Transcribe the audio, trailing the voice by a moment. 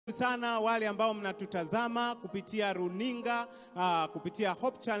sana wale ambao mnatutazama kupitia runinga, kupitia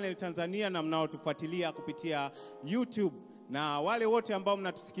Hope Channel Tanzania na mnaotufuatilia kupitia YouTube. Na wale wote ambao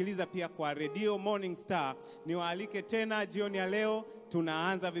mnatusikiliza pia kwa Radio Morning Star, niwaalike tena jioni ya leo.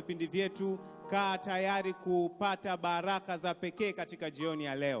 Tunaanza vipindi vyetu. Kaa tayari kupata baraka za pekee katika jioni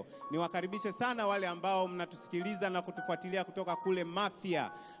ya leo. Niwakaribishe sana wale ambao mnatusikiliza na kutufuatilia kutoka kule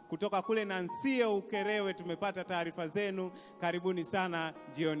Mafia, kutoka kule Nansio Ukerewe, tumepata taarifa zenu. Karibuni sana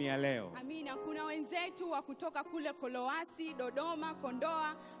jioni ya leo. Amina. Kuna wenzetu wa kutoka kule Kolowasi, Dodoma,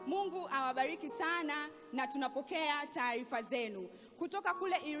 Kondoa. Mungu awabariki sana na tunapokea taarifa zenu. Kutoka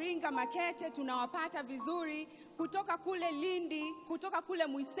kule Iringa Makete tunawapata vizuri. Kutoka kule Lindi, kutoka kule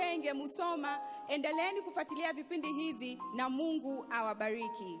Mwisenge, Musoma. Endeleeni kufuatilia vipindi hivi na Mungu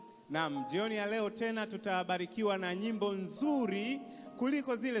awabariki. Naam, jioni ya leo tena tutabarikiwa na nyimbo nzuri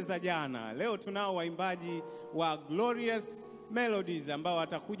kuliko zile za jana. Leo tunao waimbaji wa Glorious Melodies ambao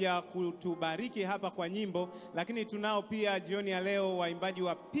watakuja kutubariki hapa kwa nyimbo, lakini tunao pia jioni ya leo waimbaji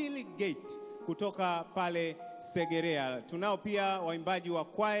wa Pili Gate kutoka pale Segerea. Tunao pia waimbaji wa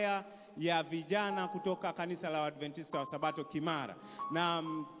kwaya ya vijana kutoka kanisa la Adventista wa Sabato Kimara. Na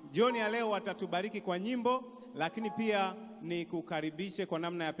jioni ya leo watatubariki kwa nyimbo, lakini pia ni kukaribishe kwa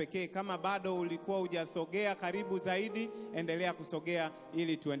namna ya pekee. Kama bado ulikuwa hujasogea karibu zaidi, endelea kusogea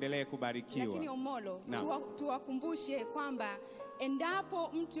ili tuendelee kubarikiwa. Lakini Omolo, tuwakumbushe kwamba endapo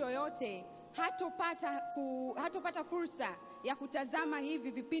mtu yoyote hatopata fursa ya kutazama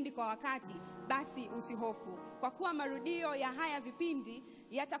hivi vipindi kwa wakati, basi usihofu, kwa kuwa marudio ya haya vipindi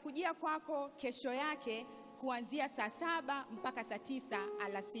yatakujia kwako kesho yake kuanzia saa 7 mpaka saa 9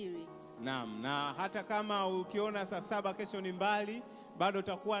 alasiri. Naam, na hata kama ukiona saa 7 kesho ni mbali, bado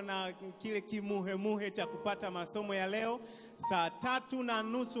utakuwa na kile kimuhemuhe cha kupata masomo ya leo. Saa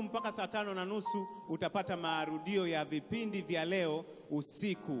 3:30 mpaka saa 5:30 utapata marudio ya vipindi vya leo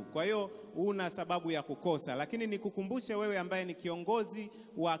usiku. Kwa hiyo una sababu ya kukosa. Lakini nikukumbushe wewe ambaye ni kiongozi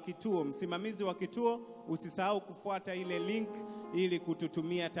wa kituo, msimamizi wa kituo, usisahau kufuata ile link ili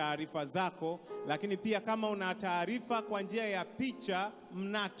kututumia taarifa zako. Lakini pia kama una taarifa kwa njia ya picha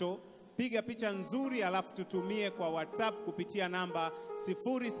mnato, piga picha nzuri alafu tutumie kwa WhatsApp kupitia namba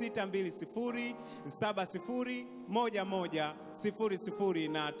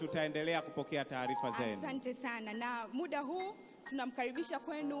 0620701100 na tutaendelea kupokea taarifa zenu. Asante sana. Na muda huu tunamkaribisha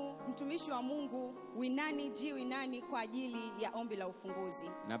kwenu mtumishi wa Mungu Winani G. Winani kwa ajili ya ombi la ufunguzi.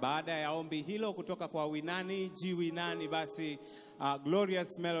 Na baada ya ombi hilo kutoka kwa Winani G. Winani, basi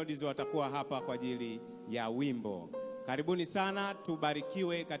Glorious Melodies watakuwa hapa kwa ajili ya wimbo. Karibuni sana,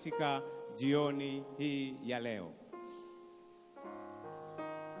 tubarikiwe katika jioni hii ya leo.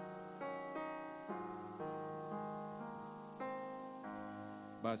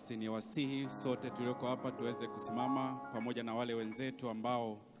 Basi ni wasihi sote tulioko hapa tuweze kusimama pamoja na wale wenzetu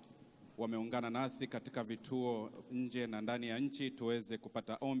ambao wameungana nasi katika vituo nje na ndani ya nchi, tuweze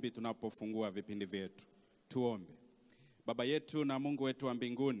kupata ombi tunapofungua vipindi vyetu. Tuombe. Baba yetu na Mungu wetu wa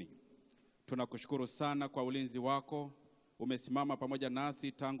mbinguni, tunakushukuru sana kwa ulinzi wako. Umesimama pamoja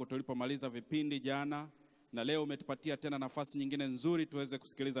nasi tangu tulipomaliza vipindi jana, na leo umetupatia tena nafasi nyingine nzuri tuweze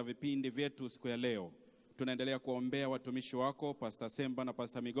kusikiliza vipindi vyetu siku ya leo. Tunaendelea kuombea watumishi wako Pastor Semba na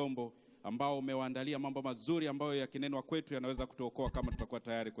Pastor Migombo, ambao umewaandalia mambo mazuri ambayo yakinenwa kwetu yanaweza kutuokoa kama tutakuwa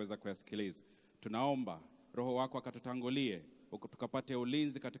tayari kuweza kuyasikiliza. Tunaomba Roho wako akatutangulie, tukapate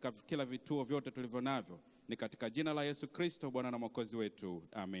ulinzi katika kila vituo vyote tulivyo navyo. Ni katika jina la Yesu Kristo Bwana na Mwokozi wetu.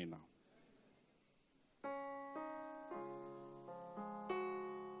 Amina.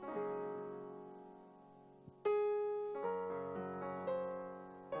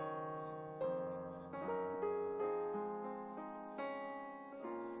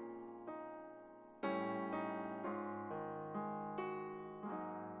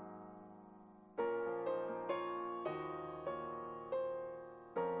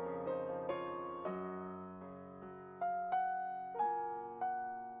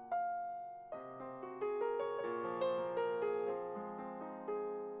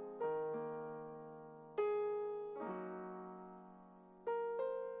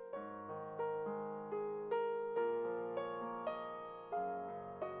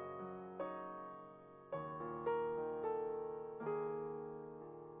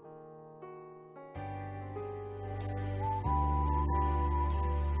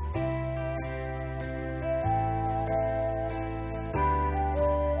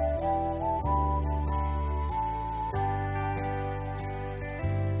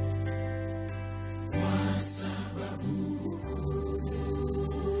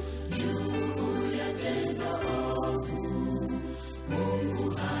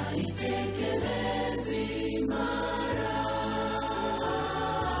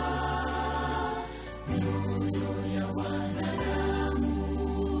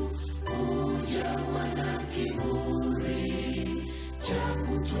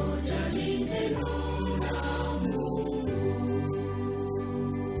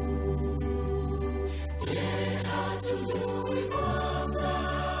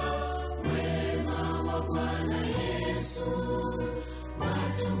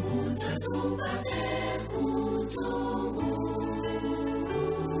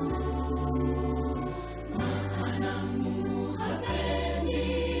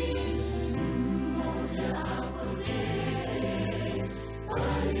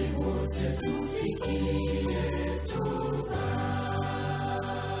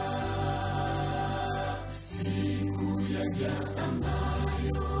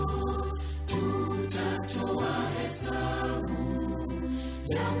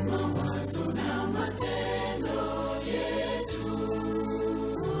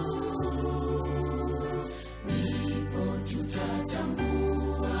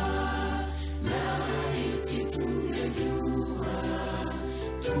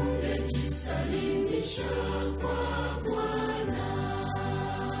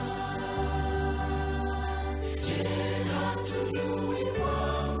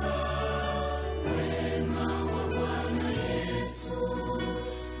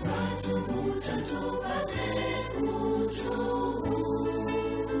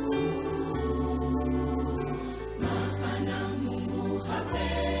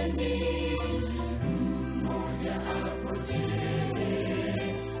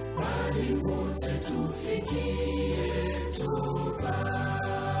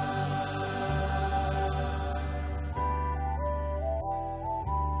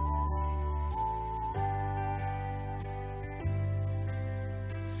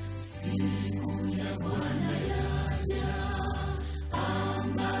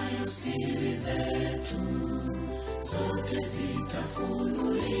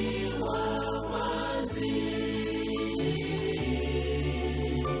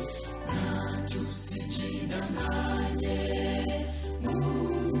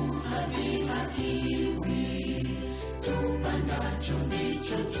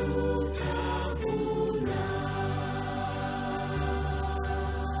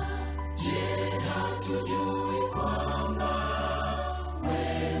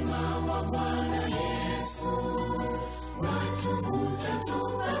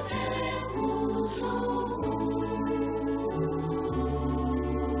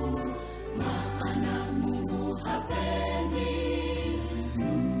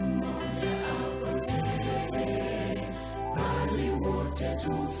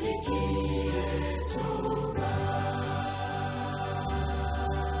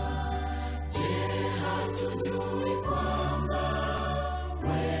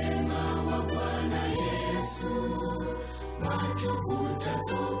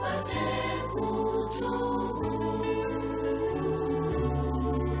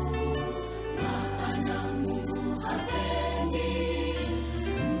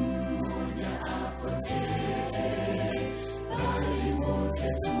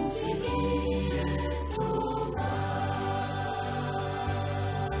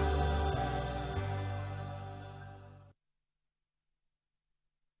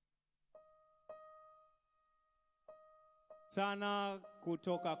 sana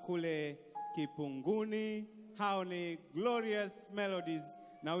kutoka kule Kipunguni. Hao ni Glorious Melodies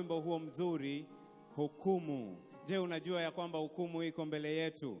na wimbo huo mzuri Hukumu. Je, unajua ya kwamba hukumu iko mbele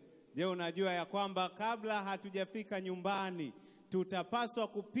yetu? Je, unajua ya kwamba kabla hatujafika nyumbani tutapaswa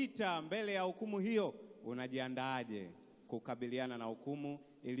kupita mbele ya hukumu hiyo? Unajiandaaje kukabiliana na hukumu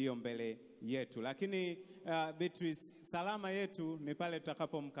iliyo mbele yetu? Lakini Beatrice, salama yetu ni pale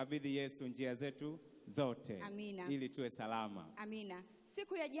tutakapomkabidhi Yesu njia zetu zote. Amina. Ili tuwe salama. Amina.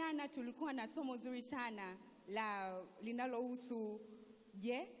 Siku ya jana tulikuwa na somo zuri sana linalohusu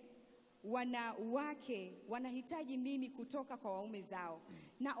wanawake wanahitaji nini kutoka kwa waume zao.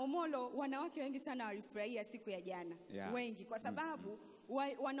 Na Omolo, wanawake wengi sana walifurahia siku ya jana. Wengi kwa sababu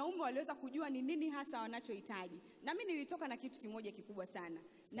wanaume waliweza kujua ni nini hasa wanachohitaji. Na mimi nilitoka na kitu kimoja kikubwa sana.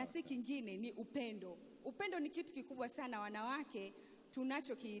 Na si kingine, ni upendo. Upendo ni kitu kikubwa sana wanawake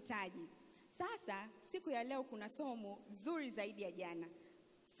tunachokihitaji. Sasa siku ya leo kuna somo zuri zaidi ya jana.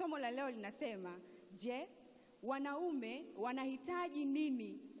 Somo la leo linasema, je, wanaume wanahitaji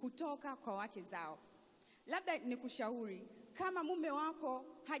nini kutoka kwa wake zao? Labda nikushauri, kama mume wako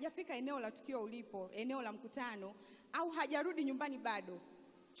hajafika eneo la tukio ulipo, eneo la mkutano, au hajarudi nyumbani bado,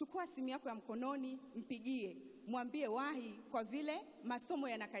 chukua simu yako ya mkononi, mpigie, mwambie wahi kwa vile masomo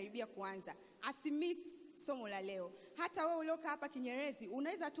yanakaribia kuanza. Asimiss somo la leo. Hata wewe ulioka hapa Kinyerezi,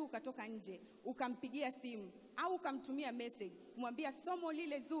 unaweza tu ukatoka nje, ukampigia simu au ukamtumia message, kumwambia somo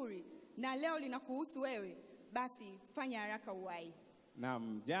lile zuri na leo linakuhusu wewe, basi fanya haraka uwai.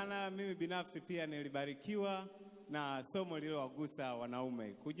 Naam, jana mimi binafsi pia nilibarikiwa na somo lililowagusa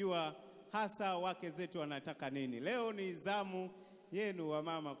wanaume, kujua hasa wake zetu wanataka nini. Leo ni zamu yenu wa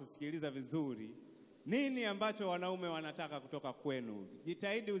mama kusikiliza vizuri nini ambacho wanaume wanataka kutoka kwenu.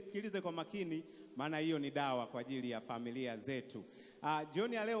 Jitahidi usikilize kwa makini, maana hiyo ni dawa kwa ajili ya familia zetu.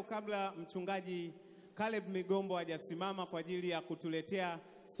 Jioni ya leo, kabla mchungaji Caleb Migombo hajasimama kwa ajili ya kutuletea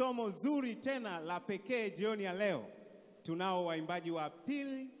somo zuri tena la pekee jioni ya leo, tunao waimbaji wa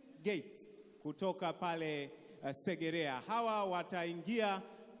Pearl Gate kutoka pale Segerea. Hawa wataingia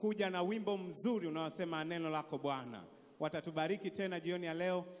kuja na wimbo mzuri unaosema neno lako Bwana. watatubariki tena jioni ya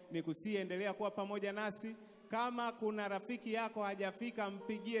leo. Nikusiendelea kuwa pamoja nasi. Kama kuna rafiki yako hajafika,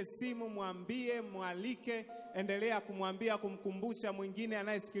 mpigie simu, mwambie, mwalike, endelea kumwambia, kumkumbusha mwingine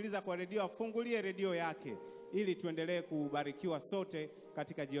anayesikiliza kwa redio afungulie redio yake ili tuendelee kubarikiwa sote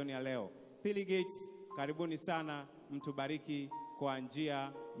katika jioni ya leo. Pili Gates, karibuni sana, mtubariki kwa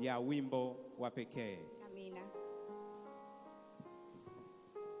njia ya wimbo wa pekee. Amina.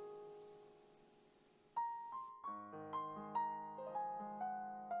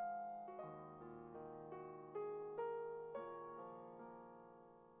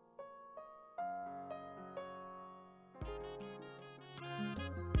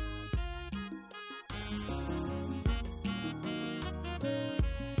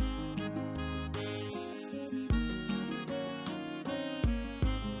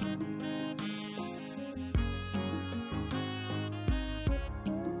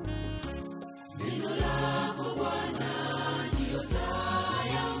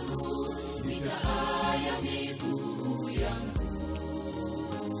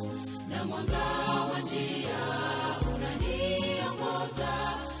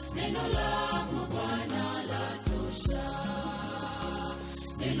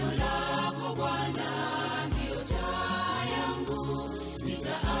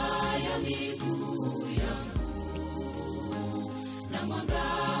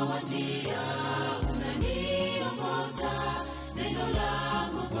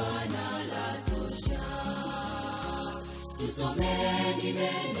 Tusomeni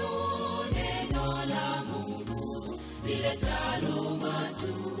neno la Mungu liletalo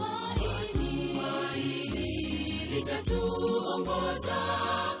matumaini, litatuongoza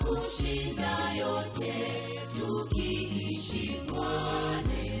kushinda yote tukiishi kwa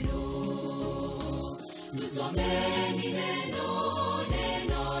neno. Tusomeni neno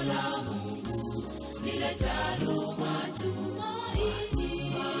la Mungu liletalo matumaini,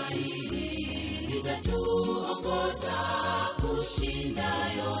 litatuongoza kushinda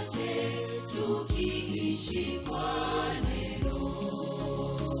yote tukiishi kwa neno.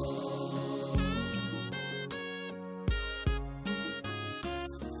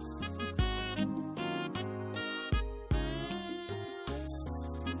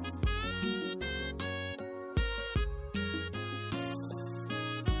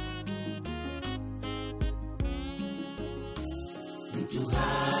 Mtu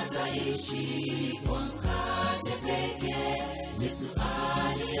hataishi kwa mkate pekee, Yesu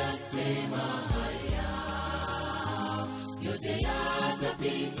aliyasema haya. Yote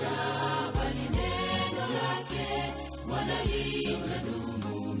yatapita, bali neno lake Bwana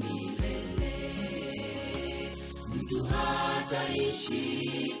litadumu milele. Mtu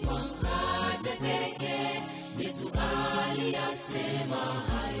hataishi kwa mkate pekee, Yesu aliyasema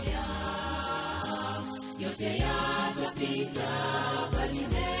haya. Yote yatapita, bali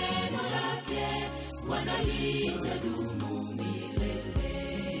neno lake Bwana litadumu milele.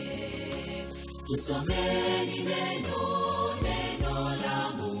 Tusomeni neno la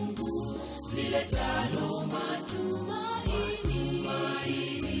Mungu liletalo matumaini,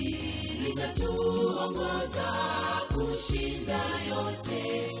 litatuongoza kushinda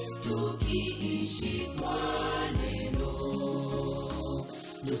yote tukiishi kwa neno.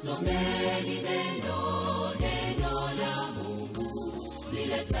 Tusomeni neno la Mungu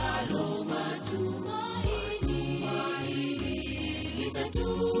liletalo matumaini,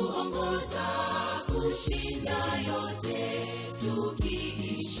 litatuongoza kushinda yote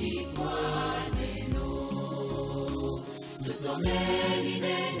tukiishi kwa neno. Tusomeni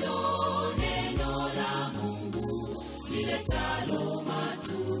neno la Mungu liletalo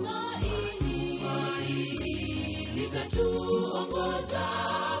matumaini, litatuongoza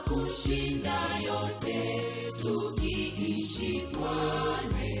kushinda yote tukiishi kwa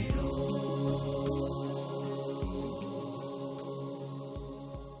neno.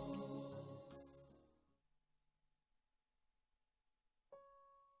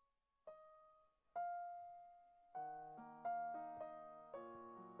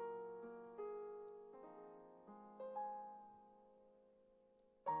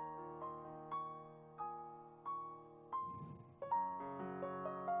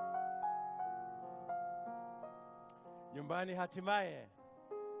 Nyumbani hatimaye.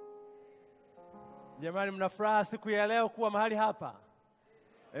 Jamani, mna furaha siku ya leo kuwa mahali hapa?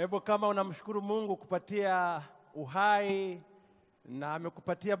 Hebu kama unamshukuru Mungu kupatia uhai na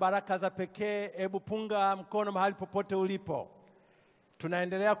amekupatia baraka za pekee, hebu punga mkono mahali popote ulipo.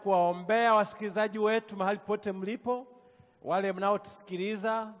 Tunaendelea kuwaombea wasikilizaji wetu mahali popote mlipo, wale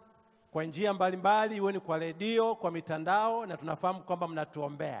mnaotusikiliza kwa njia mbalimbali, iwe ni kwa redio, kwa mitandao, na tunafahamu kwamba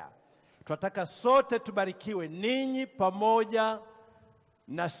mnatuombea. Tunataka sote tubarikiwe, ninyi pamoja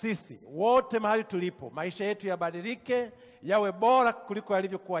na sisi wote mahali tulipo. Maisha yetu yabadilike, yawe bora kuliko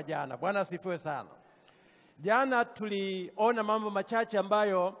yalivyokuwa jana. Bwana asifiwe sana. Jana tuliona mambo machache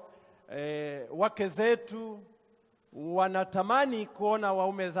ambayo wake zetu wanatamani kuona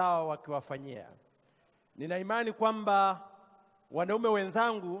waume zao wakiwafanyia. Nina imani kwamba wanaume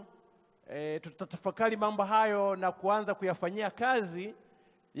wenzangu tutatafakari mambo hayo na kuanza kuyafanyia kazi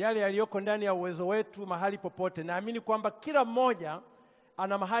yale yaliyoko ndani ya uwezo wetu mahali popote. Naamini kwamba kila mmoja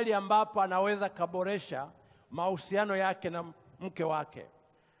ana mahali ambapo anaweza kaboresha mahusiano yake na mke wake.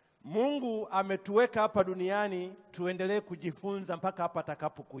 Mungu ametuweka hapa duniani tuendelee kujifunza mpaka hapa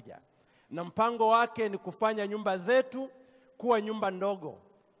atakapokuja. Na mpango wake ni kufanya nyumba zetu kuwa nyumba ndogo.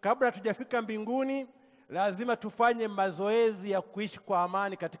 Kabla hatujafika mbinguni, lazima tufanye mazoezi ya kuishi kwa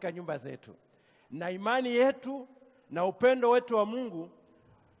amani katika nyumba zetu. Na imani yetu na upendo wetu wa Mungu,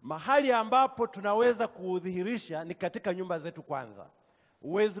 mahali ambapo tunaweza kuudhihirisha ni katika nyumba zetu kwanza.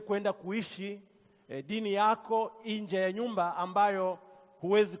 Huwezi kwenda kuishi dini yako nje ya nyumba ambayo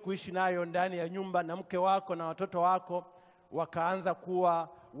huwezi kuishi nayo ndani ya nyumba, na mke wako na watoto wako wakaanza kuwa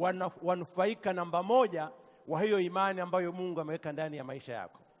wanufaika namba moja wa hiyo imani ambayo Mungu ameweka ndani ya maisha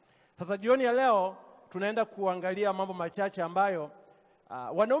yako. Sasa jioni ya leo tunaenda kuangalia mambo machache ambayo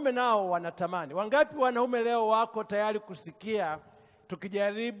wanaume nao wanatamani. Wangapi wanaume leo wako tayari kusikia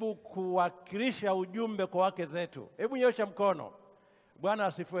tukijaribu kuwakilisha ujumbe kwa wake zetu? Hebu nyosha mkono. Bwana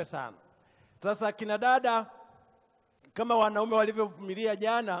asifiwe sana. Sasa kina dada, kama wanaume walivyovumilia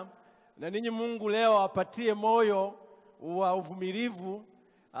jana, na ninyi Mungu leo apatie moyo wa uvumilivu,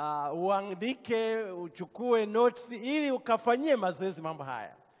 uandike, uchukue notes ili ukafanyie mazoezi mambo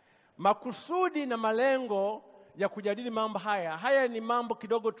haya. Makusudi na malengo ya kujadili mambo haya ni mambo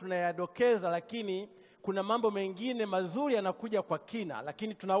kidogo tunayadokeza, lakini kuna mambo mengine mazuri yanakuja kwa kina,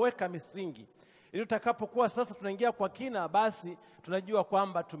 lakini tunaweka misingi ili tutakapokuwa sasa tunaingia kwa kina, basi tunajua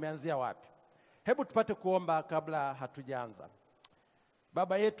kwamba tumeanzia wapi. Hebu tupate kuomba kabla hatujaanza.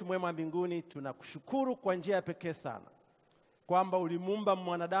 Baba yetu mwema mbinguni, tunakushukuru kwa njia ya pekee sana kwamba ulimuumba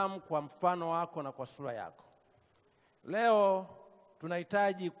mwanadamu kwa mfano wako na kwa sura yako. Leo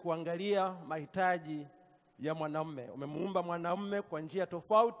tunahitaji kuangalia mahitaji ya mwanamume. Umemuumba mwanamume kwa njia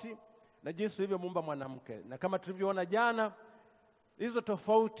tofauti na jinsi ulivyomuumba mwanamke. Na kama tulivyoona jana, hizo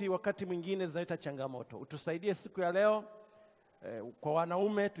tofauti wakati mwingine zinaleta changamoto. Utusaidie siku ya leo, kwa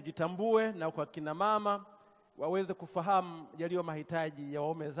wanaume tujitambue, na kwa kina mama waweze kufahamu yaliyo mahitaji ya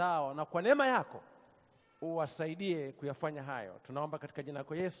waume zao, na kwa neema yako uwasaidie kuyafanya hayo. Tunaomba katika jina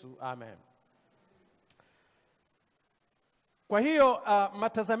lako Yesu, amen. Kwa hiyo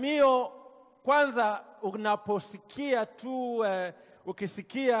matazamio, kwanza unaposikia tu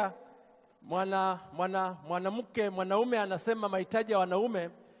ukisikia mwanaume anasema mahitaji ya wanaume,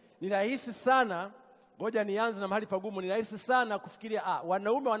 ni rahisi sana, ngoja nianze na mahali pagumu, ni rahisi sana kufikiria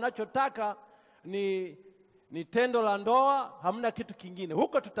wanaume wanachotaka ni tendo la ndoa, hamna kitu kingine.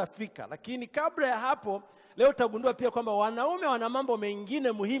 Huko tutafika, lakini kabla ya hapo leo utagundua pia kwamba wanaume wana mambo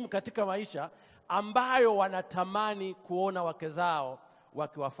mengine muhimu katika maisha ambayo wanatamani kuona wake zao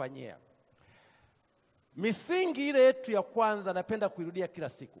wakiwafanyia. Misingi ile yetu ya kwanza napenda kuirudia kila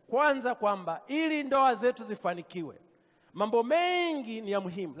siku. Kwanza kwamba ili ndoa zetu zifanikiwe, mambo mengi ni ya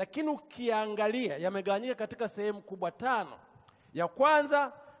muhimu, lakini ukiangalia yamegawanyika katika sehemu kubwa 5. Ya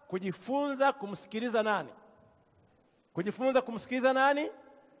kwanza, kujifunza kumsikiliza nani? Kujifunza kumsikiliza nani?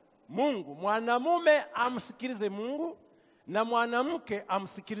 Mungu. Mwanamume amsikilize Mungu na mwanamke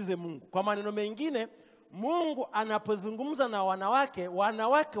amsikilize Mungu. Kwa maneno mengine, Mungu anapozungumza na wanawake,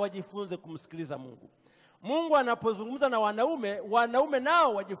 wanawake wajifunze kumsikiliza Mungu. Mungu anapozungumza na wanaume, wanaume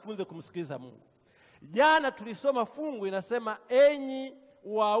nao wajifunze kumsikiliza Mungu. Jana tulisoma fungu inasema, enyi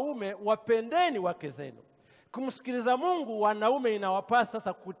waume wapendeni wake zenu. Kumsikiliza Mungu, wanaume inawapasa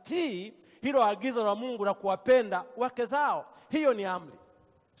sasa kutii hilo agizo la Mungu la kuwapenda wake zao. Hiyo ni amri,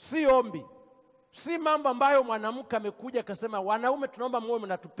 si ombi. Si mambo ambayo mwanamke amekuja akasema wanaume tunaomba muwe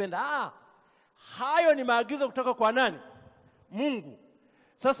mnatupenda. Hayo ni maagizo kutoka kwa nani? Mungu.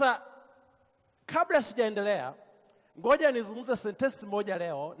 Sasa kabla sijaendelea, ngoja nizungumze sentensi moja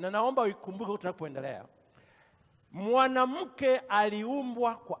leo, na naomba uikumbuke tunapoendelea. Mwanamke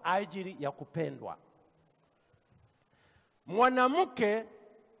aliumbwa kwa ajili ya kupendwa. Mwanamke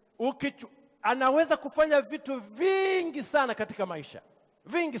anaweza kufanya vitu vingi sana katika maisha,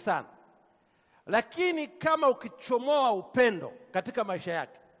 vingi sana. Lakini kama ukichomoa upendo katika maisha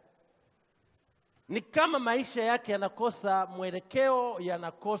yake, ni kama maisha yake yanakosa mwelekeo,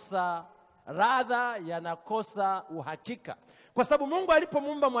 yanakosa radha, yanakosa uhakika. Kwa sababu Mungu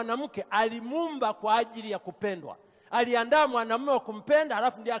alipomuumba mwanamke, alimuumba kwa ajili ya kupendwa. aliandaa mwanamume wa kumpenda,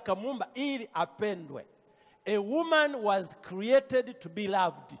 halafu ndiye akamuumba ili apendwe. A woman was created to be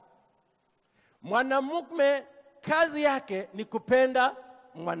loved. Mwanamume kazi yake ni kupenda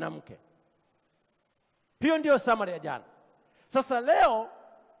mwanamke. Hiyo ndio summary ya jana. Sasa leo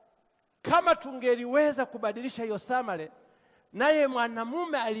kama tungeliweza kubadilisha hiyo summary, naye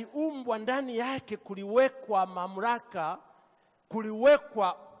mwanamume aliumbwa ndani yake kuliwekwa mamlaka,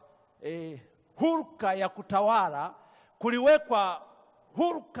 kuliwekwa hulka ya kutawala, kuliwekwa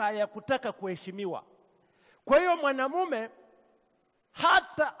hulka ya kutaka kuheshimiwa. Kwa hiyo mwanamume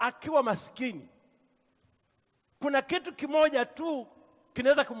hata akiwa maskini, kuna kitu kimoja tu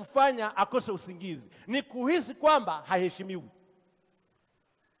kinaweza kumfanya akose usingizi, ni kuhisi kwamba haheshimiwi.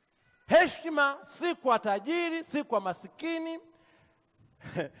 Heshima si kwa tajiri, si kwa masikini,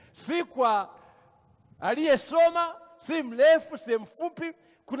 si kwa aliyesoma, si mrefu, si mfupi.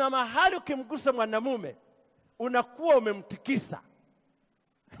 Kuna mahali ukimgusa mwanamume unakuwa umemtikisa.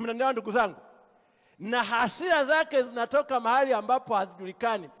 Mnaelewa ndugu zangu? Na hasira zake zinatoka mahali ambapo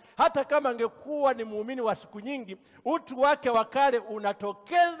hazijulikani. Hata kama angekuwa ni muumini wa siku nyingi, utu wake wa kale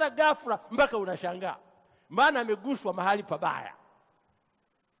unatokeza ghafla mpaka unashangaa. Maana ameguswa mahali pabaya,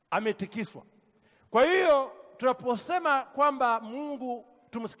 ametikiswa. Kwa hiyo tunaposema kwamba Mungu,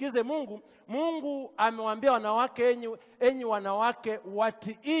 tumsikize Mungu, Mungu amewaambia wanawake, enyi wanawake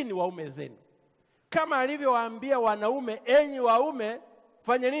watiini waume zenu. Kama alivyowaambia wanaume, enyi waume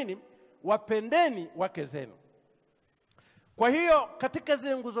fanye nini? Wapendeni wake zenu. Kwa hiyo katika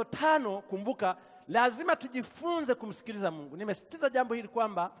zile nguzo 5, kumbuka lazima tujifunze kumsikiliza Mungu. Nimesitiza jambo hili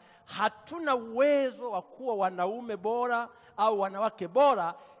kwamba hatuna uwezo wa kuwa wanaume bora au wanawake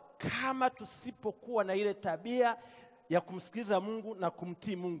bora kama tusipokuwa na ile tabia ya kumsikiliza Mungu na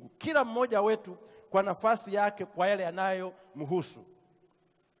kumtii Mungu. Kila mmoja wetu kwa nafasi yake, kwa yale yanayomhusu.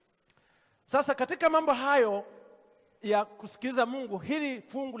 Sasa katika mambo hayo ya kusikiliza Mungu, hili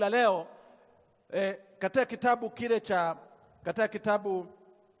fungu la leo katika kitabu kile cha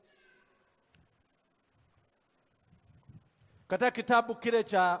kitabu kile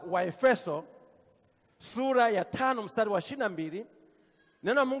cha Waefeso sura ya 5 mstari wa 22,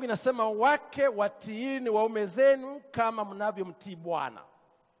 neno la Mungu linasema, wake watiini waume zenu kama mnavyomtii Bwana.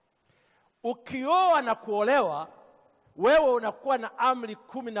 Ukioa na kuolewa, wewe unakuwa na amri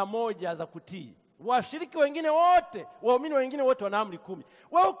 11 za kutii. Washiriki wengine wote, waumini wengine wote wana amri 10.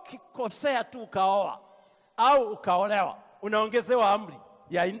 Wewe ukikosea tu ukaoa au ukaolewa, unaongezewa amri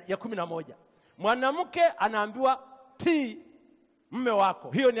ya 11. Mwanamke anaambiwa tii mume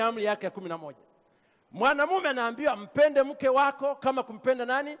wako, hiyo ni amri yake ya 11. Mwanamume anaambiwa mpende mke wako kama kumpenda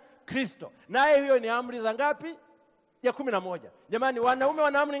nani? Kristo. Naye hiyo ni amri za ngapi? Ya 11. Jamani, wanaume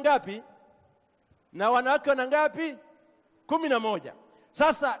wana amri ngapi? Na wanawake wana ngapi? 11.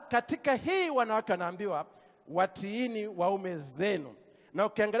 Sasa katika hii wanawake wanaambiwa watiini waume zenu. Na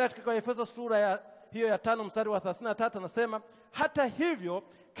ukiangalia katika Efeso sura ya 5 mstari wa 33 anasema, hata hivyo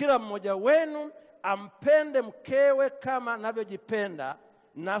kila mmoja wenu ampende mkewe kama anavyojipenda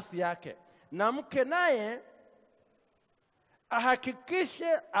nafsi yake. Na mke naye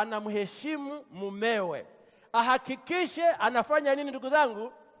ahakikishe anamheshimu mumewe. Ahakikishe anafanya nini ndugu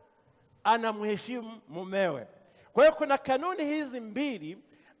zangu? Anamheshimu mumewe. Kwa hiyo kuna kanuni hizi mbili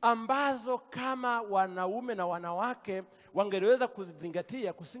ambazo kama wanaume na wanawake wangeweza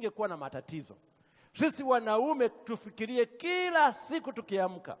kuzingatia, kusingekuwa na matatizo. Sisi wanaume tufikirie kila siku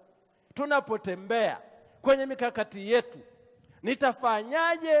tukiamka, tunapotembea, kwenye mikakati yetu,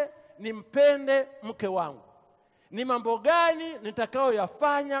 nitafanyaje nimpende mke wangu? Ni mambo gani nitakao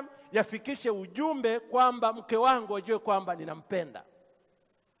yafanya yafikishe ujumbe kwamba mke wangu ajue kwamba ninampenda?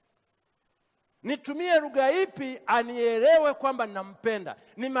 Nitumie lugha ipi anielewe kwamba ninampenda?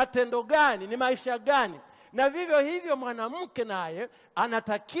 Ni matendo gani? Ni maisha gani? Na vivyo hivyo mwanamke naye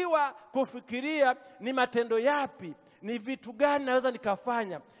anatakiwa kufikiria ni matendo yapi, ni vitu gani naweza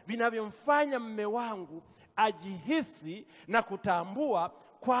nikafanya vinavyomfanya mume wangu ajihisi na kutambua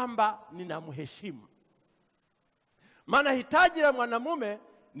kwamba ninamheshimu. Maana hitaji la mwanamume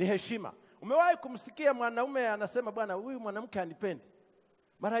ni heshima. Umewahi kumsikia mwanaume anasema, bwana, huyu mwanamke hanipendi?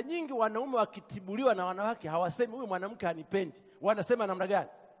 Mara nyingi wanaume wakitibuliwa na wanawake hawasemi huyu mwanamke hanipendi. Wanasema namna gani?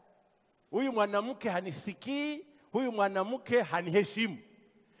 Huyu mwanamke hanisikii, huyu mwanamke haniheshimu.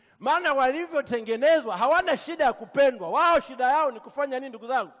 Maana walivyotengenezwa hawana shida ya kupendwa. Wao shida yao ni kufanya nini ndugu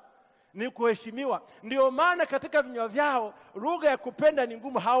zangu? Ni kuheshimiwa. Ndio maana katika vinywa vyao lugha ya kupenda ni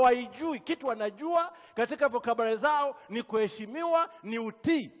ngumu, hawaijui. Kitu wanajua katika vocabulary zao ni kuheshimiwa, ni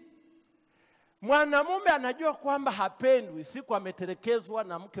utii. Mwanamume anajua kwamba hapendwi siku ametelekezwa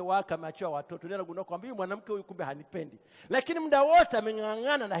na mke wake, ameachiwa watoto. Ndio anagundua kwamba huyu mwanamke huyu kumbe hanipendi. Lakini muda wote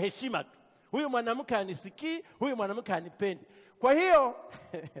ameng'ang'ana na heshima tu. huyu mwanamke anisikii, huyu mwanamke anipendi. Kwa hiyo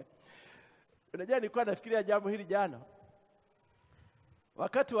unajua nilikuwa nafikiria jambo hili jana.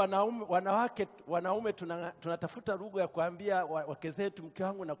 Wakati wanaume tunatafuta lugha ya kuambia wake zetu, mke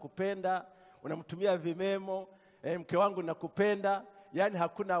wangu nakupenda, unamtumia vimemo, mke wangu nakupenda, yani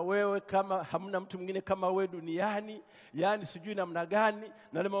hakuna wewe kama, hamna mtu mwingine kama wewe duniani, yani sijui namna gani,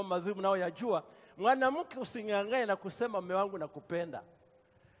 na wale mambo mazuri mnao yajua. Mwanamke usingangane na kusema mume wangu nakupenda.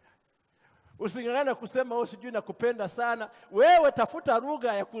 Usingangane na kusema wewe sijui nakupenda sana. Wewe tafuta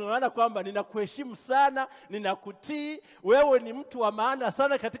lugha ya kungangana kwamba ninakuheshimu sana, ninakutii, wewe ni mtu wa maana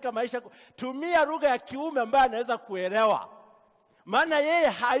sana katika maisha. Tumia lugha ya kiume ambayo anaweza kuelewa. Maana yeye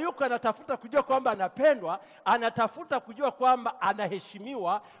hayuko anatafuta kujua kwamba anapendwa, anatafuta kujua kwamba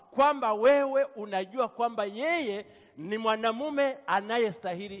anaheshimiwa, kwamba wewe unajua kwamba yeye ni mwanamume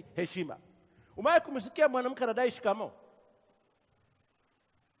anayestahili heshima. Umewahi kumsikia mwanamke anadai shikamoo?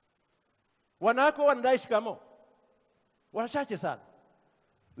 Wanawake wanadai shikamoo wachache sana.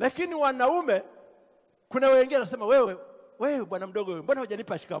 Lakini wanaume kuna wengine wanasema wewe bwana mdogo, wewe mbona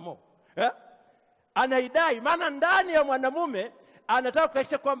hujanipa shikamoo? Anaidai, maana ndani ya mwanamume anataka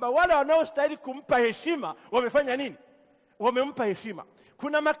kuhakikisha kwamba wale wanaostahili kumpa heshima wamefanya nini? Wamempa heshima.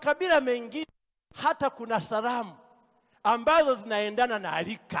 Kuna makabila mengine hata kuna salamu ambazo zinaendana na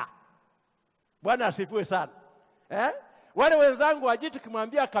alika. Bwana asifiwe sana. Wale wenzangu wajitu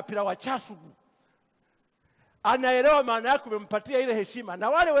kimwambia kapira wa chasugu, anaelewa maana yake, umempatia ile heshima. Na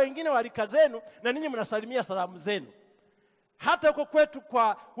wale wengine walika zenu na ninyi mnasalimia salamu zenu. Hata huko kwetu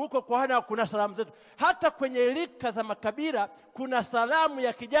huko kwa hana kuna salamu zetu. Hata kwenye lika za makabila kuna salamu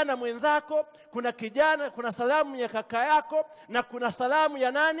ya kijana mwenzako, kuna salamu ya kaka yako, na kuna salamu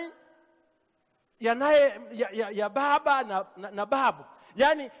ya nani? Ya baba na babu.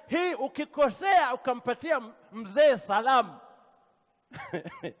 Yani hii ukikosea ukampatia mzee salamu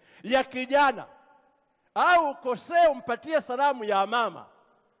ya kijana, au ukosea umpatie salamu ya mama,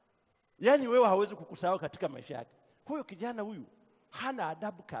 yani wewe hawezi kukusahau katika maisha yake. Huyo kijana huyu hana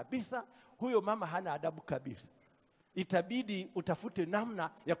adabu kabisa, huyo mama hana adabu kabisa. Itabidi utafute namna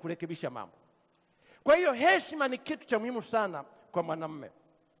ya kurekebisha mambo. Kwa hiyo heshima ni kitu cha muhimu sana kwa mwanamume.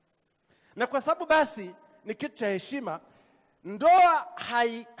 Na kwa sababu basi ni kitu cha heshima, ndoa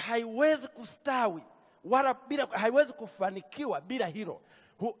haiwezi kustawi wala haiwezi kufanikiwa bila hilo.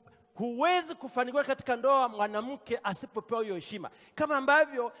 Huwezi kufanikiwa katika ndoa mwanamke asipopewa hiyo heshima. Kama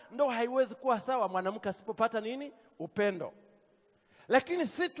ambavyo ndoa haiwezi kuwa sawa mwanamke asipopata nini? Upendo. Lakini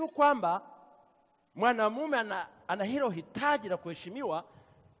si tu kwamba mwanamume ana hilo hitaji la kuheshimiwa,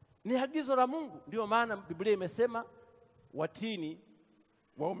 ni agizo la Mungu. Ndio maana Biblia imesema watini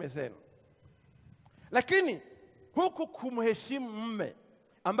waume zenu. Lakini huku kumheshimu mume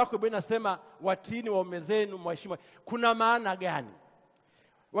ambako Biblia inasema watini waume zenu mwheshimu, kuna maana gani?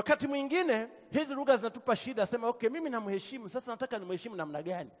 Wakati mwingine hizi lugha zinatupa shida. Sema okay, mimi namheshimu, sasa nataka nimheshimu namna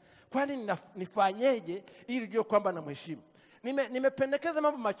gani? Kwani nifanyeje ili nijue kwamba namheshimu? Nimependekeza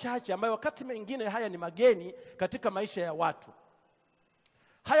mambo machache ambayo wakati mwingine haya ni mageni katika maisha ya watu.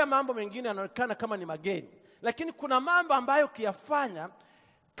 Haya mambo mengine yanaonekana kama ni mageni, lakini kuna mambo ambayo ukiyafanya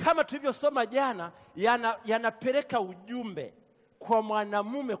kama tulivyosoma jana yanapeleka ujumbe kwa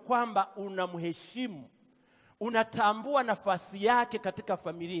mwanamume kwamba unamheshimu, unatambua nafasi yake katika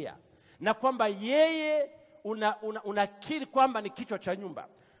familia, na kwamba yeye unakiri kwamba ni kichwa cha nyumba.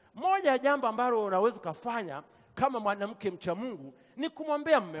 Moja ya jambo ambalo unaweza kufanya kama mwanamke mcha Mungu ni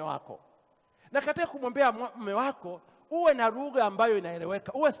kumwombea mume wako. Na katika kumwombea mume wako uwe na lugha ambayo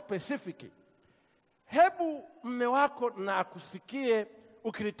inaeleweka, uwe specific. Hebu mume wako na akusikie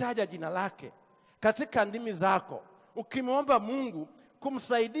ukilitaja jina lake katika ndimi zako, ukimwomba Mungu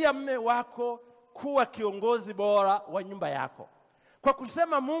kumsaidia mume wako kuwa kiongozi bora wa nyumba yako. Kwa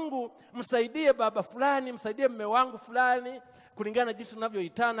kusema Mungu, msaidie baba fulani, msaidie mume wangu fulani, kulingana na jinsi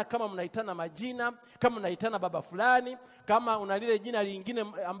unavyoitana. Kama mnaitana majina, kama mnaitana baba fulani, kama una lile jina lingine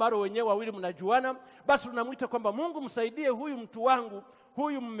ambalo wenyewe wawili mnajuana, basi unamuita kwamba Mungu msaidie huyu mtu wangu,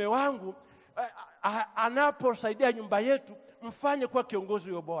 huyu mume wangu, anaposaidia nyumba yetu, mfanye kuwa kiongozi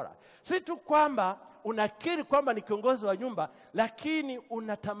huyo bora. Si tu kwamba unakiri kwamba ni kiongozi wa nyumba, lakini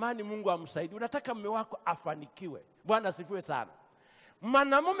unatamani Mungu amsaidie. Unataka mume wako afanikiwe. Bwana asifiwe sana.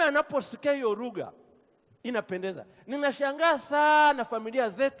 Mwanamume anaposikia hiyo lugha inapendeza. Ninashangaa sana familia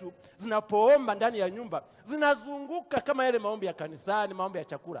zetu zinapoomba ndani ya nyumba, zinazunguka kama yale maombi ya kanisani, maombi ya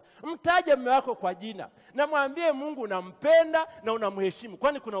chakula. Mtaje mume wako kwa jina na mwambie Mungu unampenda na unamheshimu.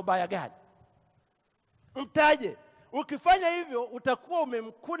 Kwani kuna ubaya gani? Mtaje. Ukifanya hivyo utakuwa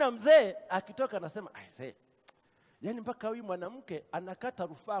umemkuna mzee, akitoka anasema aisee, yani mpaka huyu mwanamke anakata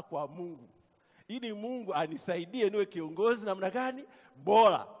rufaa kwa Mungu ili Mungu anisaidie niwe kiongozi namna gani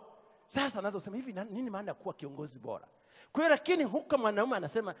bora. Sasa nazo sema hivi, nini maana kuwa kiongozi bora? Kwa hiyo lakini huko mwanaume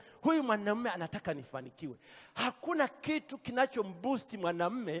anasema huyu mwanaume anataka nifanikiwe. Hakuna kitu kinachombusti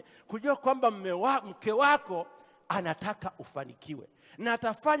mwanaume kujua kwamba mke wako anataka ufanikiwe na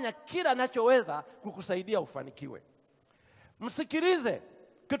atafanya kila anachoweza kukusaidia ufanikiwe. Msikilize.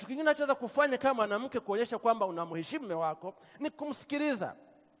 Kitu kingine anachoweza kufanya kama mwanamke kuonyesha kwamba unamheshimu mume wako ni kumsikiliza.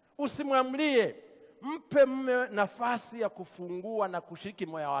 Usimwamlie. Mpe mume nafasi ya kufungua na kushiriki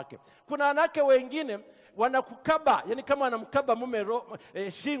moyo wake. Kuna wanawake wengine wanakukaba, yani kama anamkaba mume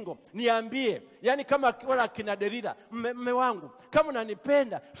shingo, niambie. Yani kama wala kina Delila, mume wangu, kama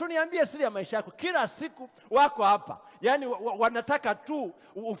unanipenda, so niambie siri ya maisha yako. Kila siku wako hapa. Yani wanataka tu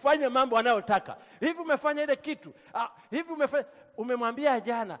ufanye mambo wanayotaka. Hivi umefanya ile kitu? Hivi umemwambia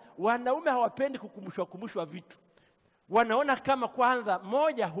jana? Wanaume hawapendi kukumbushwa vitu. Wanaona kama kwanza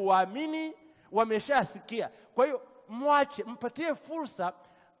moja huamini, wameshasikia. Kwa hiyo mwache, mpatie fursa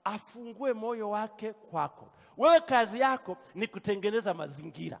afungue moyo wake kwako. Wewe kazi yako ni kutengeneza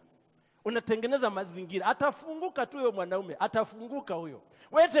mazingira. Unatengeneza mazingira. Atafunguka tu huyo mwanaume, atafunguka huyo.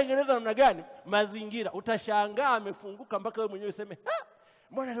 Wewe tengeneza namna gani? Mazingira. Utashangaa amefunguka mpaka wewe mwenyewe useme,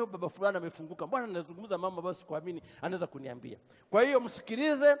 mbona leo baba fulani amefunguka? Mbona anazungumza mambo basi kuamini anaweza kuniambia. Kwa hiyo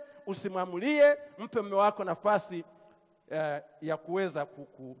msikilize, usimwamulie, mpe mume wako nafasi ya kuweza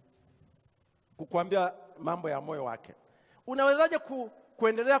kukuambia mambo ya moyo wake. Unawezaje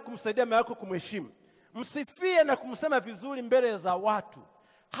kuendelea kumsaidia mume wako kumheshimu? Msifie na kumsema vizuri mbele za watu,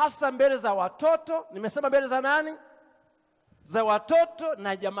 hasa mbele za watoto. Nimesema mbele za nani? Za watoto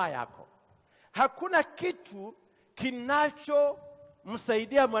na jamaa yako. Hakuna kitu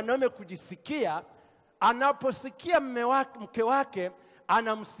kinachomsaidia mwanaume kujisikia anaposikia mke wake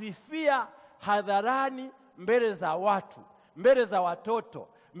anamsifia hadharani, mbele za watu, mbele za watoto,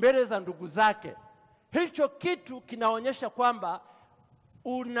 mbele za ndugu zake. Hicho kitu kinaonyesha kwamba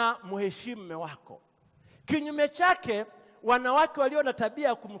unamheshimu mume wako. Kinyume chake, wanawake walio na tabia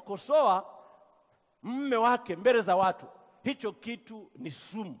ya kumkosoa mume wake mbele za watu, hicho kitu ni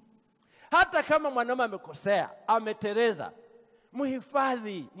sumu. Hata kama mwanaume amekosea, ameteleza,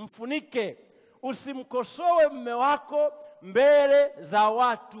 mhifadhi, mfunike. Usimkosoe mume wako mbele za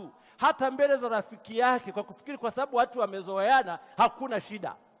watu, hata mbele za rafiki yake, kwa kufikiri kwa sababu watu wamezoeana hakuna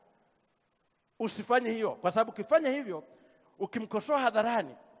shida. Usifanye hiyo, kwa sababu ukifanya hivyo, ukimkosoa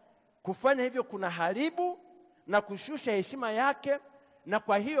hadharani, kufanya hivyo kuna haribu na kushusha heshima yake. Na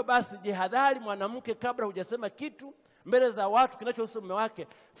kwa hiyo basi jihadhari mwanamke, kabla hujasema kitu mbele za watu kinachohusu mume wake,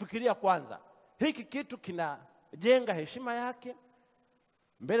 fikiria kwanza, hiki kitu kinajenga heshima yake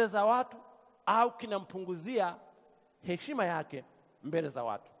mbele za watu au kinampunguzia heshima yake mbele za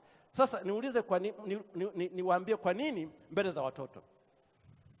watu. Sasa niulize, niwaambie kwa nini mbele za watoto?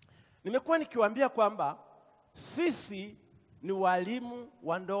 Nimekuwa nikiwaambia kwamba sisi ni walimu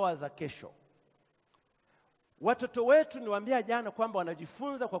wa ndoa za kesho. Watoto wetu, niwaambia jana kwamba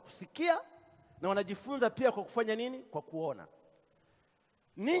wanajifunza kwa kusikia na wanajifunza pia kwa kufanya nini? Kwa kuona.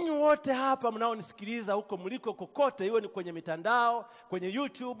 Ninyi wote hapa mnaonisikiliza huko mliko kokote, iwe ni kwenye mitandao, kwenye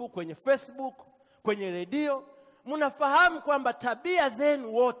YouTube, kwenye Facebook, kwenye redio, mnafahamu kwamba tabia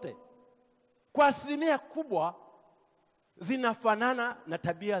zenu wote kwa asilimia kubwa zinafanana na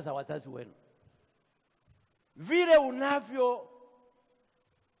tabia za wazazi wenu. Vile unavyoishi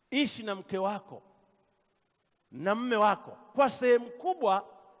na mke wako na mume wako, kwa sehemu kubwa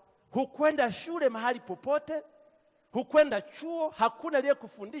hukwenda shule mahali popote, hukwenda chuo, hakuna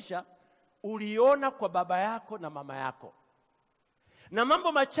aliyekufundisha, uliona kwa baba yako na mama yako. Na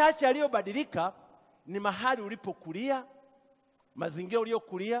mambo machache yaliyobadilika ni mahali ulipokulia, mazingira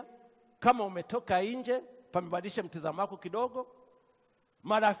uliyokulia. Kama umetoka nje, pamebadilisha mtazamo wako kidogo.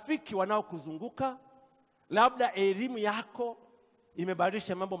 Marafiki wanaokuzunguka, labda elimu yako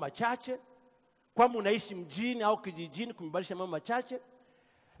imebadilisha mambo machache. Kama unaishi mjini au kijijini, kumebadilisha mambo machache.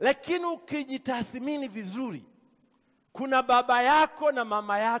 Lakini ukijitathmini vizuri, kuna baba yako na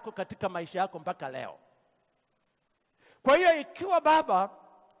mama yako katika maisha yako mpaka leo. Kwa hiyo ikiwa baba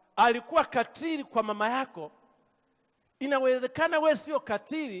alikuwa katili kwa mama yako, inawezekana wewe sio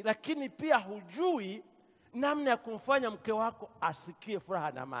katili, lakini pia hujui namna ya kumfanya mke wako asikie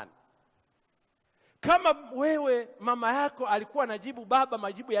furaha na amani. Kama wewe mama yako alikuwa anajibu baba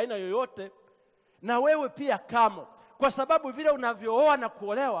majibu ya aina yoyote, na wewe pia kama, kwa sababu vile unavyooa na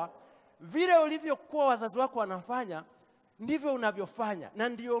kuolewa, vile ulivyokuwa wazazi wako wanafanya, ndivyo unavyofanya. Na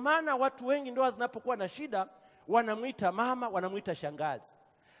ndio maana watu wengi ndoa zinapokuwa na shida, wanamuita mama, wanamuita shangazi.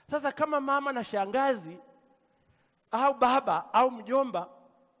 Sasa kama mama na shangazi au baba au mjomba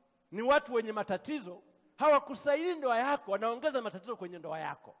ni watu wenye matatizo, hawakusaidii ndoa yako, wanaongeza matatizo kwenye ndoa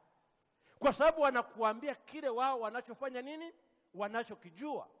yako. Kwa sababu wanakuambia kile wao wanachofanya nini?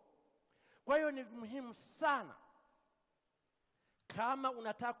 Wanachokijua. Kwa hiyo ni muhimu sana, kama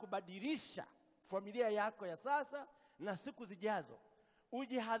unataka kubadilisha familia yako ya sasa na siku zijazo,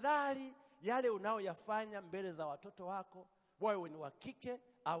 ujihadhari yale unaoyafanya mbele za watoto wako, wawe ni wa kike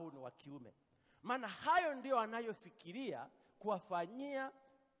au ni wa kiume. Maana hayo ndio anayofikiria kuwafanyia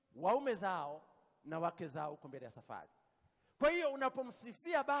waume zao na wake zao huko mbele ya safari. Kwa hiyo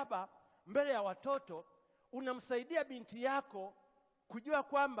unapomsifia baba mbele ya watoto, unamsaidia binti yako kujua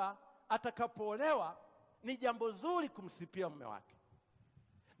kwamba atakapoolewa ni jambo zuri kumsifia mume wake.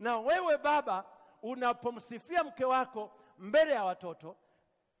 Na wewe baba unapomsifia mke wako mbele ya watoto,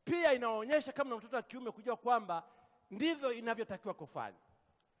 pia inaonyesha kama na mtoto wa kiume kujua kwamba ndivyo inavyotakiwa kufanya.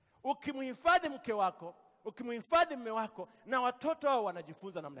 Ukimhifadhi mke wako, ukimhifadhi mume wako, na watoto wao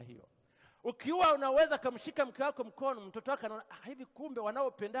wanajifunza namna hiyo. Ukiwa unaweza kumshika mke wako mkono, mtoto wako anaona hivi kumbe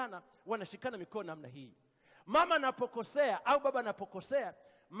wanaopendana wanashikana mikono namna hii. Mama anapokosea au baba anapokosea,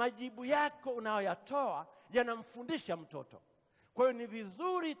 majibu yako unayoyatoa yanamfundisha mtoto. Kwa hiyo ni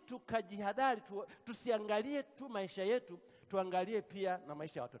vizuri tukajihadhari, tusiangalie tu maisha yetu, tuangalie pia na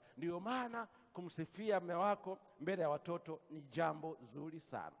maisha ya watoto. Ndio maana kumsifia mume wako mbele ya watoto ni jambo zuri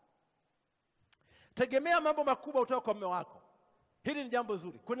sana. Tegemea mambo makubwa kutoka kwa mume wako. Hili ni jambo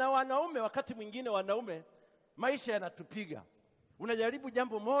zuri. Kuna wanaume, wakati mwingine wanaume maisha yanatupiga. Unajaribu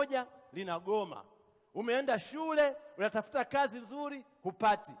jambo moja linagoma. Umeenda shule, unatafuta kazi nzuri,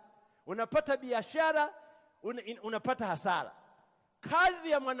 hupati. Unapata biashara, unapata hasara. Kazi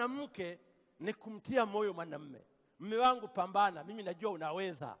ya mwanamke ni kumtia moyo mwanamume. Mume wangu, pambana, mimi najua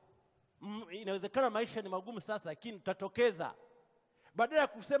unaweza. Inawezekana maisha ni magumu sasa, lakini tutatokeza. Badala ya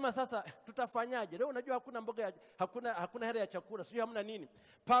kusema sasa tutafanyaje? Leo unajua hakuna mboga, hakuna hela ya chakula, sio hamna nini.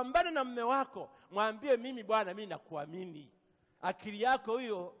 Pambana na mume wako, mwambie mimi bwana, mimi nakuamini. Akili yako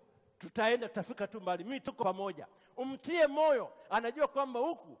hiyo tutafika tu mbali. Mimi tuko pamoja. Umtie moyo, anajua kwamba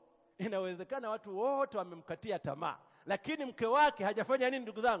huku inawezekana watu wote wamemkatia tamaa, lakini mke wake hajafanya nini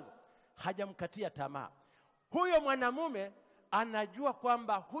ndugu zangu? Hajamkatia tamaa. Huyo mwanamume anajua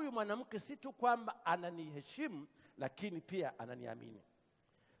kwamba huyu mwanamke si tu kwamba ananiheshimu, lakini pia ananiamini.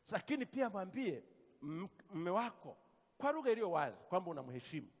 Lakini pia mwambie mume wako kwa lugha iliyo wazi kwamba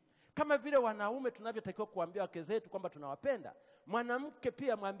unamheshimu. Kama vile wanaume tunavyotakiwa kuambia wake zetu kwamba tunawapenda, mwanamke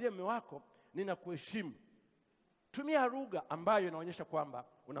pia mwambie mume wako ninakuheshimu. Tumia lugha ambayo inaonyesha kwamba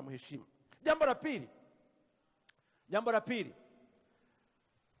unamheshimu. Jambo la pili,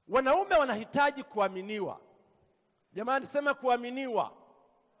 wanaume wanahitaji kuaminiwa. Jamani, sema kuaminiwa.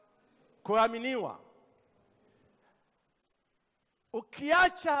 Kuaminiwa.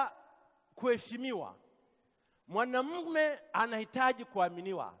 Ukiacha kuheshimiwa, mwanamume anahitaji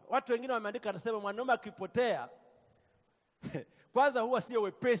kuaminiwa. Watu wengine wameandika, anasema mwanamume akipotea kwanza huwa sio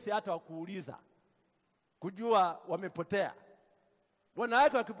wepesi hata wakuuliza kujua wamepotea.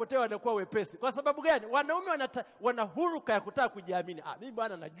 Wanawake wakipotea wanakuwa wepesi. Kwa sababu gani? Wanaume wana huruka ya kutaka kujiamini. Mimi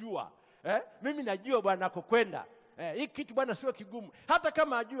bwana najua. Mimi najua bwana nakokwenda. Hii kitu bwana sio kigumu. Hata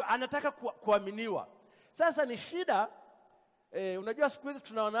kama ajua, anataka kuaminiwa. Sasa ni shida. Unajua siku hizi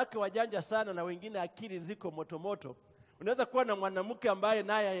tuna wanawake wajanja sana na wengine akili ziko moto. Unaweza kuwa na mwanamke ambaye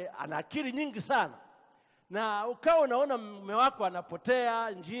naye ana akili nyingi sana, na ukao unaona mume wako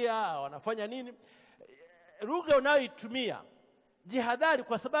anapotea njia, anafanya nini, lugha unayoitumia jihadhari,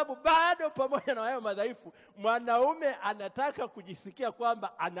 kwa sababu bado pamoja na hayo madhaifu mwanaume anataka kujisikia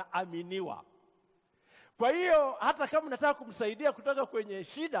kwamba anaaminiwa. Kwa hiyo hata kama unataka kumsaidia kutoka kwenye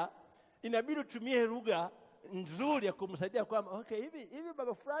shida, inabidi utumie lugha nzuri ya kumsaidia kwamba okay, hivi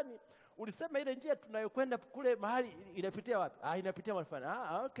baba fulani ulisema ile njia tunayokwenda kule mahali inapitia wapi? Inapitia mahali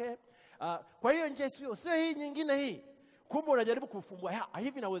fulani. Okay. Kwa hiyo njia sio hii nyingine hii. Kumbe unajaribu kufumbua.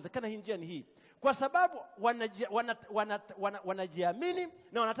 Hivi inawezekana hii njia ni hii. Kwa sababu wanajiamini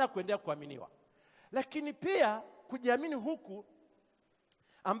na wanataka kuendelea kuaminiwa. Lakini pia kujiamini huku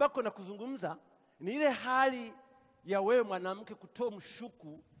ambako na kuzungumza ni ile hali ya wewe mwanamke kutoa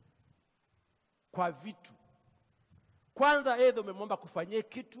mshuku kwa vitu. Kwanza aidha umemwomba kufanyie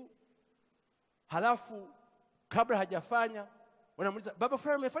kitu, halafu kabla hajafanya unamuuliza baba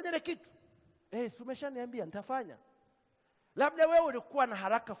fulani umefanya ile kitu? Si umeshaniambia nitafanya. Labda wewe ulikuwa na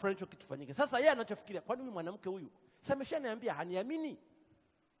haraka fulani hicho kitu fanyike. Sasa yeye anachofikiria, kwani huyu mwanamke huyu sasa ameshaniambia haniamini,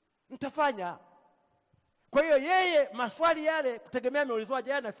 nitafanya. Kwa hiyo yeye maswali yale kutegemea ameulizwaje,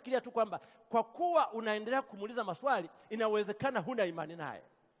 yeye anafikiria tu kwamba kwa kuwa unaendelea kumuuliza maswali inawezekana huna imani naye.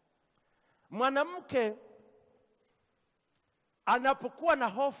 Mwanamke anapokuwa na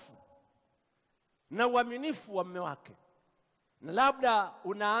hofu na uaminifu wa mume wake, na labda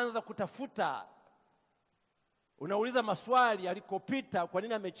unaanza kutafuta, unauliza maswali alikopita, kwa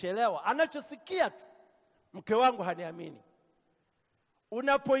nini amechelewa, anachosikia tu mke wangu haniamini,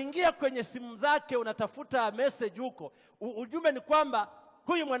 Unapoingia kwenye simu zake unatafuta message huko, ujumbe ni kwamba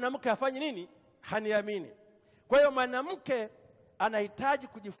huyu mwanamke afanye nini? Haniamini. Kwa hiyo mwanamke anahitaji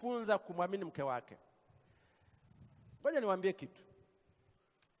kujifunza kumwamini mke wake. Ngoja niwaambie kitu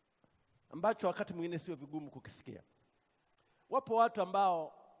ambacho wakati mwingine sio vigumu kukisikia. Wapo watu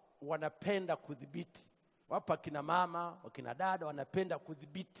ambao wanapenda kudhibiti. Wapo akina mama, wakina dada wanapenda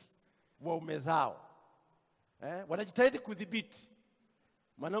kudhibiti waume zao. Wanajitahidi kudhibiti.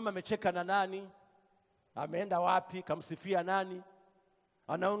 Mwanaume amecheka na nani? Ameenda wapi? Kamsifia nani?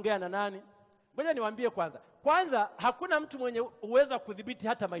 Anaongea na nani? Ngoja niwaambie kwanza hakuna mtu mwenye uwezo wa kudhibiti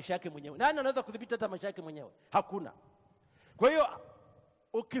hata maisha yake mwenyewe. Nani anaweza kudhibiti hata maisha yake mwenyewe? Hakuna. Kwa hiyo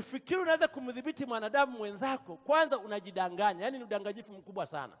ukifikiri unaweza kumdhibiti mwanadamu mwenzako, kwanza unajidanganya. Yaani ni udanganyifu mkubwa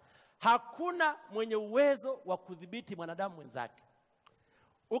sana. Hakuna mwenye uwezo wa kudhibiti mwanadamu mwenzake.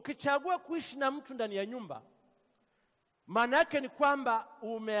 Ukichagua kuishi na mtu ndani ya nyumba, maana yake ni kwamba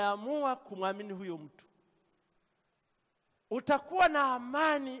umeamua kumwamini huyo mtu. Utakuwa na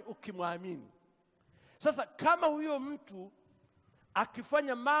amani ukimwamini. Sasa kama huyo mtu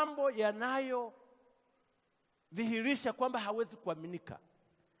akifanya mambo yanayo dhihirisha kwamba hawezi kuaminika,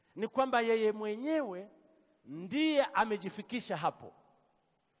 ni kwamba yeye mwenyewe ndiye amejifikisha hapo.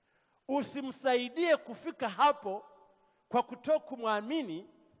 Usimsaidie kufika hapo kwa kutokumwamini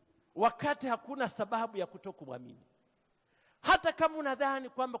wakati hakuna sababu ya kutokumwamini. Hata kama unadhani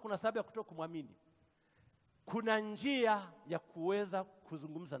kwamba kuna sababu ya kutokumwamini, kuna njia ya kuweza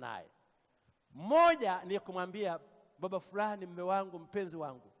kuzungumza naye. Moja ni kumwambia, baba fulani, mume wangu, mpenzi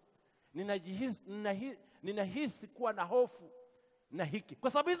wangu, ninahisi kuwa na hofu na hiki.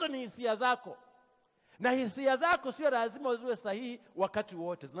 Kwa sababu hizo ni hisia zako. Na hisia zako sio lazima ziwe sahihi wakati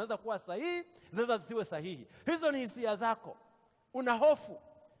wote. Zinaweza kuwa sahihi, zinaweza zisiwe sahihi. Hizo ni hisia zako. Una hofu.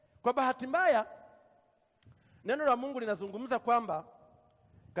 Kwa bahati mbaya, neno la Mungu linazungumza kwamba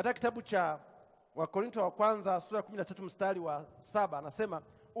katika kitabu cha Wakorintho wa kwanza sura ya 13 mstari wa 7 anasema,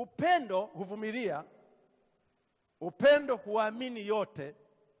 upendo huvumilia, upendo huamini yote,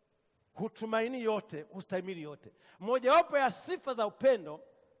 hutumaini yote, hustahimili yote. Mojawapo ya sifa za upendo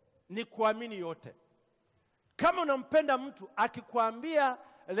ni kuamini yote. Kama unampenda mtu akikwambia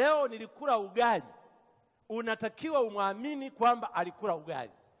leo nilikula ugali, unatakiwa umwamini kwamba alikula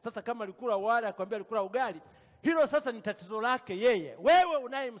ugali. Sasa kama alikula wali akwambia alikula ugali, hilo sasa ni tatizo lake yeye. Wewe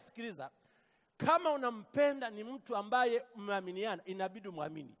unayemsikiliza, kama unampenda ni mtu ambaye mnaaminiana, inabidi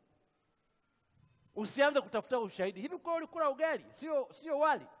muamini. Usianze kutafuta ushahidi. Hivi kwa ulikula ugali, sio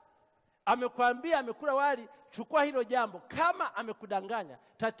wali. Amekwambia amekula wali, chukua hilo jambo. Kama amekudanganya,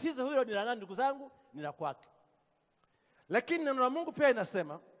 tatizo hilo ni la nani ndugu zangu? Ni la kwake. Lakini neno la Mungu pia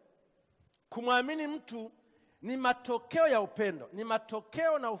inasema kumwamini mtu ni matokeo ya upendo, ni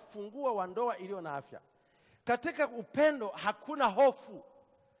matokeo na ufunguo wa ndoa iliyo na afya. Katika upendo hakuna hofu.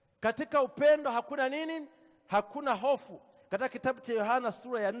 Katika upendo hakuna nini? Hakuna hofu. Katika kitabu cha Yohana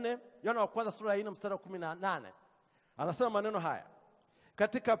sura ya 4, Yohana wa kwanza sura ya 4 mstari wa 18, anasema maneno haya: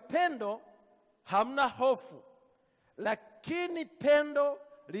 katika pendo hamna hofu, lakini pendo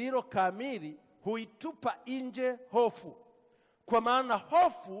lililo kamili huitupa nje hofu. Kwa maana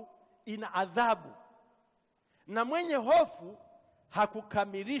hofu ina adhabu, na mwenye hofu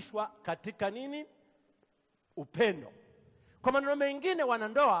hakukamilishwa katika nini? Upendo. Kwa maneno mengine,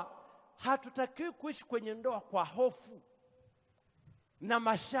 wanandoa hatutakiwi kuishi kwenye ndoa kwa hofu na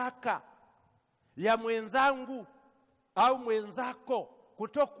mashaka ya mwenzangu au mwenzako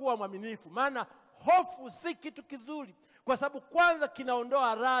kutokuwa mwaminifu. Maana hofu si kitu kizuri, kwa sababu kwanza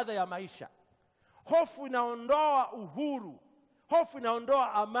kinaondoa radha ya maisha. Hofu inaondoa uhuru. Hofu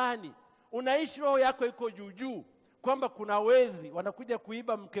inaondoa amani. Unaishi roho yako iko juu kwamba kuna wezi wanakuja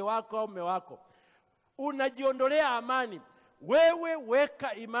kuiba mke wako au mume wako. Unajiondolea amani. Wewe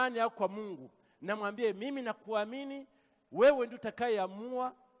weka imani yako kwa Mungu na mwambie, mimi nakuamini, wewe ndiye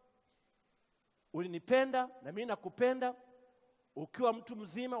utakayeamua. Ulinipenda na mimi nakupenda. Ukiwa mtu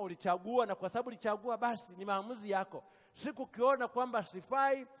mzima ulichagua, na kwa sababu ulichagua basi ni maamuzi yako. Siku ukiona kwamba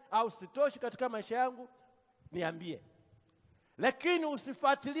sifai au sitoshi katika maisha yangu, niambie. Lakini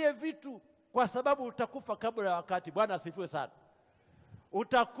usifuatilie vitu, kwa sababu utakufa kabla ya wakati. Bwana asifiwe sana.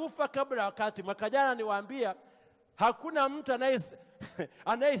 Utakufa kabla ya wakati. Mwaka jana niwaambia hakuna mtu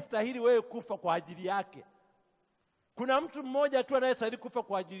anayestahili wewe kufa kwa ajili yake. Kuna mtu mmoja tu anayestahili kufa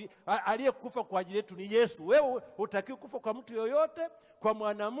kwa ajili, aliyekufa kwa ajili yetu ni Yesu. Wewe hutakiwi kufa kwa mtu yoyote, kwa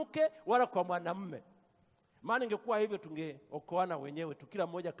mwanamke wala kwa mwanamume. Maana ingekuwa hivyo tungeokoana wenyewe tu, kila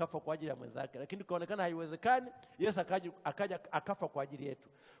mmoja kafa kwa ajili ya mwenzake. Lakini kaonekana haiwezekani, Yesu akaja akafa kwa ajili yetu.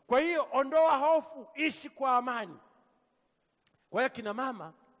 Kwa hiyo ondoa hofu, ishi kwa amani. Kwa hiyo kina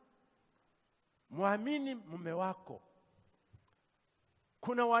mama, muamini mume wako.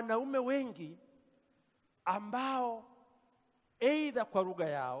 kuna wanaume wengi ambao aidha kwa lugha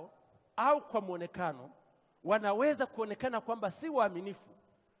yao au kwa muonekano wanaweza kuonekana kwamba si waaminifu,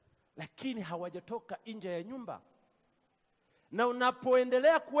 lakini hawajatoka nje ya nyumba. Na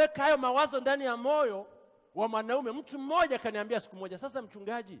unapoendelea kuweka hayo mawazo ndani ya moyo wa mwanaume, mtu mmoja kaniambia siku moja, sasa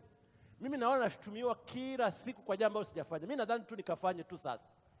mchungaji, mimi naona nashutumiwa kila siku kwa jambo sijafanya. Mimi nadhani tu nikafanye tu sasa.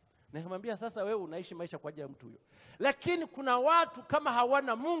 Na nikamwambia sasa wewe unaishi maisha kwa ajili ya mtu huyo. Lakini kuna watu kama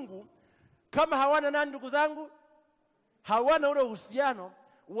hawana Mungu, kama hawana nani ndugu zangu? Hawana ule uhusiano,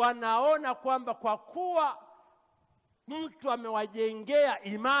 wanaona kwamba kwa kuwa mtu amewajengea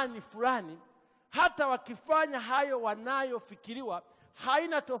imani fulani, hata wakifanya hayo wanayofikiriwa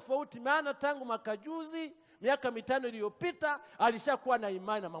haina tofauti, maana tangu mwaka juzi, miaka 5 iliyopita alishakuwa na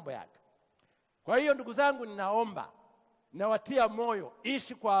imani na mambo yake. Kwa hiyo ndugu zangu, ninaomba nawatia moyo,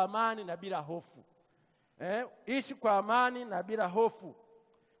 ishi kwa amani na bila hofu. Ishi kwa amani na bila hofu.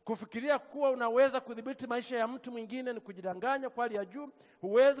 Kufikiria kuwa unaweza kudhibiti maisha ya mtu mwingine ni kujidanganya kwa hali ya juu.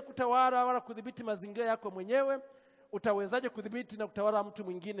 Huwezi kutawala wala kudhibiti mazingira yako mwenyewe. Utawezaje kudhibiti na kutawala mtu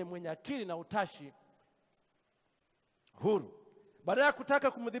mwingine mwenye akili na utashi huru? Badala ya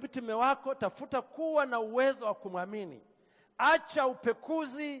kutaka kumdhibiti mume wako, tafuta kuwa na uwezo wa kumwamini. Acha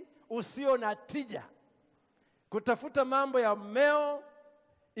upekuzi usio na tija, kutafuta mambo ya mmeo,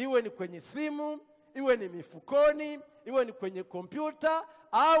 iwe ni kwenye simu, iwe ni mifukoni, iwe ni kwenye kompyuta,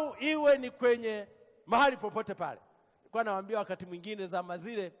 au iwe ni kwenye mahali popote pale. Nilikuwa nawaambia wakati mwingine zama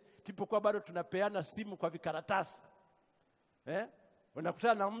zile tulipokuwa bado tunapeana simu kwa vikaratasi.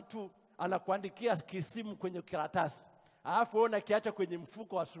 Unakutana na mtu anakuandikia kisimu kwenye karatasi, alafu unakiacha kwenye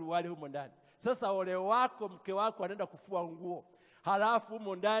mfuko wa suruali humo ndani. Sasa ole wako, mke wako anaenda kufua nguo, halafu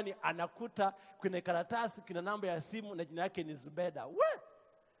humo ndani anakuta kwenye karatasi kina namba ya simu na jina yake ni Zubeda.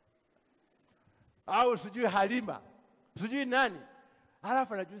 Au sijui Halima, sijui nani.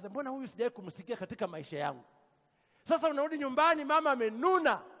 Halafu anajiuliza, mbona huyu sijawahi kumsikia katika maisha yangu? Sasa unarudi nyumbani, mama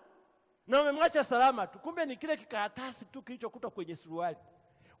amenuna na umemwacha salama tu, kumbe ni kile kikaratasi tu kilichokuta kwenye suruali,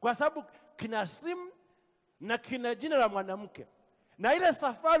 kwa sababu kina simu na kina jina la mwanamke. Na ile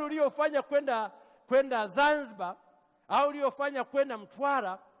safari uliyofanya kwenda Zanzibar au uliyofanya kwenda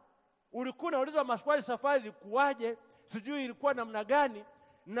Mtwara, ulikuwa unaulizwa maswali, safari ilikuwaje, sijui ilikuwa namna gani,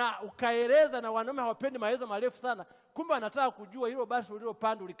 na ukaeleza, na wanaume hawapendi maelezo marefu sana. Kumbe anataka kujua hilo basi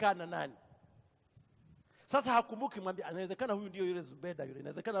ulilopanda ulikaa na nani. Sasa hakumbuki, mwambie anawezekana huyu ndio yule Zubeda yule,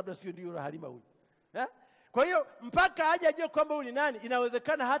 inawezekana labda sio ndio yule Halima huyu. Kwa hiyo mpaka aje ajue kwamba huyu ni nani.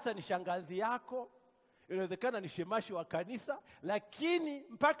 Inawezekana hata ni shangazi yako, inawezekana ni shemashi wa kanisa, lakini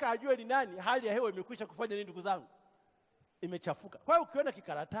mpaka ajue ni nani, hali ya hewa imekwisha kufanya nini ndugu zangu? Imechafuka. Kwa hiyo ukiona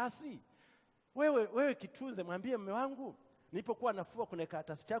kikaratasi, wewe kitunze, mwambie mume wangu, nilipokuwa nafua kuna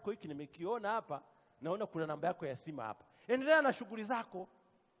karatasi chako hiki nimekiona hapa, naona kuna namba yako ya simu hapa. Endelea na shughuli zako.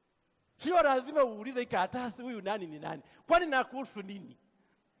 Sio lazima uulize hii karatasi huyu nani ni nani. Kwani nakuhusu nini?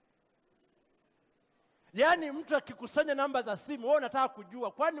 Yaani mtu akikusanya namba za simu, wewe unataka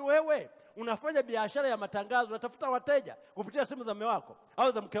kujua, kwani wewe unafanya biashara ya matangazo, unatafuta wateja kupitia simu za mume wako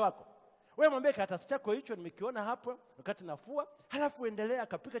au za mke wako? Wewe mwambie karatasi chako hicho nimekiona hapo wakati nafua, halafu endelea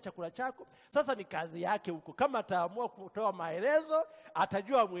kapika chakula chako. Sasa ni kazi yake huko. Kama ataamua kutoa maelezo,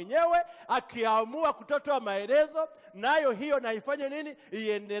 atajua mwenyewe. Akiamua kutoa maelezo, nayo hiyo na ifanye nini?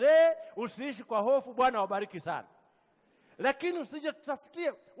 Iendelee. Usiishi kwa hofu. Bwana wabariki sana. Lakini usije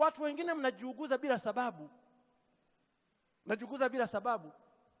tutafutie. Watu wengine mnajiuguza bila sababu. Mnajiuguza bila sababu.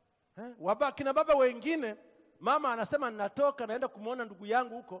 Kina baba wengine, mama anasema natoka naenda kumuona ndugu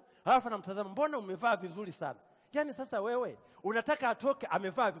yangu huko, halafu anamtazama, mbona umevaa vizuri sana? Yaani sasa wewe unataka atoke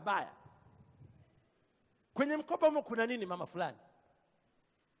amevaa vibaya? Kwenye mkoba huko kuna nini mama fulani?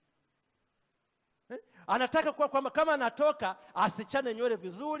 Anataka kuwa kwamba kama anatoka asichane nywele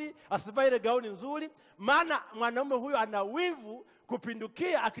vizuri, asivae ile gauni nzuri, maana mwanaume huyo ana wivu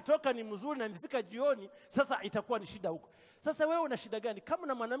kupindukia, akitoka ni mzuri na nifika jioni, sasa itakuwa ni shida huko. Sasa wewe una shida gani? Kama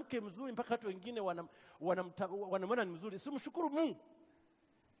na mwanamke mzuri mpaka watu wengine wanamwona ni mzuri, si mshukuru Mungu?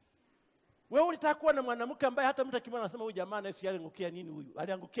 Wewe unataka kuwa na mwanamke ambaye hata mtu akimwona anasema huyu jamaa Yesu aliangukia nini huyu?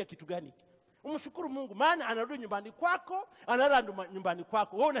 Aliangukia kitu gani? Umshukuru Mungu, maana anarudi nyumbani kwako, analala nyumbani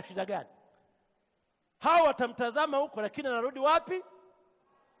kwako. Wewe una shida gani? Hao watamtazama huko, lakini anarudi wapi?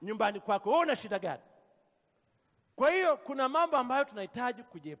 Nyumbani kwako. Wewe una shida gani? Kwa hiyo kuna mambo ambayo tunahitaji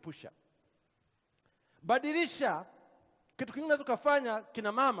kujiepusha. Badilisha kitu kingine unaweza kufanya,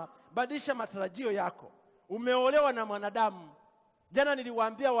 kina mama, badilisha matarajio yako. Umeolewa na mwanadamu. Jana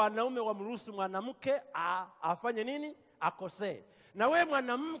niliwaambia wanaume wamruhusu mwanamke afanye nini? Akosee. Na wewe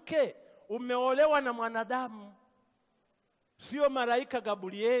mwanamke umeolewa na mwanadamu. Sio malaika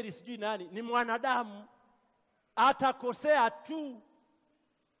Gabrieli sijui nani, ni mwanadamu. Atakosea tu.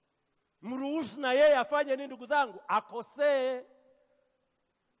 Mruhusu na yeye afanye nini ndugu zangu? Akosee.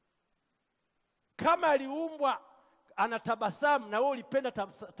 Kama aliumbwa anatabasamu na wewe ulipenda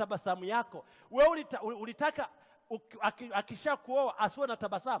tabasamu yako, wewe ulitaka akishakuoa asiwe na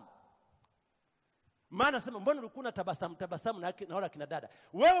tabasamu? Maana sema mbona ulikuwa na tabasamu na wala kina dada?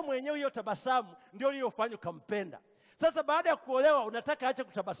 Wewe mwenyewe hiyo tabasamu ndio uliyofanya ukampenda. Sasa baada ya kuolewa unataka aache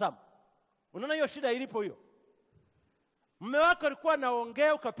kutabasamu. Unaona hiyo shida ilipo hiyo? Mume wako alikuwa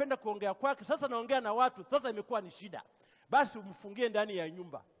anaongea ukapenda kuongea kwake, sasa anaongea na watu, sasa imekuwa ni shida. Basi umfungie ndani ya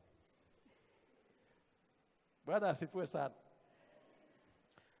nyumba. Bwana asifiwe sana.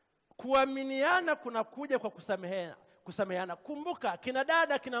 Kuaminiana kunakuja kwa kusameheana. Kumbuka kina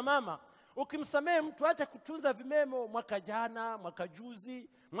dada, kina mama, ukimsamehe mtu acha kutunza vimemo, mwaka jana, mwaka juzi,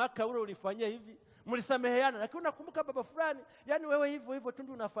 mwaka ule ulifanyia hivi, mlisameheana. Lakini unakumbuka baba fulani, yani wewe hivyo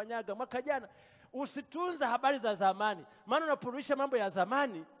tundu unafanyaga mwaka jana. Usitunza habari za zamani. Maana unaporudisha mambo ya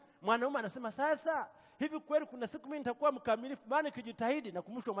zamani, mwanaume anasema sasa hivi kweli kuna siku mimi nitakuwa mkamilifu, maana nikijitahidi na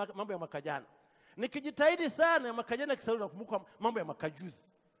kumbuka mambo ya mwaka jana. Nikijitahidi sana ya mwaka jana kisahau na kumbuka mambo ya mwaka juzi.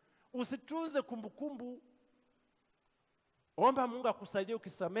 Usitunze kumbukumbu. Omba Mungu akusaidie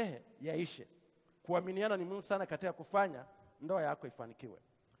ukisamehe yaishe. Kuaminiana ni muhimu sana katika kufanya ndoa yako ifanikiwe.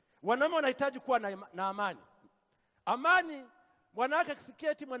 Wanaume wanahitaji kuwa na amani. Amani, wanawake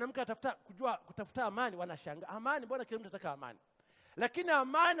akisikia eti mwanamke kutafuta amani wanashangaa. Amani, mbona kila mtu anataka amani? Lakini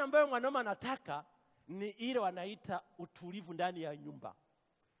amani ambayo mwanaume anataka ni ile wanaita utulivu ndani ya nyumba.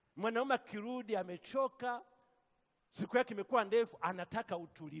 Mwanaume akirudi amechoka, siku yake imekuwa ndefu, anataka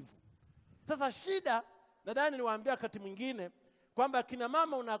utulivu. Sasa shida, nadhani niwaambia wakati mwingine kwamba kina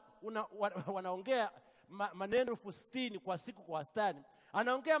mama wanaongea maneno 60 kwa siku kwa wastani.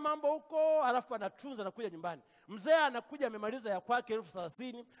 Anaongea mambo huko alafu anatunza na kuja nyumbani. Mzee anakuja amemaliza ya kwake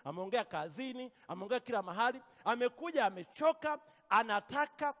 30,000, ameongea kazini, ameongea kila mahali, amekuja amechoka,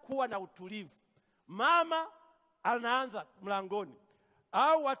 anataka kuwa na utulivu. Mama anaanza mlangoni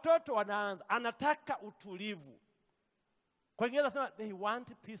au watoto wanaanza, anataka utulivu. Kwa Kiingereza nasema they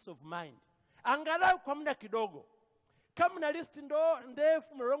want peace of mind. Angalau kwa muda kidogo. Kama na list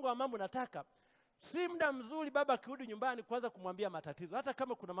ndefu mlolongo wa mambo nataka, si muda mzuri baba akirudi nyumbani kwanza kumwambia matatizo. Hata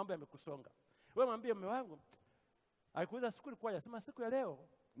kama kuna mambo yamekusonga, wewe mwambie mume wangu, alikuuliza siku ilikuwa yasema siku ya leo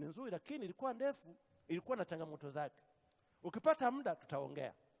ni nzuri lakini ilikuwa ndefu, ilikuwa na changamoto zake. Ukipata muda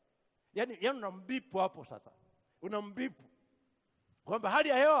tutaongea. Yaani unambipu hapo sasa. Unambipu kwamba hali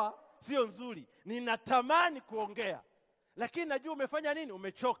ya hewa sio nzuri, ninatamani kuongea. Lakini najua umefanya nini?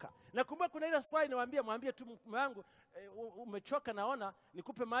 Umechoka. Nakumbuka kuna ile swali mwambie tu mume wangu, umechoka naona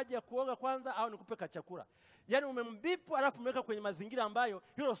nikupe maji ya kuoga kwanza au nikupe kachakula. Yaani umembipu alafu umeweka kwenye mazingira ambayo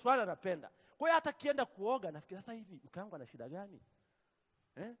hilo swali anapenda. Kwa hiyo hata kienda kuoga nafikiri sasa hivi mke wangu ana shida gani?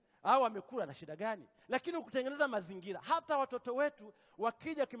 Au amekula na shida gani? Lakini ukutengeneza mazingira. Hata watoto wetu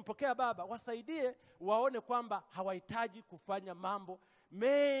wakija kimpokea baba, wasaidie waone kwamba hawahitaji kufanya mambo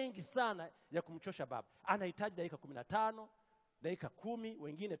mengi sana ya kumchosha baba. Anahitaji dakika 15, dakika 10,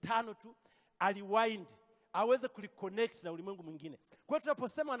 wengine 5 tu, aliwind, aweze kuliconnect na ulimwengu mwingine. Kwa hiyo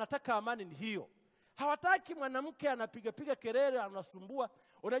tunaposema anataka amani ni hiyo. Hawataki mwanamke anapiga kelele, anasumbua.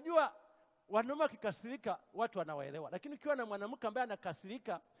 Unajua wanaume kikasirika watu wanawaelewa, lakini ukiwa na mwanamke ambaye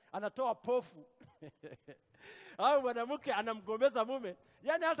anakasirika, anatoa pofu au mwanamke anamgombeza mume,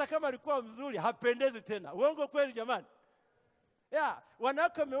 yani hata kama alikuwa mzuri hapendezi tena. Uongo kweli jamani?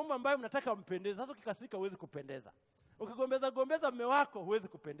 Wanawake wameumba ambayo mnataka mpendeze. Sasa ukikasirika huwezi kupendeza. Ukigombeza mume wako huwezi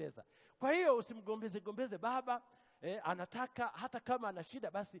kupendeza. Kwa hiyo usimgombeze baba. Anataka hata kama ana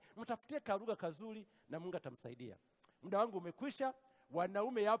shida basi mtafutie karuga kazuri na Mungu atamsaidia. Muda wangu umekwisha.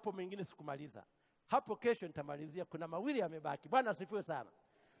 Wanaume yapo mengine sikumaliza. Hapo kesho nitamalizia, kuna mawili yamebaki. Bwana asifiwe sana.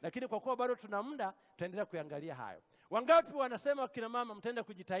 Lakini kwa kuwa bado tuna muda, tutaendelea kuangalia hayo. Wangapi wanasema kina mama mtaenda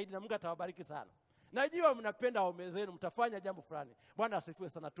kujitahidi na Mungu atawabariki sana? Najua mnapenda waume zenu, mtafanya jambo fulani. Bwana asifiwe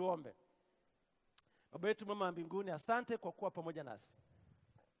sana. Tuombe. Baba yetu mama mbinguni, asante kwa kuwa pamoja nasi.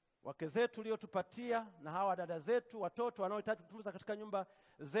 Wake zetu uliotupatia na hawa dada zetu, watoto wanaohitaji kutunza katika nyumba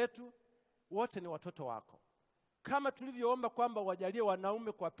zetu, wote ni watoto wako. Kama tulivyoomba kwamba wajalie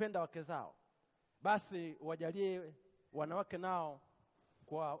wanaume kuwapenda wake zao, basi wajalie wanawake nao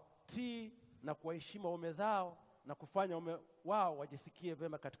kuwatii na kuwaheshimu waume zao na kufanya waume wao wajisikie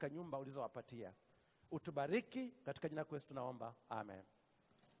vema katika nyumba ulizowapatia. Utubariki katika jina la Yesu tunaomba. Amen.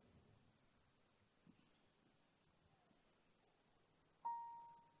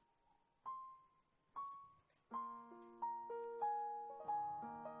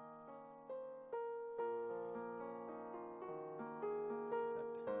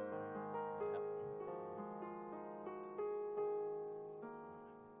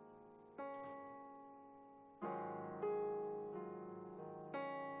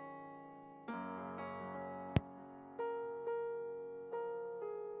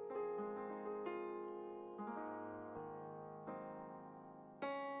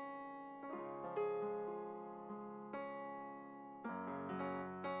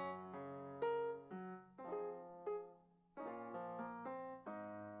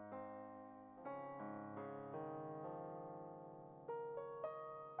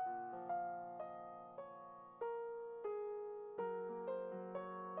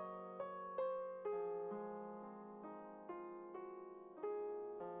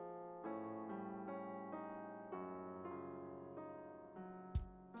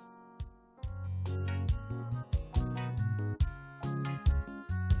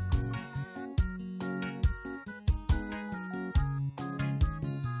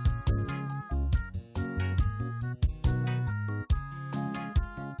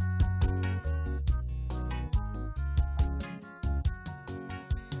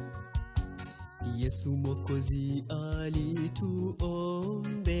 Yesu Mwokozi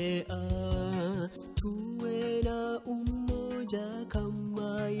alituombea tuwe na umoja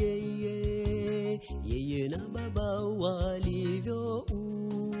kama yeye na Baba walivyo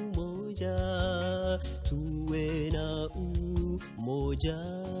umoja, tuwe na umoja.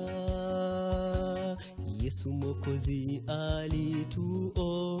 Yesu Mwokozi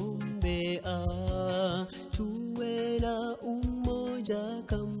alituombea tuwe na umoja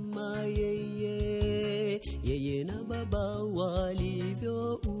kama yeye na Baba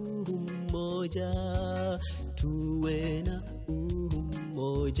walivyo umoja, tuwe na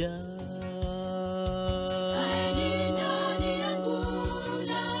umoja. Kaeni ndani yangu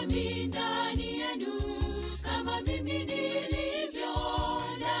nami ndani yenu, kama mimi nilivyo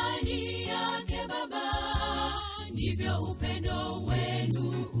ndani yake Baba, ndivyo upendo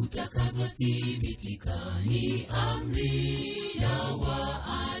wenu utakavyothibitika. Ni amri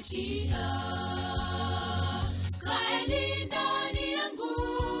nawaachia. Kaeni ndani yangu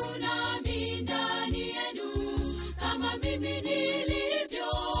nami ndani yenu, kama mimi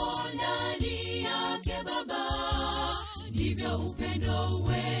nilivyo ndani yake Baba, ndivyo upendo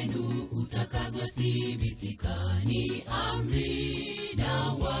wenu utakavyothibitika. Ni amri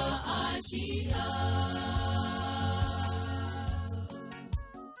nawaachia.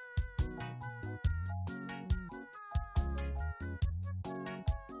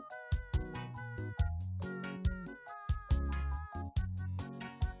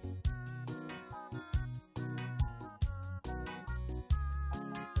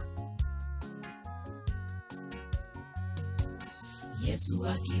 Yesu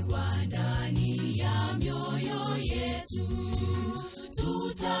akiwa ndani ya mioyo yetu,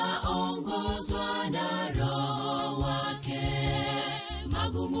 tutaongozwa na Roho wake.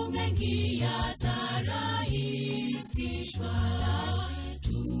 Magumu mengi yatarahisishwa,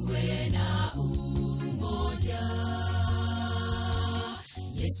 tuwe na umoja.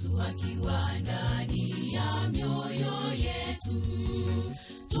 Yesu akiwa ndani ya mioyo yetu,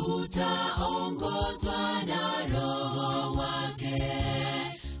 tutaongozwa na Roho wake.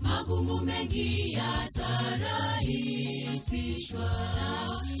 Magumu mengi yatarahisishwa,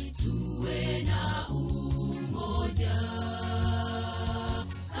 tuwe na umoja.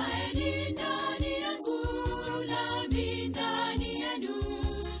 Kaeni ndani yangu nami ndani yenu,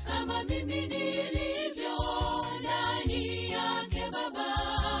 kama mimi nilivyo ndani yake Baba,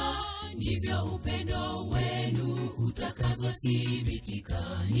 ndivyo upendo wenu utakavyothibitika.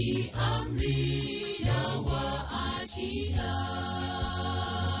 Ni amri nawaachia.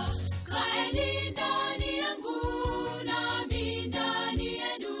 Kaeni ndani yangu nami ndani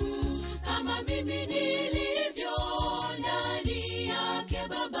yenu, kama mimi nilivyo ndani yake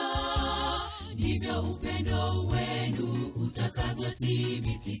Baba, ndivyo upendo wenu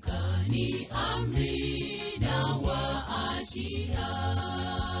utakavyothibitika. Ni amri nawaachia.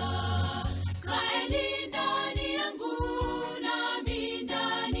 Kaeni ndani yangu nami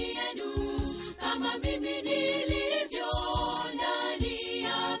ndani yenu, kama mimi nilivyo ndani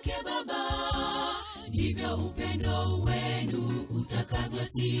yake Baba, ndivyo upendo wenu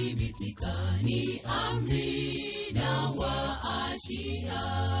utakavyothibitika. Ni amri nawaachia.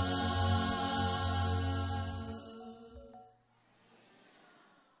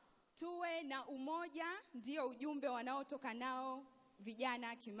 Tuwe na umoja, ndio ujumbe wanaotoka nao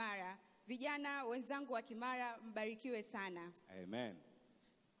vijana Kimara. Vijana wenzangu wa Kimara, mbarikiwe sana. Amen.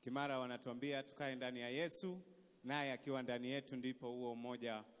 Kimara wanatuambia tukae ndani ya Yesu, naye akiwa ndani yetu ndipo huo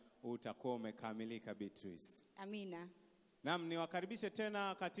umoja utakuwa umekamilika. Beatrice. Amina. Naam, niwakaribishe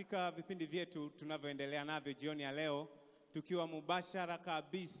tena katika vipindi vyetu tunavyoendelea navyo jioni ya leo, tukiwa mubashara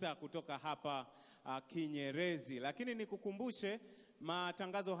kabisa kutoka hapa Kinyerezi. Lakini nikukumbushe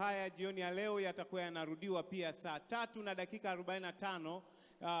matangazo haya jioni ya leo yatakuwa yanarudiwa pia saa 3:45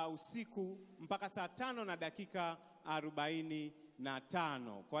 usiku mpaka saa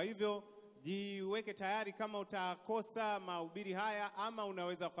 5:45. Kwa hivyo jiweke tayari kama utakosa mahubiri haya, ama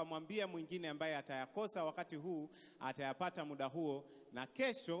unaweza kumwambia mwingine ambaye atayakosa wakati huu, atayapata muda huo, na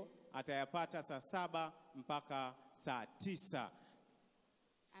kesho atayapata saa 7 mpaka saa 9.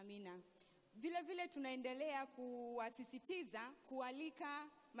 Amina. Vile vile tunaendelea kuwasisitiza, kualika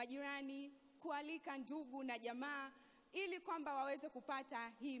majirani, kualika ndugu na jamaa, ili kwamba waweze kupata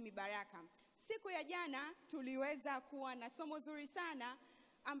hii mibaraka. Siku ya jana tuliweza kuwa na somo zuri sana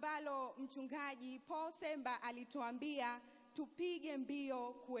ambalo mchungaji Paul Semba alituambia tupige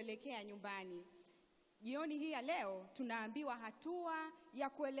mbio kuelekea nyumbani. Jioni hii ya leo tunaambiwa hatua ya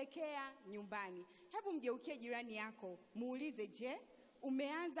kuelekea nyumbani. Hebu mgeukie jirani yako, muulize, je,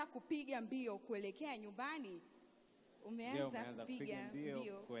 umeanza kupiga mbio kuelekea nyumbani? Umeanza kupiga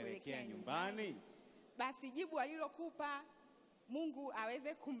mbio kuelekea nyumbani? basi jibu alilokupa Mungu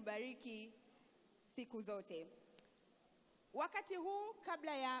aweze kumbariki siku zote. Wakati huu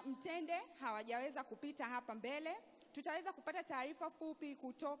kabla ya mtende hawajaweza kupita hapa mbele, tutaweza kupata taarifa fupi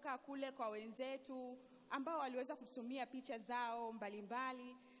kutoka kule kwa wenzetu ambao waliweza kututumia picha zao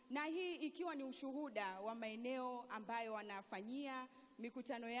mbalimbali, na hii ikiwa ni ushuhuda wa maeneo ambayo wanafanyia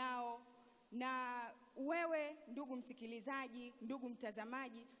mikutano yao. Na wewe ndugu msikilizaji, ndugu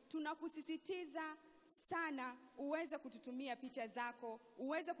mtazamaji, tunakusisitiza sana uweze kututumia picha zako,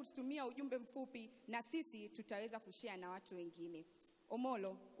 uweze kututumia ujumbe mfupi, na sisi tutaweza kushare na watu wengine.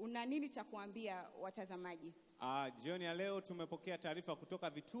 Omolo, una nini cha kuambia watazamaji? Jioni ya leo tumepokea taarifa kutoka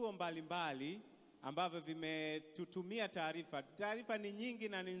vituo mbalimbali ambavyo vimetutumia taarifa. Taarifa ni nyingi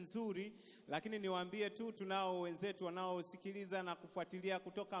na ni nzuri, lakini niwaambie tu tunao wenzetu wanaosikiliza na kufuatilia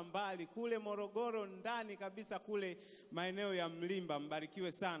kutoka mbali kule Morogoro, ndani kabisa kule maeneo ya Mlimba.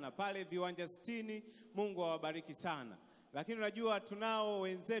 Mbarikiwe sana pale viwanja 60, Mungu awabariki sana. Lakini unajua tunao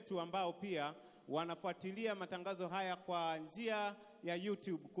wenzetu ambao pia wanafuatilia matangazo haya kwa njia ya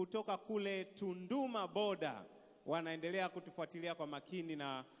YouTube kutoka kule Tunduma Boda. Wanaendelea kutufuatilia kwa makini,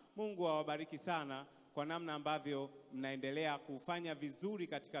 na Mungu awabariki sana kwa namna ambavyo mnaendelea kufanya vizuri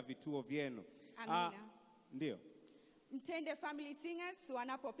katika vituo vyenu. Amina. Ndio. Mtende Family Singers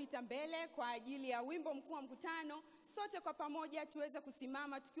wanapopita mbele kwa ajili ya wimbo mkuu wa mkutano, sote kwa pamoja tuweze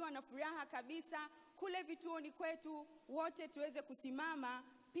kusimama tukiwa na furaha kabisa kule vituoni kwetu, wote tuweze kusimama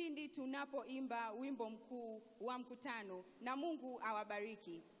pindi tunapoimba wimbo mkuu wa mkutano, na Mungu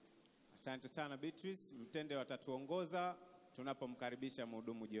awabariki. Asante sana Beatrice. Mtende watatuongoza tunapomkaribisha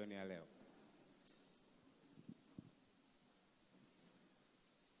mhudumu jioni ya leo.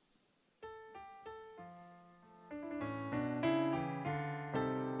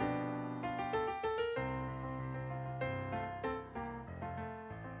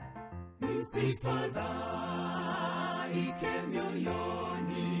 Msifadhaike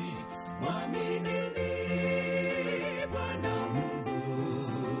mioyoni, mwaminini Bwana Mungu.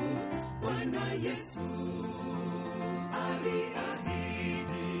 Bwana Yesu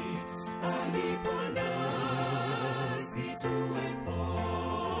aliahidi, alipona situwepo.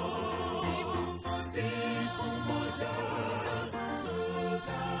 Siku moja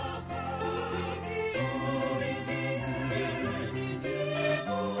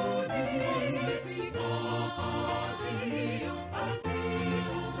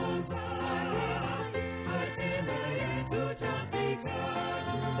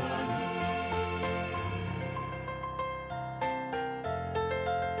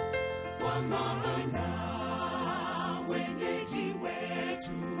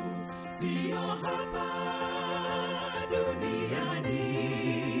sio hapa duniani,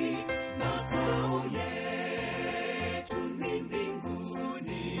 makao yetu ni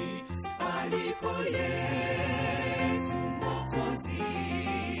mbinguni, alipo Yesu Mwokozi.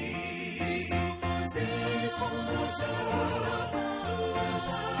 Siku moja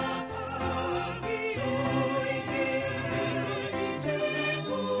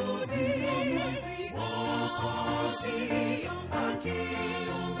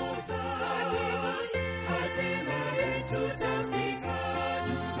tutafika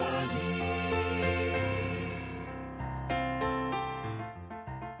nyumbani.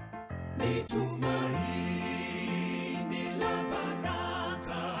 Ni tumaini la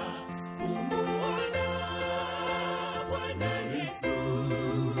baraka kumuona Bwana Yesu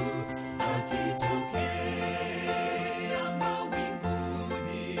akitokea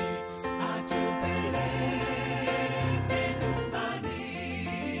mawinguni, atupeleke nyumbani.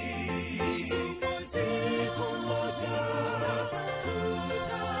 Siku moja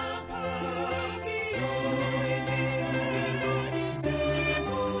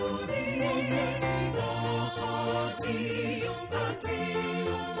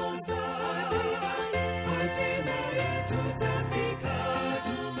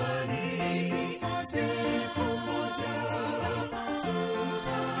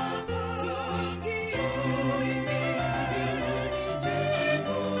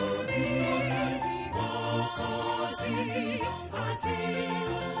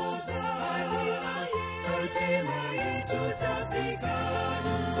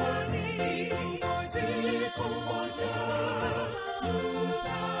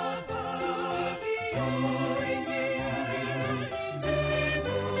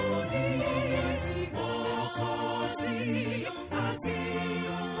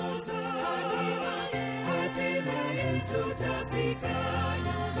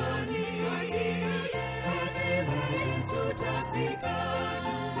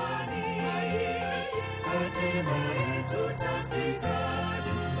tutafika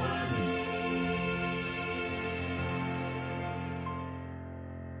nyumbani.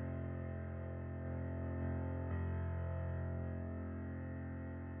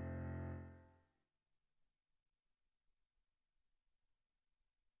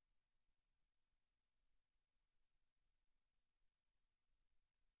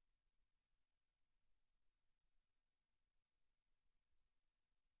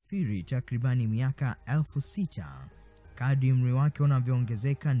 amesafiri takribani miaka 6,000. Kadri umri wake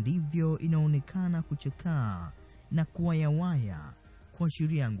unavyoongezeka ndivyo inaonekana kuchakaa na kuwayawaya,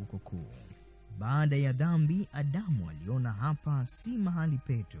 kuashiria anguko kuu. Baada ya dhambi, Adamu aliona hapa si mahali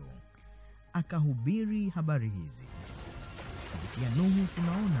petu, akahubiri habari hizi. Kupitia Nuhu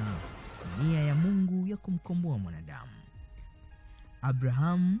tunaona nia ya Mungu ya kumkomboa mwanadamu.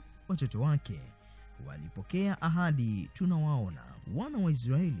 Abrahamu, watoto wake walipokea ahadi. Tunawaona wana wa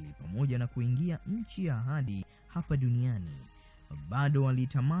Israeli pamoja na kuingia nchi ya ahadi hapa duniani, bado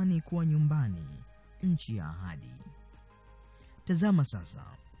walitamani kuwa nyumbani, nchi ya ahadi. Tazama sasa,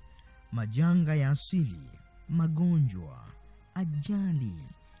 majanga ya asili, magonjwa, ajali,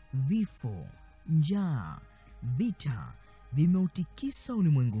 vifo, njaa, vita vimeutikisa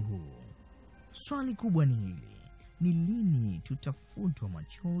ulimwengu huu. Swali kubwa ni hili: ni lini tutafutwa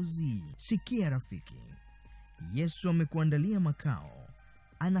machozi? Sikia rafiki, Yesu amekuandalia makao,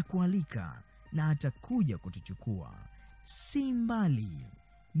 anakualika na atakuja kutuchukua, si mbali,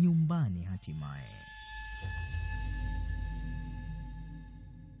 nyumbani hatimaye.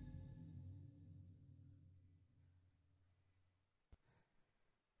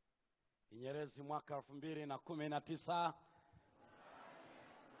 Kinyerezi mwaka 2019,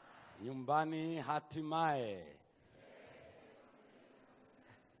 nyumbani hatimaye.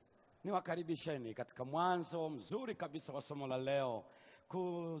 Niwakaribisheni katika mwanzo mzuri kabisa wa somo la leo,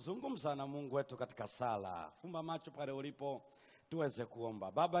 kuzungumza na Mungu wetu katika sala. Fumba macho pale ulipo tuweze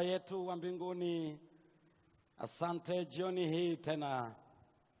kuomba. Baba yetu wa mbinguni, asante jioni hii tena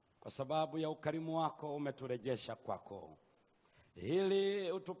kwa sababu ya ukarimu wako umeturejesha kwako,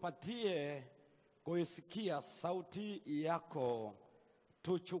 ili utupatie kuisikia sauti yako,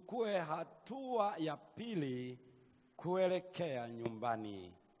 tuchukue hatua ya pili kuelekea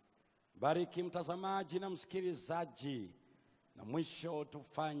nyumbani. Bariki mtazamaji na msikilizaji, na mwisho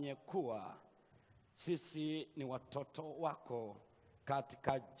tufanye kuwa sisi ni watoto wako,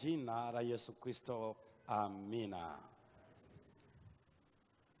 katika jina la Yesu Kristo, amina.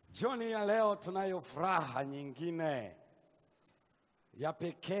 Jioni ya leo tunayo furaha nyingine ya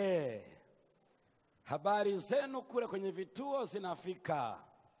pekee. Habari zenu kule kwenye vituo zinafika,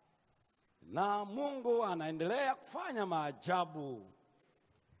 na Mungu anaendelea kufanya maajabu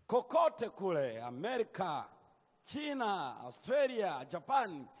kokote kule, Amerika, China, Australia,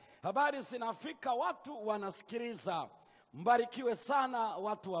 Japan. Habari zinafika, watu wanasikiliza. Mbarikiwe sana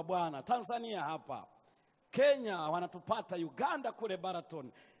watu wa Bwana. Tanzania hapa, Kenya wanatupata, Uganda kule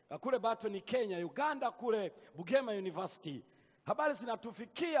Baraton, kule Baraton ni Kenya, Uganda kule Bugema University. Habari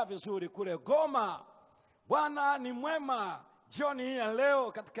zinatufikia vizuri kule Goma. Bwana ni mwema. Jioni hii ya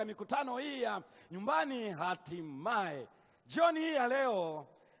leo katika mikutano hii ya nyumbani hatimaye, jioni hii ya leo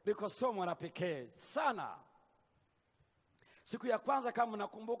liko somo la pekee sana. Siku ya kwanza kama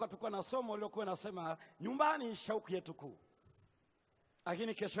nakumbuka, tulikuwa na somo lilokuwa nasema nyumbani shauku yetu kuu.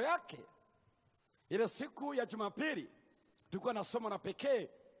 Lakini kesho yake, ile siku ya Jumapili, tulikuwa na somo la pekee,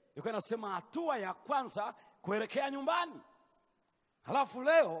 ilikuwa nasema hatua ya kwanza kuelekea nyumbani. Halafu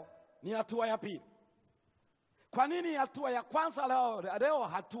leo ni hatua ya pili. Kwa nini hatua ya kwanza leo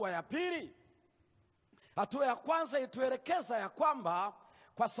hatua ya pili? Hatua ya kwanza ituelekeza ya kwamba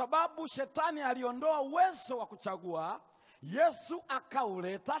kwa sababu shetani aliondoa uwezo wa kuchagua, Yesu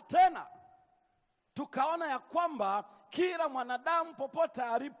akauleta tena. Tukaona ya kwamba kila mwanadamu popote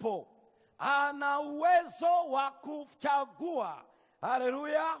alipo ana uwezo wa kuchagua.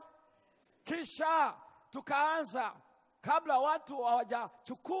 Haleluya. Kisha tukaanza, kabla watu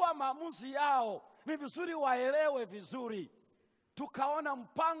hawajachukua maamuzi yao, ni vizuri waelewe vizuri. Tukaona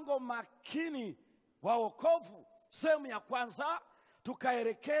mpango makini wa wokovu. Sehemu ya kwanza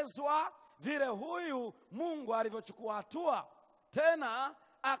tukaelekezwa vile huyu Mungu alivyochukua hatua, tena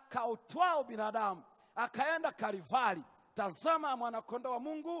akautwaa binadamu, akaenda Kalivari. Tazama mwana kondoo wa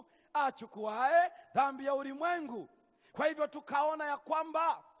Mungu achukuae dhambi ya ulimwengu. Kwa hivyo tukaona ya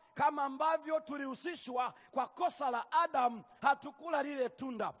kwamba kama ambavyo tulihusishwa kwa kosa la Adam, hatukula lile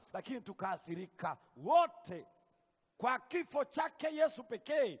tunda, lakini tukaathirika wote kwa kifo chake Yesu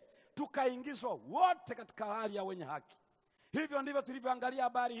pekee, tukaingizwa wote katika hali ya wenye haki. Hivyo ndivyo tulivyoangalia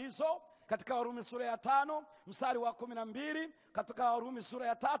habari hizo katika Warumi sura ya 5 mstari wa 12, katika Warumi sura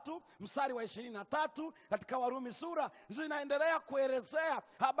ya 3 mstari wa 23, katika Warumi sura zinaendelea kuelezea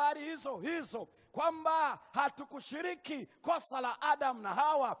habari hizo kwamba hatukushiriki kosa la Adam na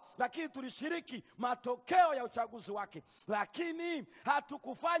Hawa, lakini tulishiriki matokeo ya uchaguzi wake. Lakini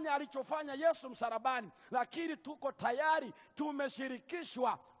hatukufanya alichofanya Yesu msalabani, lakini tuko tayari,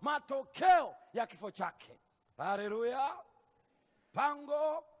 tumeshirikishwa matokeo ya kifo chake. Haleluya.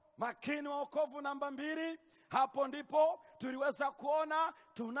 Pango makini wa wokovu namba 2. Hapo ndipo tuliweza kuona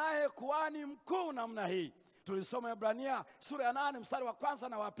tunaye kuhani mkuu namna hii. Tulisoma Ibrania sura ya 8 mstari wa 1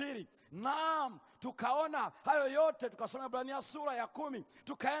 na wa 2. Naam, tukaona hayo yote. Tukasoma Ibrania sura ya 10,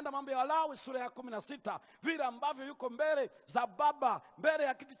 tukaenda mambo ya Walawi sura ya 16, vile ambavyo yuko mbele za Baba, mbele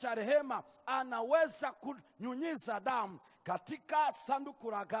ya kiti cha rehema, anaweza kunyunyiza damu katika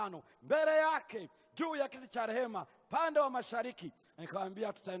sanduku la agano, mbele yake juu ya kiti cha rehema pande wa mashariki.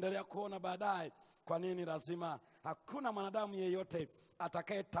 Nikamwambia tutaendelea kuona baadaye kwa nini lazima hakuna mwanadamu yeyote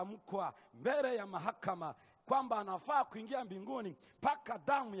atakayetamkwa mbele ya mahakama kwamba anafaa kuingia mbinguni mpaka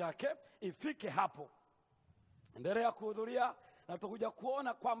damu yake ifike hapo. Endelea kuhudhuria na tutakuja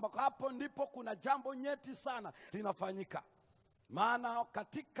kuona kwamba hapo ndipo kuna jambo nyeti sana linafanyika. Maana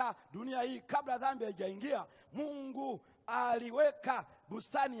katika dunia hii kabla dhambi haijaingia, Mungu aliweka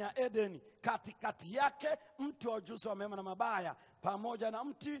bustani ya Edeni, katikati yake mti wa ujuzi wa mema na mabaya pamoja na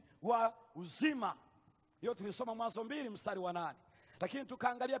mti wa uzima. Hiyo tulisoma Mwanzo 2 mstari wa 8. Lakini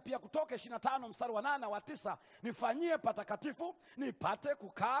tukaangalia pia Kutoka 25 mstari wa 8 na wa 9, nifanyie patakatifu nipate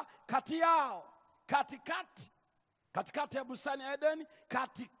kukaa kati yao. Katikati ya bustani ya Edeni,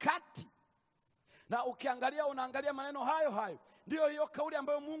 katikati. Na ukiangalia unaangalia maneno hayo. Ndio hiyo kauli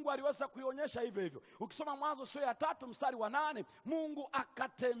ambayo Mungu aliweza kuionyesha hivyo hivyo. Ukisoma Mwanzo sura ya 3 mstari wa 8, Mungu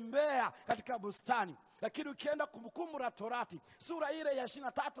akatembea katika bustani. Lakini ukienda Kumbukumbu la Torati sura ile ya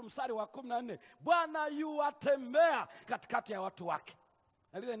 23 mstari wa 14, Bwana yuatembea katikati ya watu wake.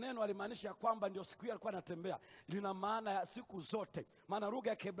 Na lile neno alimaanisha kwamba ndio siku hiyo alikuwa anatembea. Lina maana ya siku zote. Maana lugha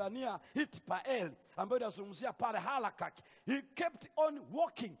ya Kiebrania hitpael ambayo inazungumzia pale halakak. He kept on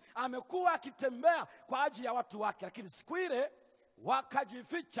walking. Amekuwa akitembea kwa ajili ya watu wake, lakini siku ile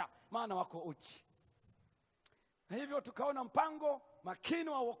wakajificha maana wako uchi. Na hivyo tukaona mpango makini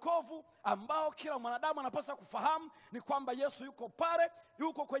wa wokovu ambao kila mwanadamu anapaswa kufahamu ni kwamba Yesu yuko pale,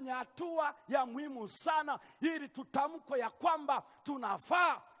 yuko kwenye hatua ya muhimu sana ili tutamko ya kwamba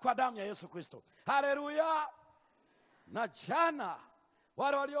tunafaa kwa damu ya Yesu Kristo. Haleluya! Na jana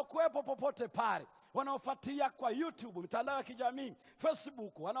wale waliokuwepo popote pale, wanaofuatilia kwa YouTube, mitandao ya kijamii,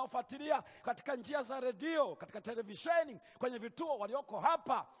 Facebook, wanaofuatilia katika njia za redio, katika televisheni, kwenye vituo walioko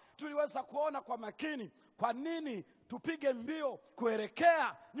hapa, tuliweza kuona kwa makini kwa nini tupige mbio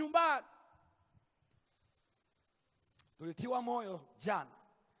kuelekea nyumbani. Tulitiwa moyo jana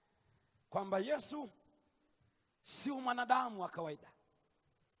kwamba Yesu si mwanadamu wa kawaida.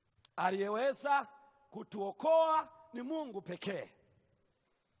 Aliyeweza kutuokoa ni Mungu pekee.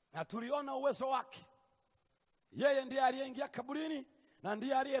 Na tuliona uwezo wake. Yeye ndiye aliyeingia kaburini na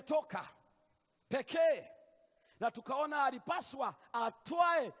ndiye aliyetoka pekee. Na tukaona alipaswa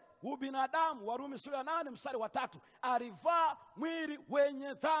atwae ubinadamu. Warumi sura ya 8 mstari wa 3, alivaa mwili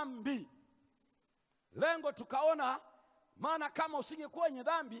wenye dhambi. Lengo tukaona, maana kama usingekuwa wenye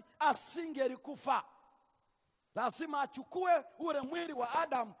dhambi asingelikufa. Lazima achukue ule mwili wa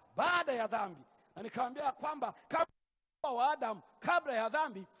Adam baada ya dhambi. Na nikamwambia kwamba kama wa Adam kabla ya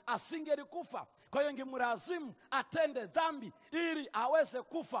dhambi asingelikufa. Kwa hiyo ingemlazimu atende dhambi ili aweze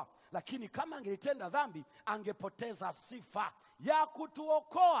kufa. Lakini kama angetenda dhambi angepoteza sifa ya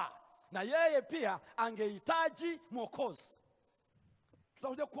kutuokoa, na yeye pia angehitaji mwokozi.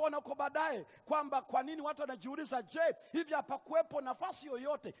 Tutakuja kuona huko baadaye kwamba kwa nini watu wanajiuliza, je, hivi hapakuwepo nafasi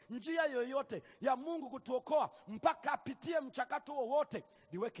yoyote, njia yoyote ya Mungu kutuokoa mpaka apitie mchakato wowote?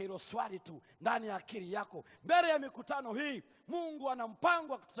 Niweke hilo swali tu ndani ya akili yako. Mbele ya mikutano hii, Mungu ana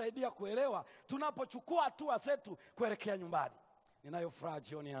mpango wa kutusaidia kuelewa tunapochukua hatua zetu kuelekea nyumbani. Ninayo furaha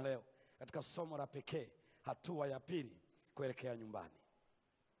jioni ya leo katika somo la pekee, hatua ya pili kuelekea nyumbani.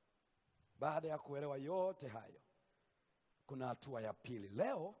 Baada ya kuelewa yote hayo, kuna hatua ya pili.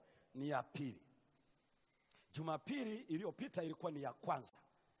 Leo ni ya pili. Jumapili iliyopita ilikuwa ni ya kwanza.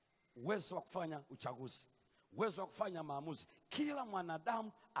 Uwezo wa kufanya uchaguzi, uwezo wa kufanya maamuzi, kila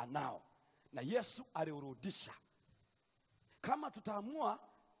mwanadamu anao, na Yesu aliurudisha. Kama tutaamua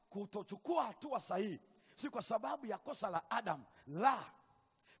kutochukua hatua sahihi, si kwa sababu ya kosa la Adam,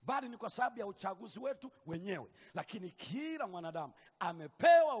 bali ni kwa sababu ya uchaguzi wetu wenyewe. Lakini kila mwanadamu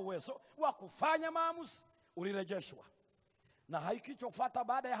amepewa uwezo wa kufanya maamuzi, ulirejeshwa. Na haikichofuata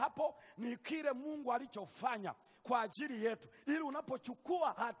baada ya hapo ni kile Mungu alichofanya kwa ajili yetu, ili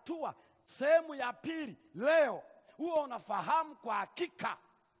unapochukua hatua sehemu ya pili leo, huo unafahamu kwa hakika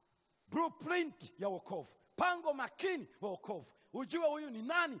blueprint ya wokovu, pango makini wa wokovu. Ujue huyu ni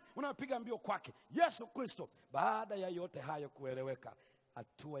nani unapiga mbio kwake, Yesu Kristo. Baada ya yote hayo kueleweka,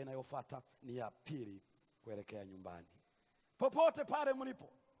 hatua inayofuata ni ya pili, kuelekea nyumbani. Popote pale mlipo,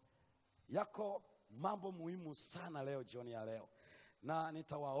 yako mambo muhimu sana leo jioni ya leo, na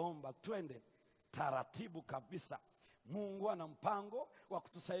nitawaomba twende taratibu kabisa. Mungu ana mpango wa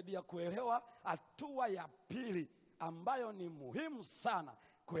kutusaidia kuelewa hatua ya pili ambayo ni muhimu sana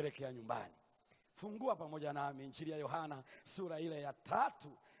kuelekea nyumbani. Fungua pamoja nami Injili ya Yohana sura ile ya 3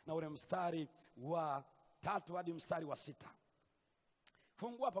 na ule mstari wa 3 hadi mstari wa 6.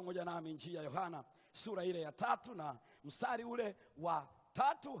 Fungua pamoja nami Injili ya Yohana sura ile ya 3 na mstari ule wa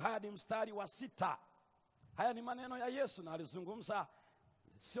 3 hadi mstari wa 6. Haya ni maneno ya Yesu, na alizungumza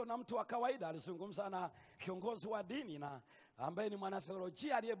sio na mtu wa kawaida, alizungumza na kiongozi wa dini na ambaye ni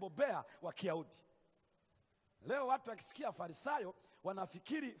mwanatheolojia aliyebobea wa Kiyahudi. Leo watu wakisikia Farisayo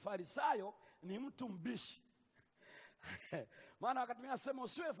wanafikiri Farisayo ni mtu mbishi. Maana wakati mimi nasema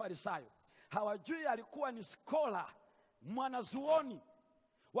usiwe Farisayo, hawajui alikuwa ni scholar, mwanazuoni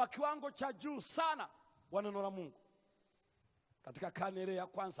wa kiwango cha juu sana wa neno la Mungu katika karne ile ya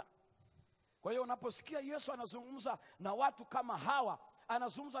kwanza. Kwa hiyo unaposikia Yesu anazungumza na watu kama hawa,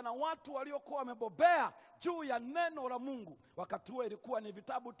 anazungumza na watu waliokuwa wamebobea juu ya neno la Mungu. Wakati huo ilikuwa ni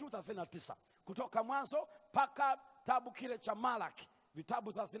vitabu tu 39 kutoka Mwanzo mpaka kitabu kile cha Malaki,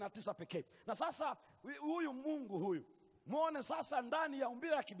 vitabu 39 pekee. Na sasa huyu Mungu huyu, muone sasa ndani ya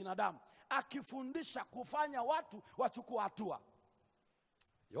umbile la kibinadamu akifundisha kufanya watu wachukua hatua.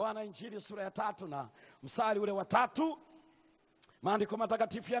 Yohana Injili sura ya 3 na mstari ule wa 3, maandiko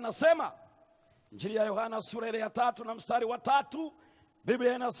matakatifu yanasema, Injili ya Yohana sura ile ya 3 na mstari wa 3,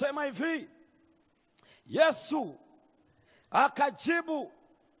 Biblia inasema hivi: Yesu akajibu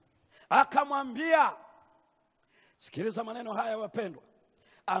akamwambia, sikiliza maneno haya wapendwa,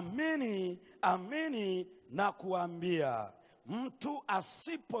 amini amini na kuambia, mtu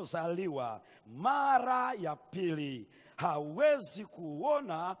asipozaliwa mara ya pili hawezi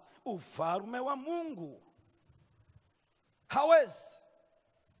kuona ufalme wa Mungu. Hawezi.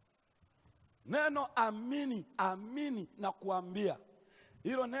 Neno amini amini na kuambia,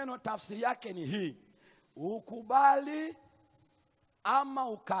 hilo neno tafsiri yake ni hii: ukubali ama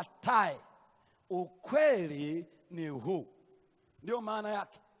ukatae, ukweli ni huu. Ndio maana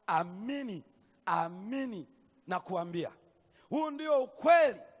yake amini amini na kuambia. Huu ndio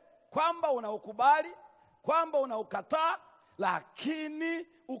ukweli, kwamba unaukubali, kwamba unaukataa, lakini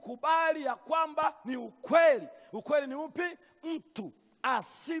ukubali ya kwamba ni ukweli. Ukweli ni upi? Mtu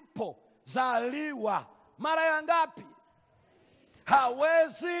asipozaliwa mara ya ngapi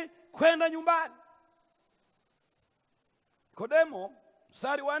hawezi kwenda nyumbani. Nikodemo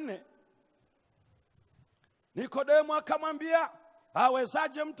mstari wa 4, Nikodemo akamwambia,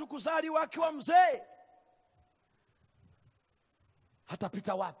 awezaje mtu kuzaliwa akiwa mzee?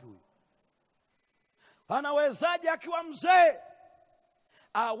 Hatapita wapi huyu? Anawezaje akiwa mzee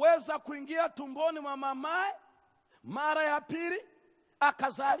aweza kuingia tumboni mwa mamaye mara ya pili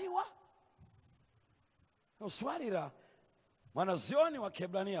akazaliwa? Swali la mwanazuoni wa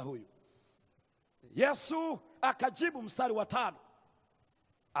Kiebrania huyu. Yesu akajibu mstari wa 5,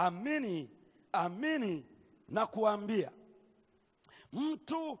 amini amini na kuambia,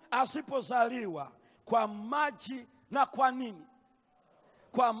 mtu asipozaliwa kwa maji na kwa nini?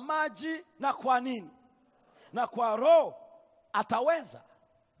 Kwa maji na kwa nini? Na kwa Roho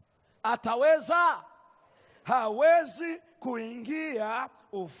ataweza? Hawezi kuingia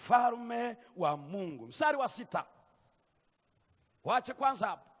ufalme wa Mungu. Mstari wa 6. Waache kwanza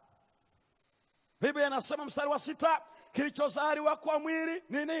hapo. Biblia inasema mstari wa 6, kilichozaliwa kwa mwili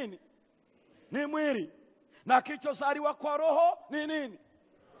ni nini? Ni mwili. Na kilichozaliwa kwa roho ni nini?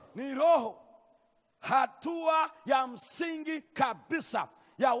 Ni roho. Hatua ya msingi kabisa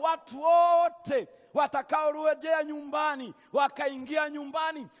ya watu wote watakaorejea nyumbani, wakaingia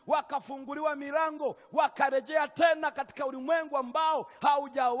nyumbani, wakafunguliwa milango, wakarejea tena katika ulimwengu ambao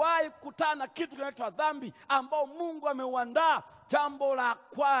haujawahi kukutana kitu kinaitwa dhambi, ambao Mungu ameuandaa. Jambo la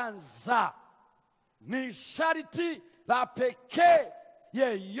kwanza ni sharti la pekee,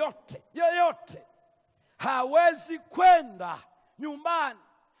 yeyote hawezi kwenda nyumbani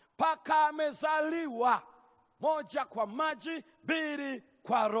mpaka amezaliwa, 1 kwa maji, 2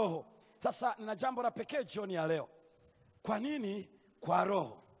 kwa roho. Sasa nina jambo la pekee jioni ya leo. Kwa nini kwa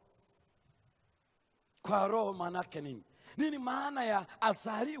roho? Kwa roho maana yake nini? Nini maana ya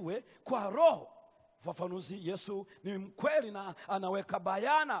azaliwe kwa roho? Ufafanuzi, Yesu ni mkweli na anaweka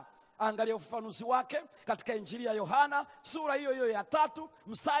bayana. Angalia ufafanuzi wake katika Injili ya Yohana sura hiyo ya 3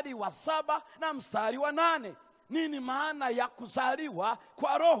 mstari wa 7 na mstari wa 8. Nini maana ya kuzaliwa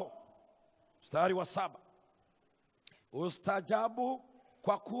kwa roho? Mstari wa 7, ustajabu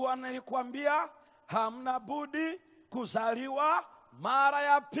kwa kuwa nilikwambia hamna budi kuzaliwa mara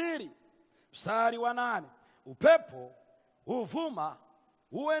ya pili. Mstari wa 8, upepo huvuma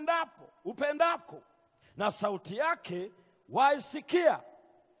upendako, na sauti yake waisikia,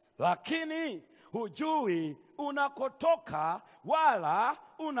 lakini hujui unakotoka wala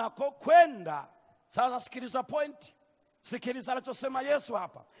unakokwenda. Sasa sikiliza point. Sikiliza anachosema Yesu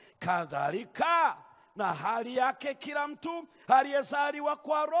hapa. Kadhalika na hali yake kila mtu aliyezaliwa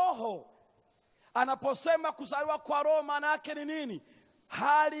kwa Roho. Anaposema kuzaliwa kwa Roho maana yake ni nini?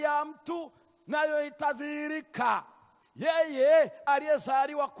 Hali ya mtu nayo itadhihirika. Yeye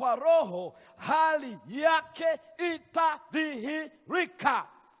aliyezaliwa kwa Roho, hali yake itadhihirika.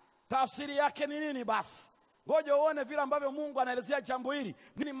 Tafsiri yake ni nini basi? Ngoja uone vile ambavyo Mungu anaelezea jambo hili.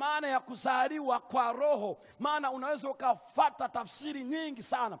 Nini maana ya kuzaliwa kwa Roho? Maana unaweza ukafuata tafsiri nyingi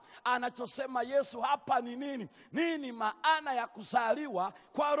sana. Anachosema Yesu hapa ni nini? Nini maana ya kuzaliwa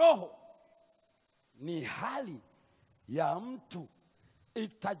kwa Roho? Ni hali ya mtu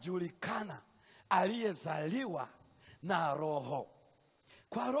itajulikana aliyezaliwa na Roho.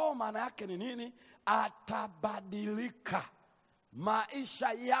 Kwa Roho maana yake ni nini? Atabadilika.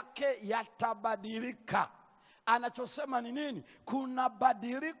 Maisha yake yatabadilika. Anachosema ni nini? Kuna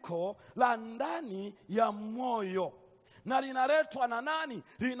badiliko la ndani ya moyo. Na linaletwa na nani?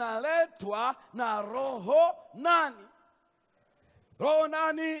 Linaletwa na Roho nani? Roho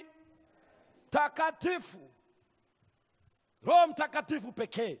nani? Takatifu. Roho Mtakatifu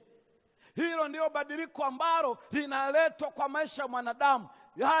pekee. Hilo ndio badiliko ambalo linaletwa kwa maisha ya mwanadamu.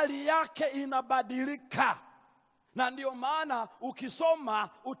 Hali yake inabadilika. Na ndio maana ukisoma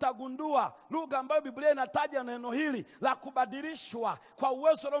utagundua lugha ambayo Biblia inataja neno hili la kubadilishwa kwa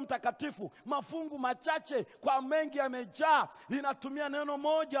uwezo wa Roho Mtakatifu. Mafungu machache kwa mengi yamejaa. Linatumia neno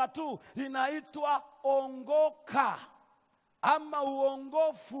moja tu, linaitwa ongoka ama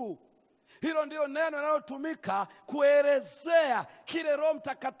uongofu. Hilo ndio neno linalotumika kuelezea kile Roho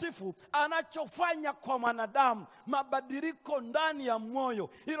Mtakatifu anachofanya kwa mwanadamu, mabadiliko ndani ya moyo.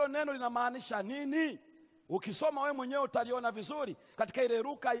 Hilo neno linamaanisha nini? Ukisoma wewe mwenyewe utaliona vizuri katika ile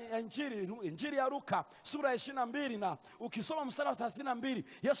Injili ya Luka sura ya 22, na ukisoma mstari wa 32,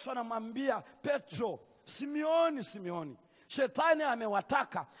 Yesu anamwambia Petro, Simeoni, shetani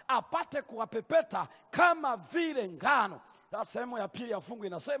amewataka apate kuwapepeta kama vile ngano. Na sehemu ya pili ya fungu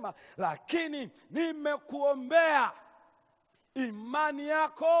inasema, lakini nimekuombea imani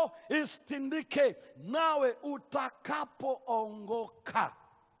yako isitindike, nawe utakapoongoka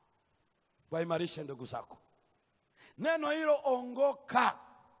waimarishe ndugu zako. Neno hilo ongoka,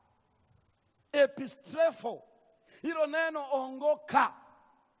 epistrefo, hilo neno ongoka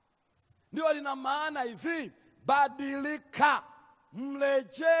ndio lina maana hivi: badilika,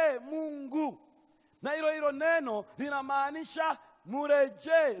 mrejee Mungu. Na hilo neno linamaanisha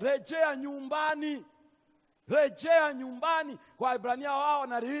mrejee, rejea nyumbani. Rejea nyumbani. Waebrania wao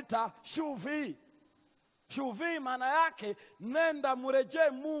wanaliita shuvi. Shuvi maana yake nenda mrejee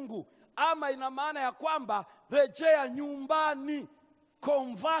Mungu, ama ina maana ya kwamba rejea nyumbani.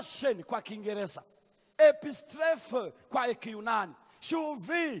 Conversion kwa Kiingereza, epistrefe kwa Kiyunani,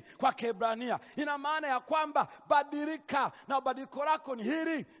 shuvi kwa Kiebrania. Ina maana ya kwamba badilika, na badiliko lako ni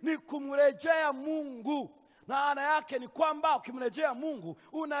hili, ni kumrejea Mungu. Na maana yake ni kwamba ukimrejea Mungu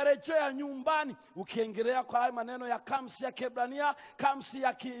unarejea nyumbani. Ukiengelea kwa haya maneno ya kamsi ya Kiebrania, kamsi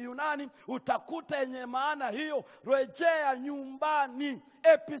ya Kiyunani, utakuta yenye maana hiyo, rejea nyumbani,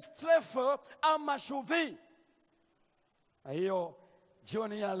 epistrefe ama shuvi. Na hiyo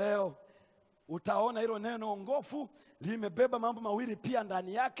jioni ya leo utaona hilo neno ongofu limebeba mambo mawili pia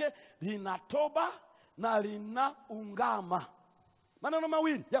ndani yake, lina toba na lina ungama. Maneno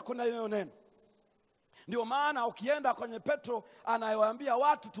mawili yako na hilo neno. Ndio maana ukienda kwenye Petro anayowaambia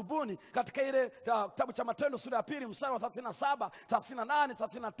watu tubuni, katika ile kitabu cha Matendo sura ya 2 mstari wa 37, 38,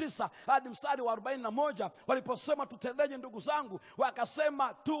 39 hadi mstari wa 41, waliposema tutendeje ndugu zangu,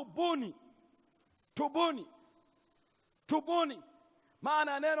 wakasema tubuni. Tubuni. Tubuni.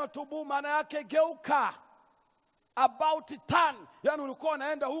 Maana neno tubu maana yake geuka. About turn. Yani ulikuwa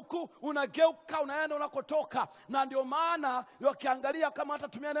unaenda huku, unageuka unaenda unakotoka. Na ndio maana wakiangalia kama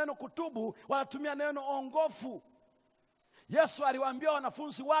hatatumia neno kutubu, wanatumia neno ongofu. Yesu aliwaambia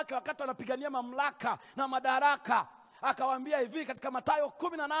wanafunzi wake wakati wanapigania mamlaka na madaraka, akawaambia hivi katika Mathayo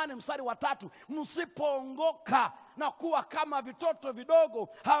 18 mstari wa 3, msipoongoka na kuwa kama vitoto vidogo,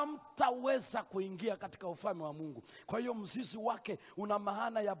 hamtaweza kuingia katika ufalme wa Mungu. Kwa hiyo mzizi wake una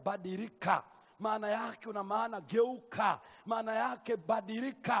maana ya badilika. Maana yake una maana geuka. Maana yake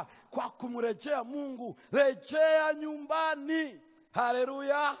badilika kwa kumrejea Mungu. Rejea nyumbani.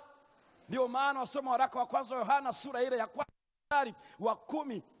 Haleluya. Ndio maana wasoma waraka wa kwanza wa Yohana sura ile ya kwanza mstari wa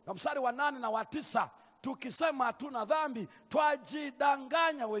 10 na mstari wa 8 na wa 9, tukisema hatuna dhambi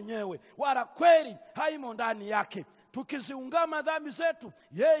twajidanganya wenyewe, wala kweli haimo ndani yake. Tukiziungama dhambi zetu,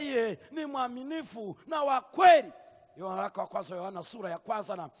 yeye ni mwaminifu na wa kweli waraka wa kwanza Yohana sura ya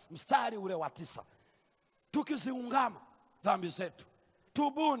kwanza na mstari ule wa 9. Tukiziungama dhambi zetu,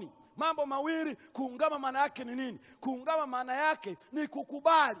 tubuni. Mambo mawili. Kuungama maana yake ni nini? Kuungama maana yake ni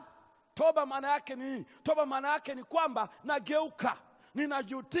kukubali. Toba maana yake ni nini? Toba maana yake ni kwamba nageuka,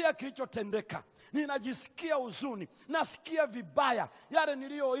 ninajutia kilichotendeka, ninajisikia huzuni, nasikia vibaya yale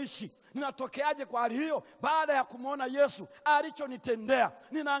niliyoishi. Ninatokeaje kwa hali hiyo? Baada ya kumuona Yesu alichonitendea,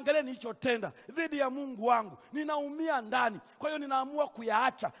 ninaangalia nilichotenda dhidi ya Mungu wangu, ninaumia ndani. Kwa hiyo ninaamua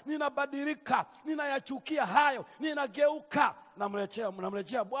kuyaacha, ninabadilika, ninayachukia hayo, ninageuka,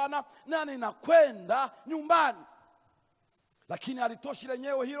 namrejea Bwana na ninakwenda nyumbani. Lakini halitoshi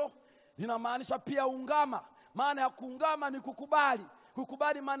lenyewe hilo, linamaanisha pia ungama. Maana ya kuungama ni kukubali.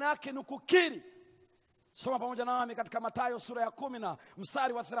 Kukubali maana yake ni kukiri. Soma pamoja nami katika Mathayo sura ya 10 na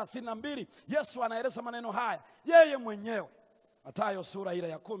mstari wa 32. Yesu anaeleza maneno haya yeye mwenyewe. Mathayo sura ile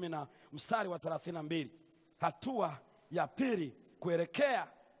ya 10 na mstari wa 32. Hatua ya pili kuelekea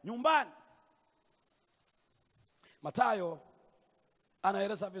nyumbani. Mathayo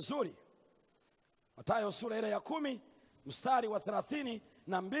anaeleza vizuri. Mathayo sura ile ya 10 mstari wa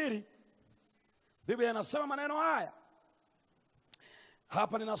 32. Biblia inasema maneno haya.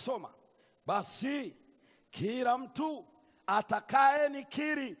 Hapa ninasoma, basi kila mtu atakaye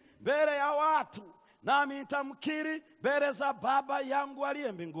nikiri mbele ya watu, nami nitamkiri mbele za Baba yangu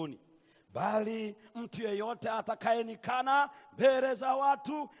aliye mbinguni. Bali mtu yeyote atakaye nikana mbele za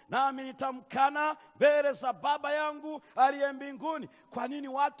watu, nami nitamkana mbele za Baba yangu aliye mbinguni. Kwa nini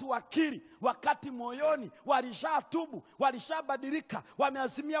watu wakiri wakati moyoni walishatubu, walishabadilika,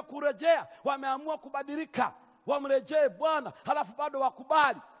 wameazimia kurejea, wameamua kubadilika, wamrejee Bwana, halafu bado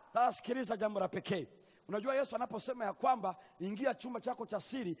wakubali? Sasa sikiliza jambo la pekee. Unajua Yesu anaposema ya kwamba ingia chumba chako cha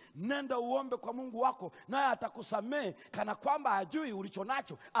siri, nenda uombe kwa Mungu wako naye atakusamehe, kana kwamba hajui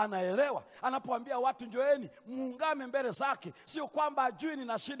ulichonacho, anaelewa. Anapoambia watu njoeni muungame mbele zake, sio kwamba hajui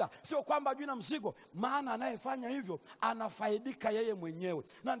nina shida, sio kwamba hajui na mzigo. Maana anayefanya hivyo anafaidika yeye mwenyewe.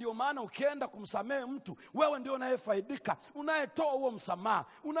 Na ndio maana ukienda kumsamehe mtu, wewe ndio unayefaidika, unayetoa huo msamaha,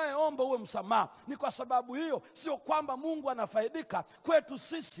 unayeomba huo msamaha. Ni kwa sababu hiyo, sio kwamba Mungu anafaidika kwetu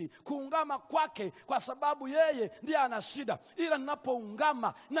sisi kuungama kwake kwa sababu yeye ndiye ana shida. Ila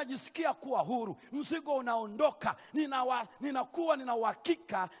ninapoungama najisikia kuwa huru, mzigo unaondoka, ninakuwa nina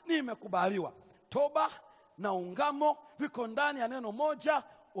uhakika nimekubaliwa. Toba na ungamo viko ndani ya neno moja,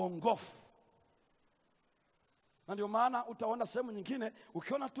 ongofu. Na ndio maana utaona sehemu nyingine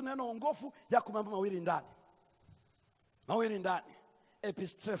ukiona tu neno ongofu ya mambo mawili ndani. Mawili ndani.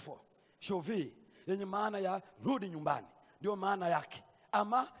 Epistrefo, shovi, yenye maana ya rudi nyumbani. Ndio maana yake.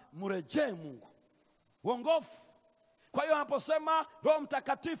 Ama mrejee Mungu. Uongofu. Kwa hiyo anaposema Roho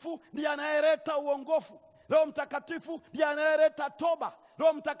Mtakatifu ndiye anayeleta uongofu, Roho Mtakatifu ndiye anayeleta toba,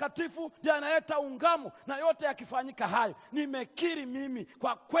 Roho Mtakatifu ndiye anayeleta ungamo. Na yote yakifanyika hayo, nimekiri mimi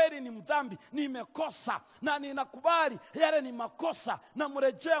kwa kweli ni mdhambi, nimekosa, na ninakubali yale ni makosa, na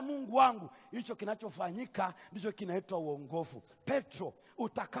mrejea Mungu wangu. Hicho kinachofanyika ndicho kinaitwa uongofu. Petro,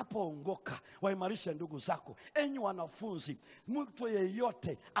 utakapoongoka waimarishe ndugu zako. Enyi wanafunzi, mtu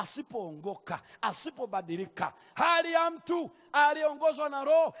yeyote asipoongoka, asipobadilika, hali ya mtu aliongozwa na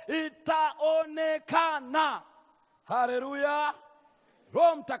Roho itaonekana. Haleluya.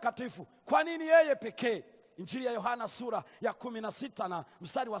 Roho Mtakatifu. Kwa nini yeye pekee? Injili ya Yohana sura ya 16 na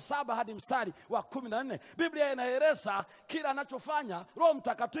mstari wa 7 hadi mstari wa 14. Biblia inaeleza kila anachofanya Roho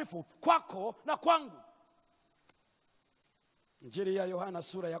Mtakatifu kwako na kwangu. Injili ya Yohana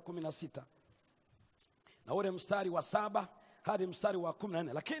sura ya 16 na ule mstari wa 7 hadi mstari wa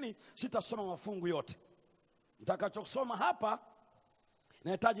 14. Lakini sitasoma mafungu yote. Nitakachosoma hapa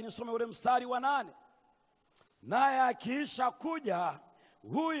nahitaji nisome ule mstari wa 8. Naye akiisha kuja,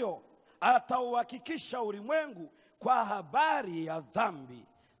 huyo atauhakikisha ulimwengu kwa habari ya dhambi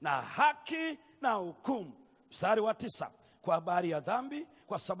na haki na hukumu. Mstari wa 9, kwa habari ya dhambi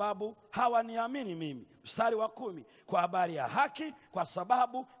kwa sababu hawaniamini mimi. Mstari wa 10, kwa habari ya haki kwa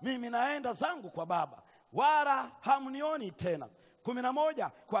sababu mimi naenda zangu kwa Baba, wala hamnioni tena. 11,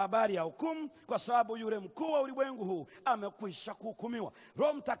 kwa habari ya hukumu kwa sababu yule mkuu wa ulimwengu huu amekwisha kuhukumiwa.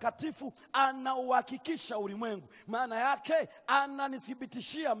 Roho Mtakatifu anauhakikisha ulimwengu. Maana yake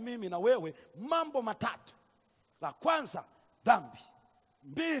ananithibitishia mimi na wewe mambo matatu. La kwanza, dhambi;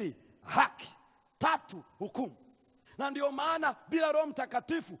 2, haki; 3, hukumu. Na ndio maana bila Roho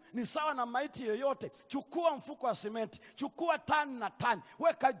Mtakatifu ni sawa na maiti yoyote. Chukua mfuko wa simenti, chukua tani na tani,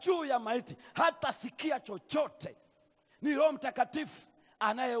 weka juu ya maiti, hata sikia chochote. Ni Roho Mtakatifu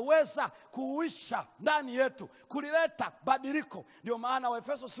anayeweza kuuisha ndani yetu, kulileta badiliko. Ndio maana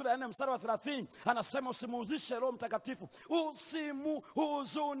Waefeso sura ya 4 mstari wa 30 anasema usimuhuzishe Roho Mtakatifu,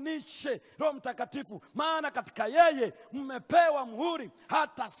 usimuhuzunishe Roho Mtakatifu, maana katika yeye mmepewa muhuri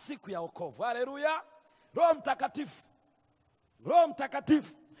hata siku ya wokovu. Haleluya! Roho Mtakatifu, Roho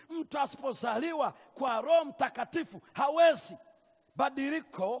Mtakatifu. Mtu asipozaliwa kwa Roho Mtakatifu hawezi.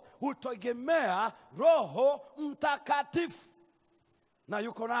 Badiliko hutegemea Roho Mtakatifu. Na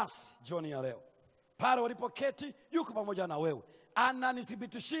yuko nasi jioni ya leo. Pale ulipoketi yuko pamoja na wewe.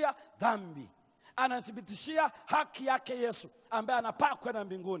 Ananithibitishia dhambi, ananithibitishia haki yake Yesu ambaye anapaa kwenda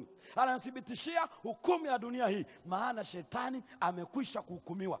mbinguni, ananithibitishia hukumu ya dunia hii, maana shetani amekwisha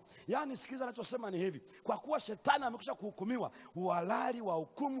kuhukumiwa. Yaani sikiza anachosema ni hivi: kwa kuwa shetani amekwisha kuhukumiwa, uhalali wa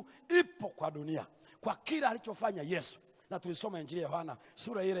hukumu ipo kwa dunia kwa kila alichofanya Yesu. Na tulisoma Injili ya Yohana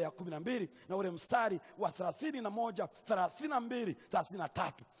sura ile ya 12 na ule mstari wa 31, 32,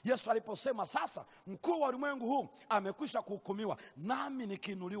 33. Yesu aliposema sasa mkuu wa ulimwengu huu amekwisha kuhukumiwa, nami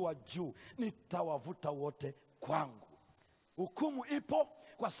nikiinuliwa juu nitawavuta wote kwangu. Hukumu ipo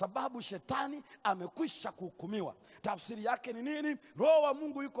kwa sababu shetani amekwisha kuhukumiwa. Tafsiri yake ni nini? Roho wa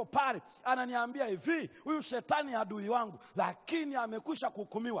Mungu yuko pale ananiambia hivi, huyu shetani adui wangu, lakini amekwisha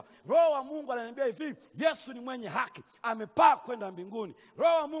kuhukumiwa. Roho wa Mungu ananiambia hivi, Yesu ni mwenye haki, amepaa kwenda mbinguni.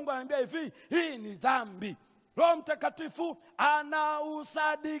 Roho wa Mungu ananiambia hivi, hii ni dhambi. Roho Mtakatifu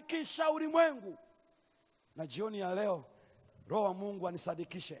anausadikisha ulimwengu. Na jioni ya leo Roho wa Mungu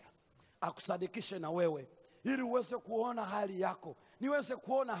anisadikishe, akusadikishe na wewe, ili uweze kuona hali yako, niweze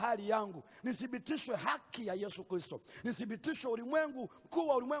kuona hali yangu, nithibitishwe haki ya Yesu Kristo, nithibitishwe ulimwengu, mkuu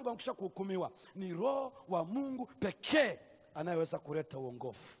wa ulimwengu amekwisha kuhukumiwa. Ni Roho wa Mungu pekee anayeweza kuleta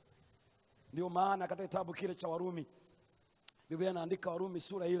uongofu. Ndio maana katika kitabu kile cha Warumi, Biblia inaandika, Warumi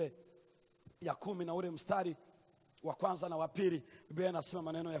sura ile ya 10 na ule mstari wa kwanza na wa pili, Biblia inasema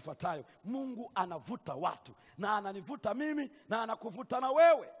maneno yafuatayo: Mungu anavuta watu, na ananivuta mimi, na anakuvuta na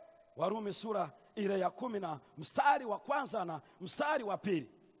wewe. Warumi sura ile ya 10 na mstari wa kwanza na mstari wa pili.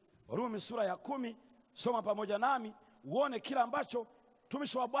 Warumi sura ya 10, soma pamoja nami uone kila ambacho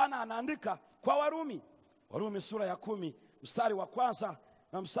mtumishi wa Bwana anaandika kwa Warumi. Warumi sura ya 10 mstari wa kwanza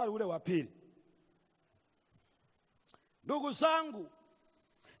na mstari ule wa pili. Ndugu zangu,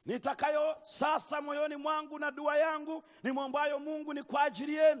 nitakayo sasa moyoni mwangu na dua yangu nimwombayo Mungu ni kwa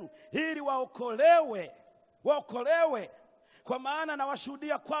ajili yenu, ili waokolewe. Kwa maana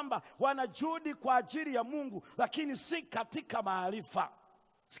nawashuhudia kwamba wanajudi kwa ajili ya Mungu, lakini si katika maarifa.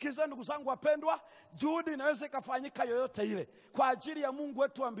 Sikiliza ndugu zangu wapendwa, juhudi inaweza ikafanyika yoyote ile kwa ajili ya Mungu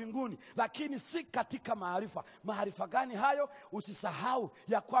wetu wa mbinguni, lakini si katika maarifa. Maarifa gani hayo? Usisahau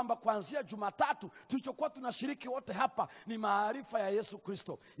ya kwamba kuanzia Jumatatu tulichokuwa tunashiriki wote hapa ni maarifa ya Yesu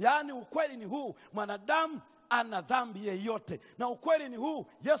Kristo. Yaani ukweli ni huu, mwanadamu ana dhambi yeyote, na ukweli ni huu,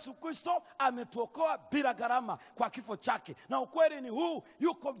 Yesu Kristo ametuokoa bila gharama kwa kifo chake, na ukweli ni huu,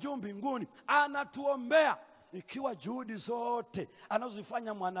 yuko juu mbinguni anatuombea. Ikiwa juhudi zote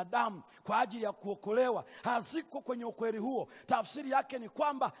anazofanya mwanadamu kwa ajili ya kuokolewa haziko kwenye ukweli huo, tafsiri yake ni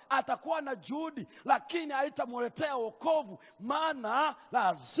kwamba atakuwa na juhudi lakini haitamletea wokovu, maana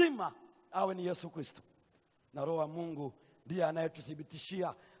lazima awe ni Yesu Kristo. Na Roho wa Mungu ndiye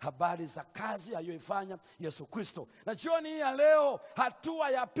anayetuthibitishia habari za kazi aliyoifanya Yesu Kristo. Na jioni hii ya leo, hatua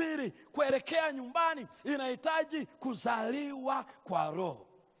ya pili kuelekea nyumbani inahitaji kuzaliwa kwa Roho.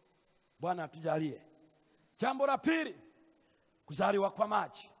 Bwana atujalie. Jambo la pili, kuzaliwa kwa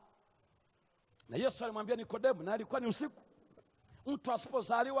maji. Na Yesu alimwambia Nikodemu, na alikuwa ni usiku, mtu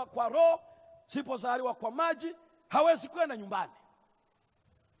asipozaliwa kwa Roho, sipozaliwa kwa maji, hawezi kwenda nyumbani.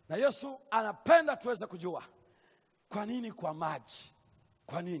 Na Yesu anapenda tuweze kujua kwa nini kwa maji.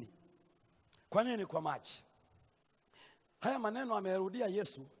 Kwa nini? Kwa nini kwa maji? Haya maneno amerudia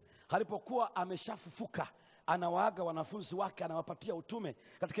Yesu alipokuwa ameshafufuka, anawaaga wanafunzi wake, anawapatia utume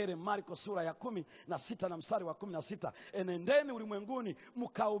katika ile Marko sura ya 16 na mstari wa 16. Enendeni ulimwenguni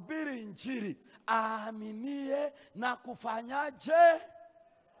mkahubiri Injili, aaminie na kufanyaje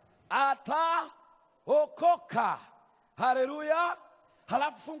ataokoka. Haleluya.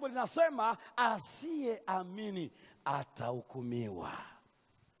 Halafu fungu linasema asiyeamini atahukumiwa.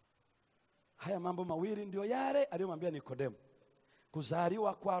 Haya mambo mawili ndio yale aliyomwambia Nikodemu.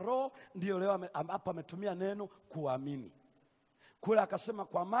 Kuzaliwa kwa Roho ndio leo hapa ametumia neno kuamini. Kule akasema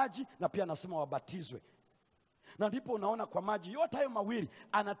kwa maji, na pia anasema wabatizwe. Na ndipo unaona kwa maji yote hayo mawili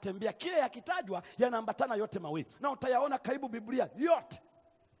anatembea, kile yakitajwa yanaambatana yote mawili, na utayaona karibu Biblia yote.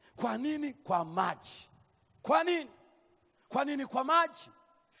 Kwa nini kwa maji? Kwa nini? Kwa nini kwa maji?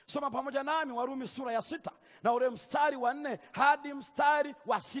 Soma pamoja nami Warumi sura ya 6 na ule mstari wa 4 hadi mstari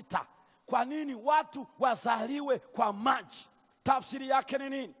wa 6. Kwa nini watu wazaliwe kwa maji? Tafsiri yake ni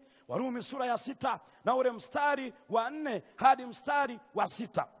nini? Warumi sura ya 6 na ule mstari wa 4 hadi mstari wa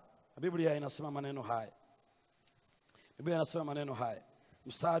 6. Biblia inasema maneno haya. Biblia inasema maneno haya.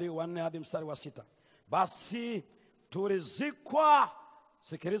 Mstari wa 4 hadi mstari wa 6. Basi tulizikwa.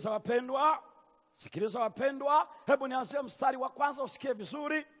 Sikiliza wapendwa. Sikiliza wapendwa. Hebu nianzie mstari wa kwanza usikie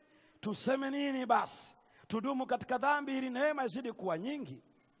vizuri. Tuseme nini basi? Tudumu katika dhambi ili neema izidi kuwa nyingi?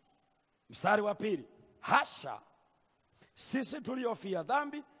 Mstari wa 2. Hasha. Sisi tuliofia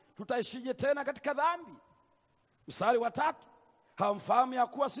dhambi tutaishije tena katika dhambi? Mstari wa 3. Hamfahamu ya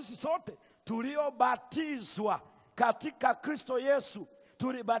kuwa sisi sote tuliobatizwa katika Kristo Yesu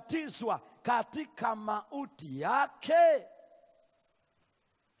tulibatizwa katika mauti yake?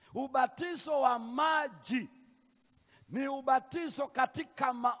 Ubatizo wa maji ni ubatizo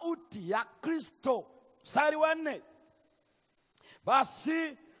katika mauti ya Kristo. Mstari wa 4.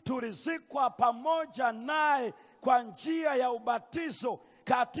 Basi tulizikwa pamoja naye kwa njia ya ubatizo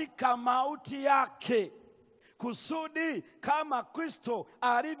katika mauti yake, kusudi kama Kristo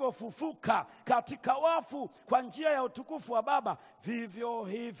alivyofufuka katika wafu kwa njia ya utukufu wa Baba, vivyo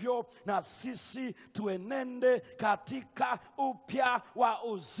hivyo na sisi tuenende katika upya wa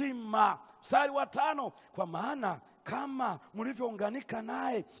uzima. Mstari wa 5. Kwa maana kama mlivyounganika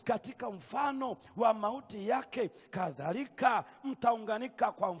naye katika mfano wa mauti yake, kadhalika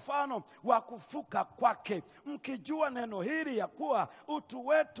mtaunganika kwa mfano wa kufuka kwake, mkijua neno hili ya kuwa utu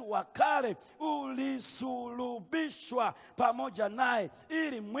wetu wa kale ulisulubishwa pamoja naye,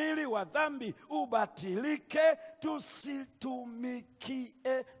 ili mwili wa dhambi ubatilike,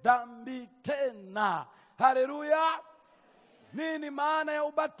 tusitumikie dhambi tena. Haleluya! Nini maana ya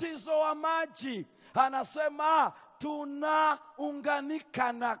ubatizo wa maji? Anasema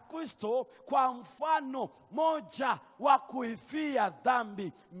tunaunganika na Kristo kwa mfano, 1 wa kuifia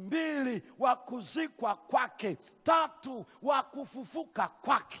dhambi, 2 wa kuzikwa kwake, 3 wa kufufuka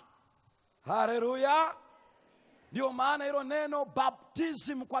kwake. Haleluya! Ndio maana hilo neno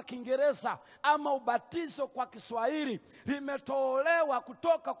baptism kwa Kiingereza ama ubatizo kwa Kiswahili limetolewa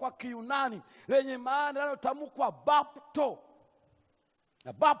kutoka kwa Kiyunani lenye maana inayotamkwa bapto.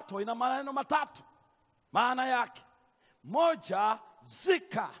 Na bapto ina maneno matatu. Maana yake: 1,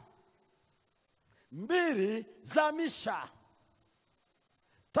 zika; 2, zamisha;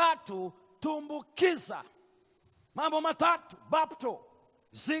 3, tumbukiza. Mambo matatu: bapto,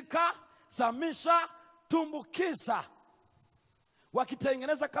 zika, zamisha, tumbukiza.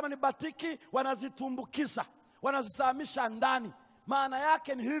 Wakitengeneza kama ni batiki, wanazitumbukiza, wanazizamisha ndani. Maana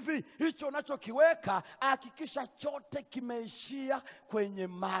yake ni hivi: hicho unachokiweka hakikisha chote kimeishia kwenye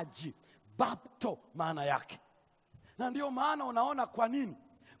maji. Bapto maana yake. Na ndio maana unaona kwa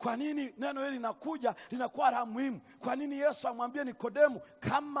nini neno hili linakuja linakuwa la muhimu. Kwa nini Yesu amwambia Nikodemu,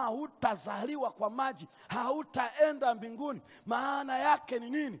 kama hutazaliwa kwa maji hautaenda mbinguni? Maana yake ni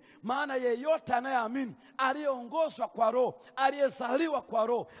nini? Maana yeyote anayeamini, aliyeongozwa kwa Roho, aliyezaliwa kwa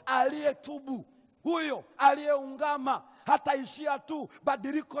Roho, aliyetubu, huyo aliyeungama, hataishia tu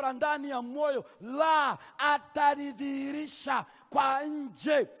badiliko la ndani ya moyo, la atalidhihirisha kwa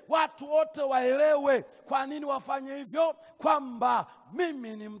nje. Watu wote waelewe. Kwa nini wafanye hivyo? Kwamba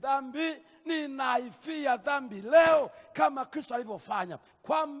mimi ni mdhambi, ninaifia dhambi leo kama Kristo alivyofanya.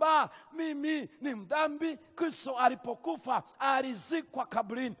 Kwamba mimi ni mdhambi, Kristo alipokufa alizikwa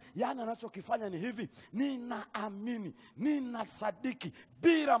kaburini. Yaani anachokifanya ni hivi: ninaamini, ninasadiki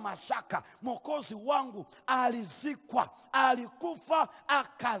bila mashaka, Mwokozi wangu alizikwa, alikufa,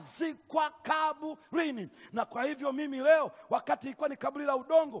 akazikwa kaburini. Na kwa hivyo mimi leo, wakati ilikuwa ni kaburi la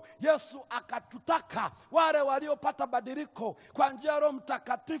udongo, Yesu akatutaka wale waliopata badiliko kwa njia ya Roho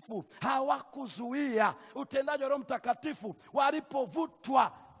Mtakatifu hawakuzuia utendaji wa Roho Mtakatifu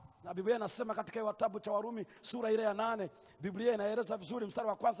walipovutwa. Na Biblia inasema katika kitabu cha Warumi sura ile ya 8, Biblia inaeleza vizuri mstari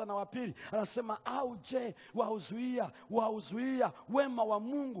wa 1 na wa 2. Anasema, au je, wauzuia wema wa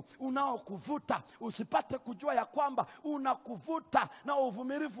Mungu unaokuvuta usipate kujua ya kwamba unakuvuta na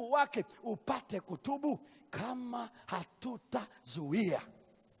uvumilivu wake upate kutubu? Kama hatutazuia,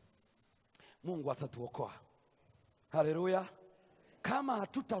 Mungu atatuokoa. Haleluya! Kama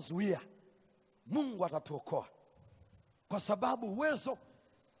hatutazuia, Mungu atatuokoa, kwa sababu uwezo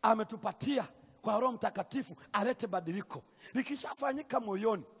ametupatia kwa Roho Mtakatifu alete badiliko. Likishafanyika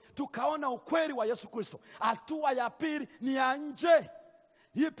moyoni, tukaona ukweli wa Yesu Kristo, hatua ya pili ni ya nje.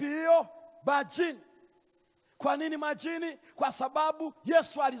 Ipi hiyo? Majini. Kwa nini majini? Kwa sababu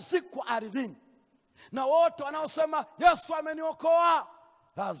Yesu alizikwa ardhini. Na wote wanaosema Yesu ameniokoa,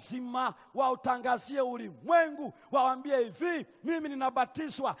 lazima wautangazie ulimwengu, waambie hivi, mimi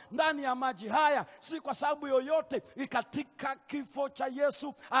ninabatizwa ndani ya maji haya, si kwa sababu yoyote, ni katika kifo cha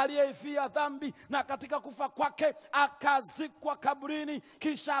Yesu aliyeifia dhambi, na katika kufa kwake akazikwa kaburini,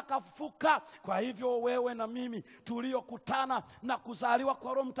 kisha akafufuka. Kwa hivyo wewe na mimi tuliokutana na kuzaliwa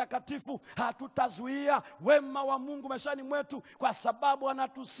kwa Roho Mtakatifu, hatutazuia wema wa Mungu maishani mwetu, kwa sababu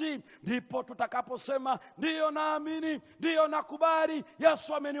anatusii. Ndipo tutakaposema ndiyo naamini, ndiyo nakubali,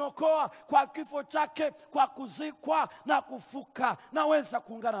 Yesu ameniokoa kwa kifo chake, kwa kuzikwa na kufuka, naweza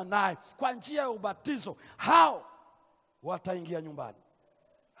kuungana naye kwa njia ya ubatizo. Hao wataingia nyumbani.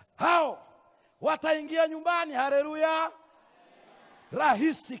 Hao wataingia nyumbani. Haleluya.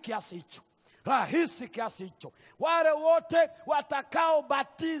 Rahisi kiasi hicho. Rahisi kiasi hicho. Wale wote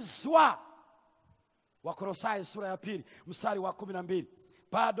watakaobatizwa. Wakolosai sura ya 2 mstari wa 12.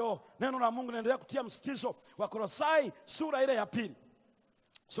 Bado neno la Mungu linaendelea kutia msitizo. Wakolosai sura ile ya 2.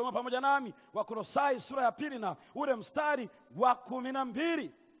 Soma pamoja nami Wakolosai sura ya 2 na ule mstari wa 12.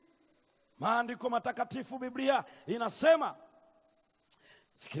 Maandiko matakatifu, Biblia inasema,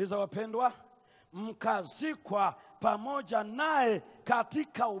 sikiliza wapendwa, mkazikwa pamoja naye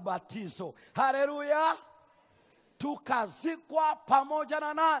katika ubatizo. Haleluya. Tukazikwa pamoja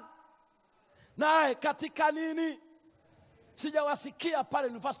na nani? Naye katika nini? Sijawasikia pale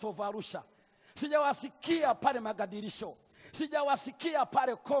University of Arusha, sijawasikia pale Magadirisho, sijawasikia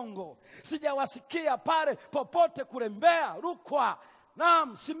pale Kongo, sijawasikia pale popote kule Mbeya, Rukwa,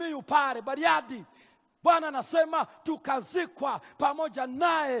 naam, Simiyu pale Bariadi. Bwana anasema tukazikwa pamoja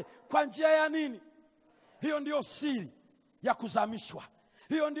naye kwa njia ya nini? Hiyo ndio siri ya kuzamishwa.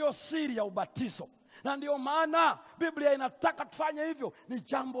 Hiyo ndio siri ya ubatizo. Na ndio maana Biblia inataka tufanye hivyo. Ni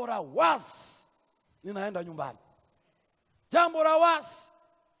jambo la wazi. Ninaenda nyumbani. Jambo la wazi.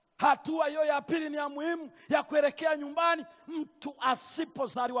 Hatua hiyo ya pili ni ya muhimu ya kuelekea nyumbani. Mtu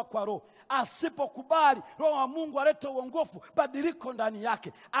asipozaliwa kwa Roho, asipokubali Roho wa Mungu alete uongofu, badiliko ndani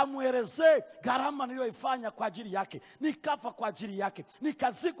yake, amuelezee gharama niliyoifanya kwa ajili yake, nikafa kwa ajili yake,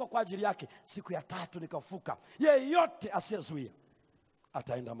 nikazikwa kwa ajili yake, siku ya 3 nikafuka. Yeyote asiyezuia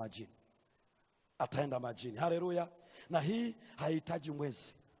ataenda majini. Ataenda majini. Haleluya. Na hii haihitaji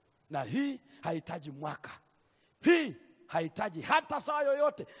mwezi, na hii haihitaji mwaka, hii haihitaji hata saa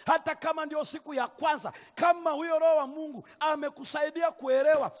yoyote. Hata kama ndio siku ya kwanza, kama huyo Roho wa Mungu amekusaidia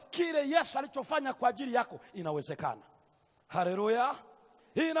kuelewa kile Yesu alichofanya kwa ajili yako, inawezekana. Haleluya.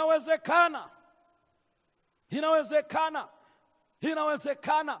 Inawezekana. Inawezekana.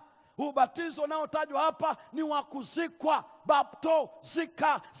 Inawezekana. Ubatizo unaotajwa hapa ni wa kuzikwa, bapto,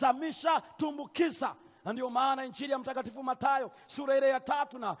 zika, zamisha, tumbukiza. Na ndio maana Injili ya Mtakatifu Mathayo sura ile ya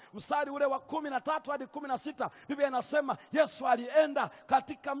 3 na mstari ule wa 13 hadi 16, Biblia inasema Yesu alienda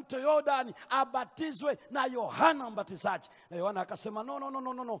katika mto Yordani abatizwe na Yohana Mbatizaji. Na Yohana akasema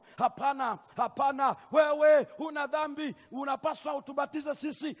no, hapana, wewe una dhambi, unapaswa utubatize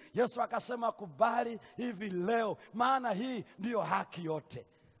sisi. Yesu akasema kubali hivi leo, maana hii ndiyo haki yote.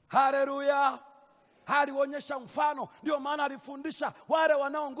 Haleluya. Alionyesha mfano, ndio maana alifundisha wale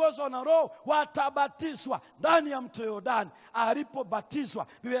wanaongozwa na Roho watabatizwa ndani ya mto Yordani. Alipobatizwa,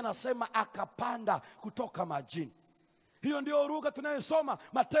 Biblia inasema akapanda kutoka majini. Hiyo ndio lugha tunayosoma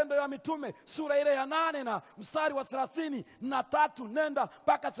Matendo ya Mitume sura ile ya 8 na mstari wa 33, nenda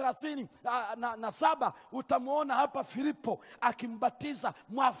mpaka 37. Utamuona hapa Filipo akimbatiza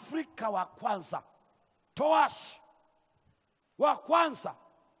Mwafrika wa kwanza, towashi wa kwanza.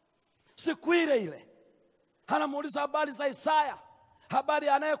 Siku ile anamuuliza habari za Isaya, habari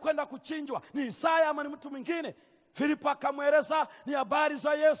anayekwenda kuchinjwa ni Isaya ama ni mtu mwingine? Filipo akamweleza ni habari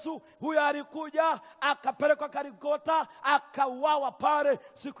za Yesu. Huyo alikuja akapelekwa Golgotha, akauawa pale,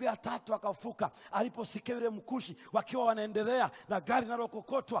 siku ya 3 akafuka. Aliposikia yule Mkushi wakiwa wanaendelea na gari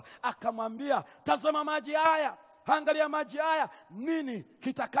linalokokotwa, akamwambia tazama maji haya, angalia maji haya, nini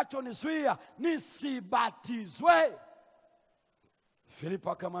kitakachonizuia nisibatizwe?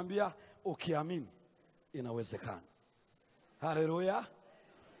 Filipo akamwambia ukiamini inawezekana. Haleluya.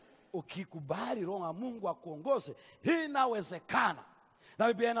 Ukikubali Roho wa Mungu akuongoze, inawezekana. Na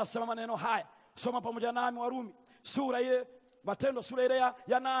Biblia inasema maneno haya. Soma pamoja nami Warumi sura ile, Matendo sura ile ya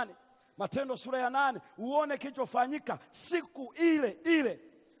 8. Matendo sura ya 8, uone kilichofanyika siku ile ile.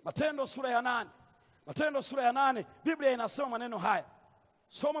 Matendo sura ya 8. Matendo sura ya 8, Biblia inasema maneno haya.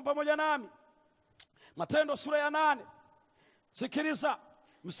 Soma pamoja nami Matendo sura ya 8. Sikiliza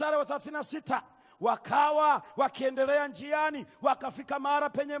mstari wa 36. Wakawa wakiendelea njiani, wakafika mahali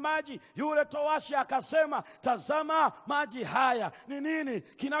penye maji. Yule towashi akasema, tazama maji haya, ni nini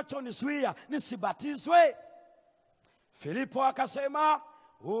kinachonizuia nisibatizwe? Filipo akasema,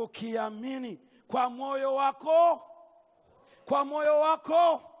 ukiamini kwa moyo wako kwa moyo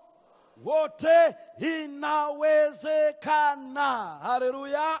wako wote. Inawezekana.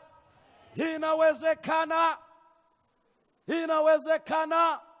 Haleluya. Inawezekana.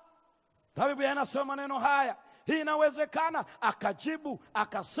 Inawezekana. Na Biblia inasema maneno haya, inawezekana. Akajibu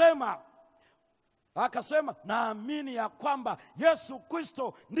akasema naamini ya kwamba Yesu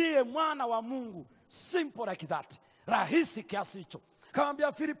Kristo ndiye mwana wa Mungu. Simple like that. Rahisi kiasi hicho.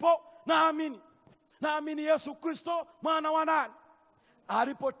 Kamwambia Filipo, naamini Yesu Kristo mwana wa nani?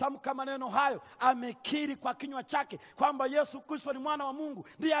 Alipotamka maneno hayo, amekiri kwa kinywa chake kwamba Yesu Kristo ni mwana wa Mungu,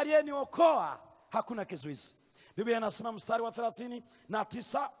 ndiye aliyeniokoa. Hakuna kizuizi. Biblia inasema mstari wa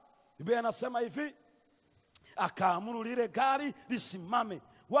 39, Biblia inasema hivi, akaamuru lile gari lisimame.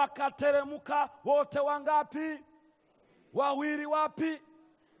 Wakateremka wote wangapi? Wawili. Wapi?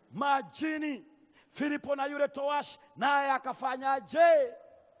 Majini. Filipo na yule towashi, naye akafanyaje?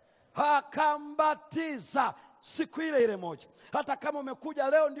 Akambatiza siku ile ile moja. Hata kama umekuja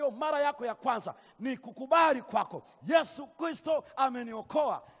leo ndio mara yako ya kwanza, ni kukubali kwako, Yesu Kristo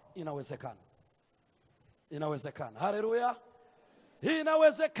ameniokoa. Inawezekana. Inawezekana. Haleluya.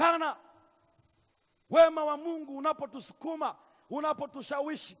 Inawezekana. Wema wa Mungu unapotusukuma,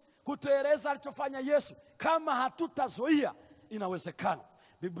 unapotushawishi kutueleza alichofanya Yesu, kama hatutazoea, inawezekana.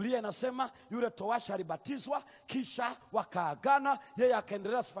 Biblia inasema yule towashi alibatizwa, kisha wakaagana, yeye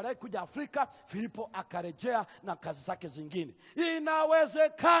akaendelea safari yake kuja Afrika, Filipo akarejea na kazi zake zingine.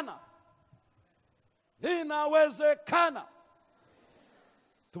 Inawezekana. Inawezekana.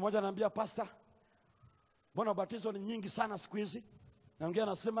 Mtu mmoja ananiambia, pastor, mbona ubatizo ni nyingi sana siku hizi? Na mwingine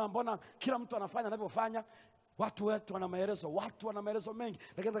anasema mbona kila mtu anafanya anavyofanya? Watu wetu wana maelezo mengi.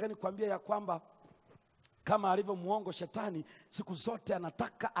 Lakini nataka nikwambie ya kwamba kama alivyo muongo shetani, siku zote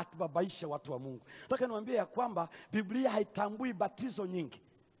anataka atubabaishe watu wa Mungu. Nataka niwaambie ya kwamba Biblia haitambui batizo nyingi,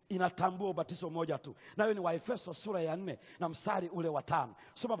 inatambua ubatizo mmoja tu. Na hiyo ni Waefeso sura ya 4 na mstari ule wa 5.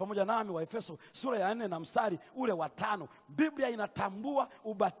 Soma pamoja nami Waefeso sura ya 4 na mstari ule wa 5. Biblia inatambua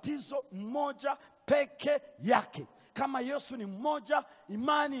ubatizo mmoja peke yake. Kama Yesu ni mmoja,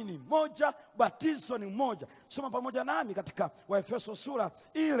 imani ni moja, batizo ni mmoja. Soma pamoja nami katika Waefeso sura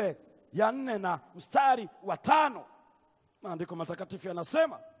ile ya 4 na mstari wa 5. Maandiko matakatifu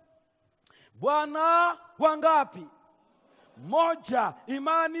yanasema, Bwana wangapi? Moja.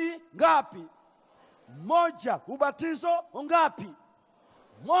 Imani ngapi? Moja. Ubatizo ngapi?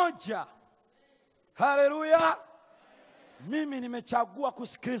 Moja. Haleluya. Mimi nimechagua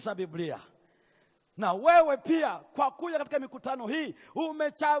kusikiliza Biblia. Na wewe pia kwa kuja katika mikutano hii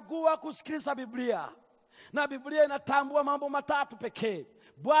umechagua kusikiliza Biblia. Na Biblia inatambua mambo matatu pekee.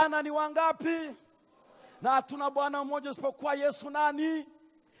 Bwana ni wangapi? Na hatuna Bwana mmoja isipokuwa Yesu nani?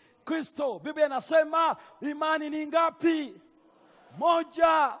 Kristo. Biblia inasema imani ni ngapi?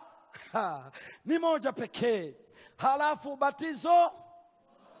 Moja. Ni moja pekee. Halafu ubatizo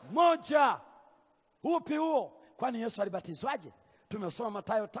moja. Upi huo? Kwani Yesu alibatizwaje? Tumesoma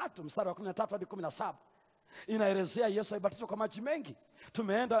Mathayo 3 mstari wa 13 hadi 17. Inaelezea Yesu alibatizwa kwa maji mengi.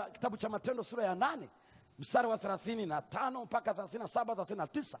 Tumeenda kitabu cha Matendo sura ya 8 mstari wa 35 mpaka 37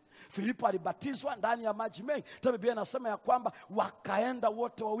 39. Filipo alibatizwa ndani ya maji mengi. Biblia inasema ya kwamba wakaenda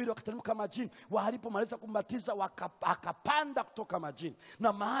wote wawili wakateremka majini. Walipomaliza kumbatiza akapanda kutoka majini.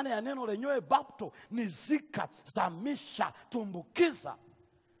 Na maana ya neno lenyewe bapto ni zika, zamisha, tumbukiza.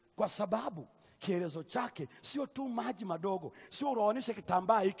 Kwa sababu kielezo chake sio tu maji madogo, sio unaonesha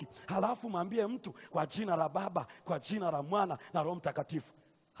kitambaa hiki halafu mwambie mtu kwa jina la Baba, kwa jina la Mwana na Roho Mtakatifu.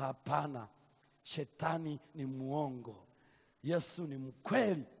 Hapana. Shetani ni muongo, Yesu ni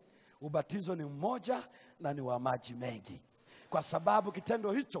mkweli. Ubatizo ni mmoja na ni wa maji mengi. Kwa sababu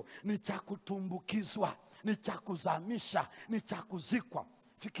kitendo hicho ni cha kutumbukizwa, ni cha kuzamisha, ni cha kuzikwa.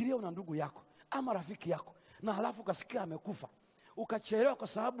 Fikiria una ndugu yako ama rafiki yako na halafu ukasikia amekufa. Ukachelewa kwa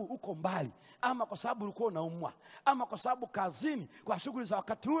sababu uko mbali, ama kwa sababu ulikuwa unaumwa, ama kwa sababu kazini kwa shughuli za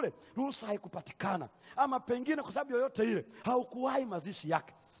wakati ule ruhusa haikupatikana, ama pengine kwa sababu yoyote ile haukuwahi mazishi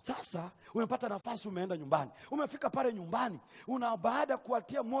yake. Sasa umepata nafasi, umeenda nyumbani. Umefika pale nyumbani, baada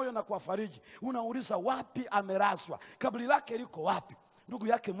kuwatia moyo na kuwafariji, unauliza wapi amelazwa, kaburi lake liko wapi? Ndugu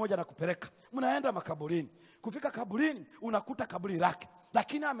yake mmoja anakupeleka, mnaenda makaburini. Kufika kaburini unakuta kaburi lake,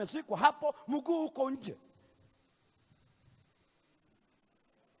 lakini amezikwa hapo, mguu uko nje.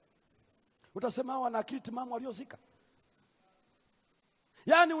 Utasema hawa na akili timamu waliozika.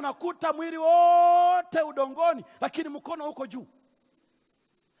 Yaani unakuta mwili wote udongoni, lakini mkono uko juu.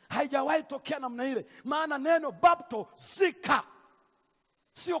 Haijawahi tokea namna ile. Maana neno bapto, zika,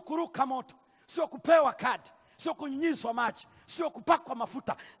 sio kuruka moto, sio kupewa kadi, sio kunyunyizwa maji, sio kupakwa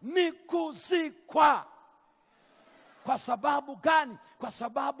mafuta, ni kuzikwa. Kwa sababu gani? Kwa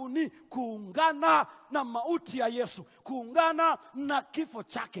sababu ni kuungana na mauti ya Yesu, kuungana na kifo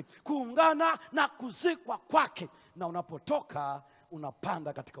chake, kuungana na kuzikwa kwake, na unapotoka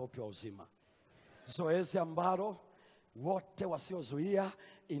unapanda katika upya wa uzima. Zoezi ambalo wote wasiozuia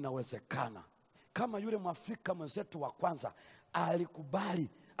inawezekana. Kama yule Mwafrika mwenzetu wa kwanza alikubali,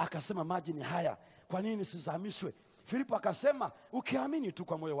 akasema maji ni haya, kwa nini nisizamishwe? Filipo akasema ukiamini tu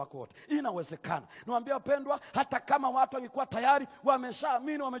kwa moyo wako wote inawezekana. Niwaambia wapendwa, hata kama watu walikuwa tayari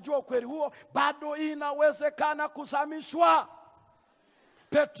wameshaamini, wamejua ukweli huo, bado inawezekana kuzamishwa.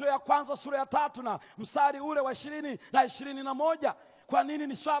 Petro ya kwanza sura ya 3 na mstari ule wa 20 na 21. Kwa nini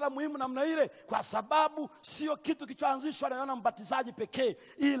ni swala muhimu namna ile? Kwa sababu sio kitu kichoanzishwa na Yohana Mbatizaji pekee,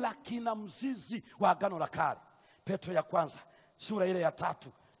 ila kina mzizi wa Agano la Kale. Petro ya kwanza sura ile ya 3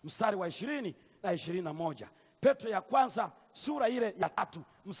 mstari wa 20 na 21. Petro ya kwanza sura ile ya 3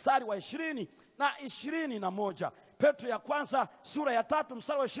 mstari wa 20 na 21. Petro ya kwanza sura ya 3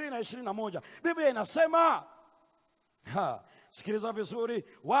 mstari wa 20 na 21. Biblia inasema, sikiliza vizuri,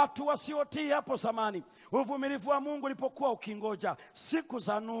 watu wasiotii hapo zamani, uvumilivu wa Mungu ulipokuwa ukingoja siku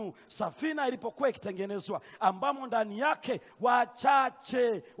za Nuhu, safina ilipokuwa ikitengenezwa, ambamo ndani yake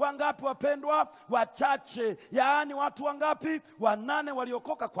wachache. Wangapi wapendwa? Wachache. Yaani watu wangapi? 8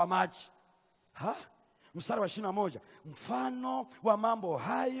 waliokoka kwa maji. Mstari wa 21. Mfano wa mambo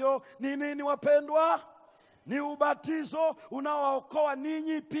hayo ni nini wapendwa? Ni ubatizo unaookoa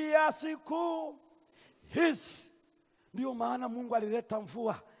ninyi pia siku hizi. Ndio maana Mungu alileta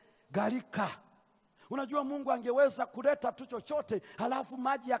mvua, gharika. Unajua Mungu angeweza kuleta tu chochote halafu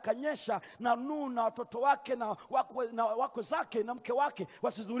maji yakanyesha na Nuhu na watoto wake na wako zake na mke wake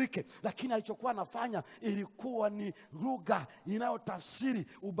wasidhurike. Lakini alichokuwa anafanya ilikuwa ni lugha inayotafsiri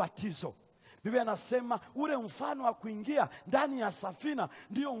ubatizo. Biblia inasema ule mfano wa kuingia ndani ya safina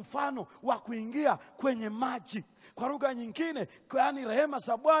ndio mfano wa kuingia kwenye maji. Kwa lugha nyingine, yaani rehema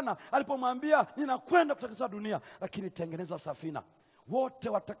za Bwana alipomwambia ninakwenda kutakasa dunia, lakini tengeneza safina. Wote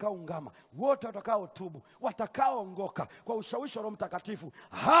watakaoungama, wote watakaotubu, watakaoongoka kwa ushawishi wa Roho Mtakatifu,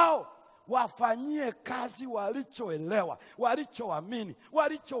 hao wafanyie kazi walichoelewa, walichoamini,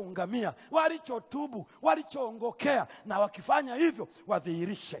 walichoungamia, walichotubu, walichoongokea, na wakifanya hivyo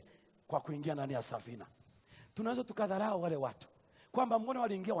wadhihirishe kwa kuingia ndani ya safina. Tunaweza tukadharau wale watu kwamba mbona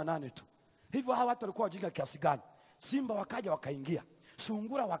waliingia 8 tu. Hivyo hawa watu walikuwa wajinga kiasi gani? Simba wakaja wakaingia,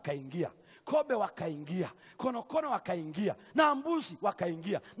 sungura wakaingia, kobe wakaingia, konokono wakaingia, na mbuzi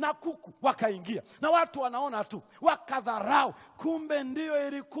wakaingia, na kuku wakaingia, na watu wanaona tu wakadharau. Kumbe ndio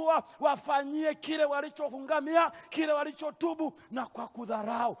ilikuwa wafanyie kile walichofungamia, kile walichotubu, na kwa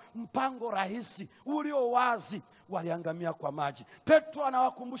kudharau mpango rahisi ulio wazi waliangamia kwa maji. Petro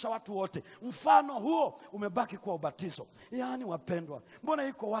anawakumbusha watu wote, mfano huo umebaki kwa ubatizo. Yaani wapendwa, mbona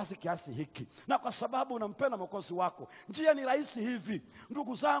iko wazi kiasi hiki? Na kwa sababu unampenda Mwokozi wako, njia ni rahisi hivi.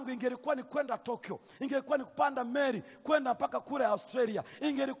 Ndugu zangu, ingelikuwa ni kwenda Tokyo, ingelikuwa ni kupanda meli kwenda mpaka kule Australia,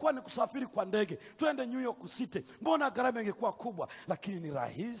 ingelikuwa ni kusafiri kwa ndege twende New York City, mbona gharama ingekuwa kubwa? Lakini ni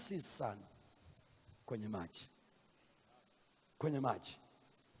rahisi sana kwenye maji. Kwenye maji.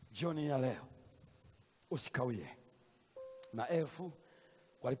 Jioni ya leo usikawie. Maelfu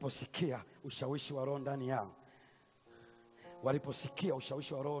waliposikia ushawishi wa Roho ndani yao, waliposikia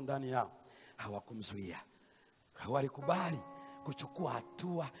ushawishi wa Roho ndani yao, hawakumzuia. Walikubali kuchukua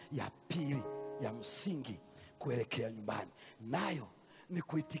hatua ya pili ya msingi kuelekea nyumbani, nayo ni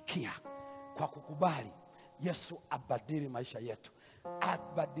kuitikia kwa kukubali Yesu abadili maisha yetu,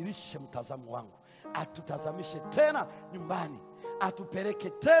 abadilishe mtazamo wangu, atutazamishe tena nyumbani, atupeleke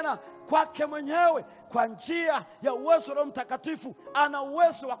tena kwake mwenyewe kwa njia ya uwezo wa Roho Mtakatifu. Ana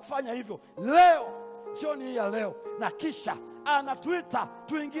uwezo wa kufanya hivyo leo, jioni hii ya leo, na kisha anatuita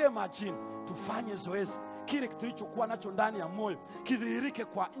tuingie majini, tufanye zoezi. Kile tulichokuwa nacho ndani ya moyo kidhihirike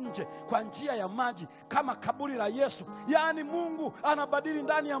kwa nje kwa njia ya maji, kama kaburi la Yesu. Yaani Mungu anabadili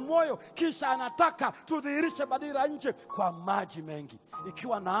ndani ya moyo, kisha anataka tudhihirishe badili la nje kwa maji mengi.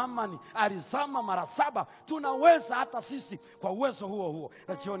 Ikiwa Naamani alizama mara 7, tunaweza hata sisi kwa uwezo huo huo.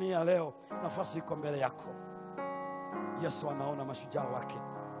 Na jioni ya leo nafasi iko mbele yako. Yesu anaona mashujaa wake.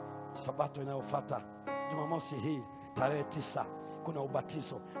 Sabato inayofuata, Jumamosi hii tarehe 9, kuna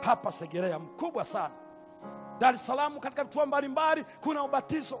ubatizo hapa Segerea mkubwa sana. Dar es Salaam katika vituo mbalimbali kuna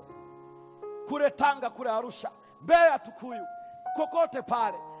ubatizo. Kule Tanga, kule Arusha, Mbeya, Tukuyu, kokote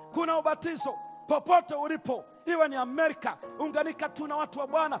pale kuna ubatizo. Popote ulipo, iwe ni Amerika, unganika tuna watu wa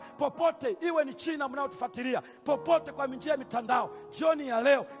Bwana. Popote, iwe ni China mnaotufuatilia, popote kwa njia ya mitandao, jioni ya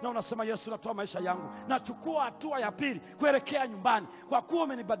leo na unasema Yesu, natoa maisha yangu, nachukua hatua ya pili kuelekea nyumbani, kwa kuwa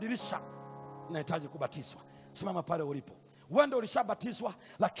umenibadilisha, nahitaji kubatizwa. Simama pale ulipo. Uende ulishabatizwa,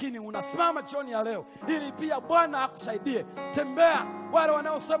 lakini unasimama jioni ya leo ili pia Bwana akusaidie. Tembea. Wale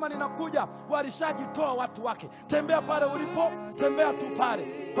wanaosema ninakuja walishajitoa watu wake. Tembea pale ulipo, tembea tu pale.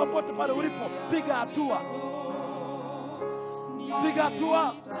 Popote pale ulipo, piga hatua. Piga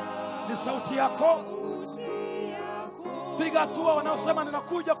hatua. Ni sauti yako. Piga hatua. Wanaosema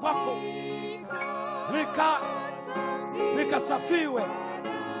ninakuja kwako, nikasafiwe.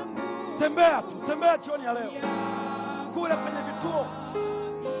 Tembea tu, tembea jioni ya leo.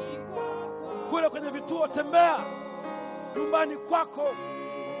 Kule kwenye vituo, tembea. Nyumbani kwako,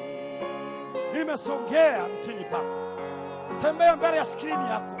 nimesongea mtini pako. Tembea mbele ya skrini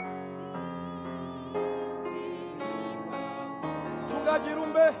yako. Mchungaji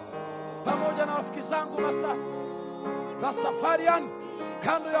Rumbe pamoja na rafiki zangu Rastafarian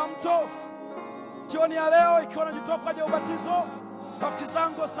kando ya mto, jioni ya leo ikiwa najitoa kwa ajili ya ubatizo. Rafiki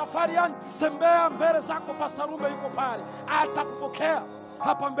zangu Rastafarian, tembea mbele zako. Pastor Rumbe yuko pale, atakupokea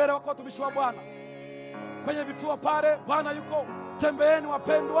hapa mbele. Wako watumishi wa Bwana kwenye vituo pale, Bwana yuko. Tembeeni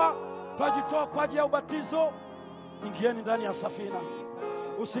wapendwa, twajitoa kwa ajili ya ubatizo. Ingieni ndani ya safina,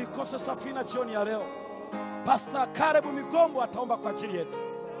 usikose safina jioni ya leo. Pastor Karibu Migombo ataomba kwa ajili yetu.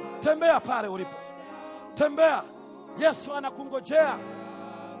 Tembea pale ulipo, tembea. Yesu anakungojea.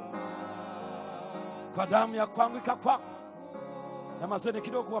 Kwa damu ya kuangika kwako. Na mazeni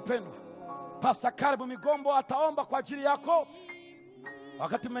kidogo wapendwa, Pastor Karibu Migombo ataomba kwa ajili yako.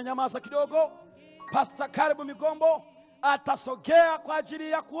 Wakati mmenyamaza kidogo, Pastor Karibu Migombo atasogea kwa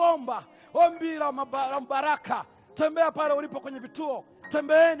ajili ya kuomba ombi la baraka. Tembea pale ulipo kwenye vituo.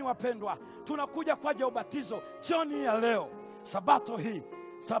 Tembeeni wapendwa, tunakuja kwa ajili ya ubatizo jioni ya leo.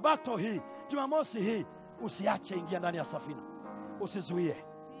 Sabato hii, Jumamosi hii, usiache, ingia ndani ya safina.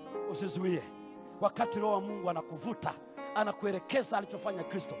 Usizuie. Wakati Roho wa Mungu anakuvuta, anakuelekeza alichofanya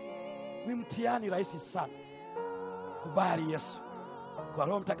Kristo, ni mtihani rahisi sana. Kubali Yesu kwa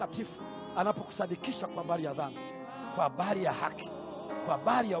Roho Mtakatifu anapokusadikisha kwa habari ya dhambi, kwa habari ya haki, kwa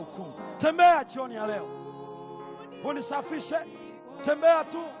habari ya hukumu. Tembea jioni ya leo, unisafishe. Tembea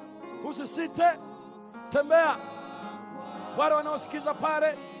tu, usisite. Tembea. Wale wanaosikiza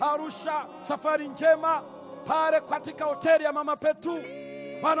pale Arusha, safari njema pale katika hoteli ya Mama Petu.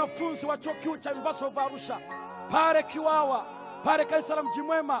 Wanafunzi wa chuo kikuu cha University of Arusha pale Kiwawa, pale kanisa la Mji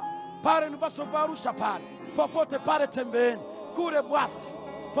Mwema, pale University of Arusha pale. Popote pale tembeeni. Kule Bwasi,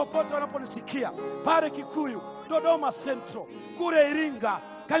 popote wanaponisikia, pale Kikuyu, Dodoma Central, kule Iringa,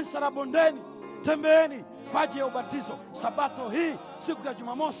 kanisa la Bondeni, tembeeni kwa ajili ya ubatizo. Sabato hii, siku ya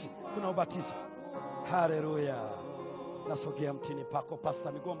Jumamosi, kuna ubatizo. Haleluya. Nasogea mtini pako.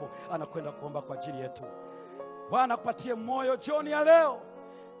 Pastor Migombo anakwenda kuomba kwa ajili yetu. Bwana akupatie moyo jioni ya leo.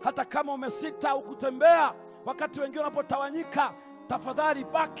 Hata kama umesita ukutembea wakati wengine wanapotawanyika, tafadhali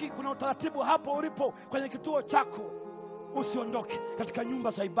baki. Kuna utaratibu hapo ulipo kwenye kituo chako. Usiondoke katika nyumba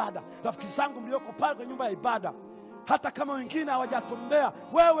za ibada. Rafiki zangu mlioko pale kwa nyumba ya ibada, hata kama wengine hawajatombea,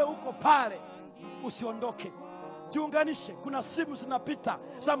 wewe uko pale, usiondoke. Jiunganishe. Kuna simu zinapita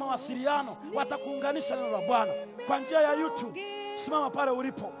za mawasiliano, watakuunganisha neno la Bwana kwa njia ya YouTube. Simama pale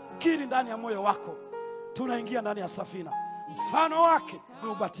ulipo, kiri ndani ya moyo wako, tunaingia ndani ya safina. Mfano wake ni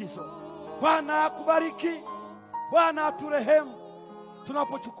ubatizo. Bwana akubariki, Bwana aturehemu.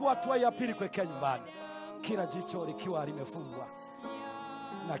 Tunapochukua hatua ya pili kuelekea nyumbani, kila jicho likiwa limefungwa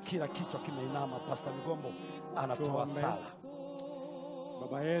na kila kichwa kimeinama, Pastor Migombo anatoa sala.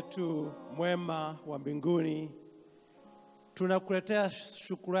 Baba yetu mwema wa mbinguni, tunakuletea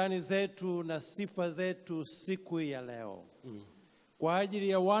shukrani zetu na sifa zetu siku ya leo. Kwa ajili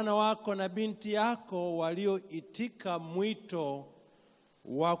ya wana wako na binti yako walioitika mwito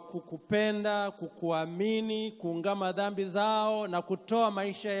wa kukupenda, kukuamini, kuungama dhambi zao na kutoa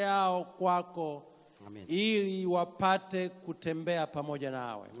maisha yao kwako. Amen. Ili wapate kutembea pamoja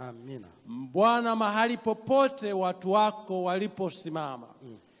nawe. Amina. Bwana, mahali popote watu wako waliposimama,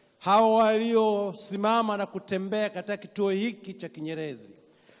 hao waliosimama na kutembea katika kituo hiki cha Kinyerezi,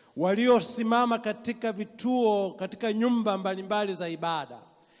 waliosimama katika vituo, katika nyumba mbalimbali za ibada,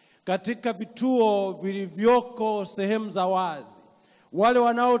 katika vituo vilivyoko sehemu za wazi, wale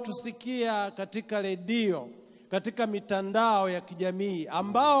wanaotusikia katika redio, katika mitandao ya kijamii,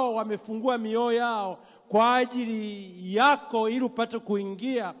 ambao wamefungua mioyo yao kwa ajili yako ili upate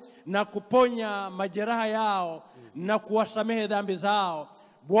kuingia na kuponya majeraha yao na kuwasamehe dhambi zao.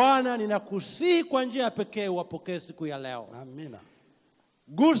 Bwana, ninakusihi kwa njia ya pekee uwapokee siku ya leo. Amina.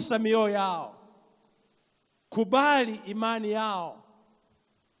 Gusa mioyo yao. Kubali imani yao.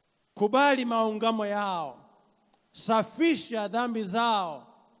 Kubali maungamo yao. Safisha dhambi zao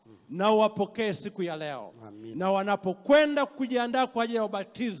na uwapokee siku ya leo. Amina. Na wanapokwenda kujiandaa kwa ajili ya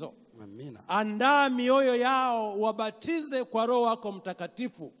ubatizo, Amina. Andaa mioyo yao, wabatize kwa Roho wako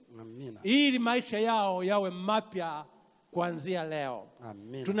Mtakatifu. Amina. Ili maisha yao yawe mapya kuanzia leo.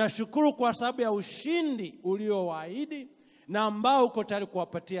 Amina. Tunashukuru kwa sababu ya ushindi uliowaahidi na ambao uko tayari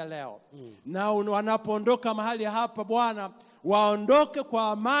kuwapatia leo. Na wanapoondoka mahali hapa Bwana, waondoke kwa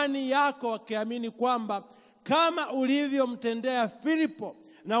amani yako, wakiamini kwamba kama ulivyomtendea Filipo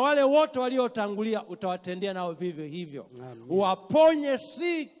na wale wote waliotangulia, utawatendea nao vivyo hivyo. Uwaponye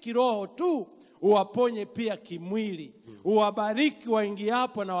si kiroho tu, uwaponye pia kimwili. Uwabariki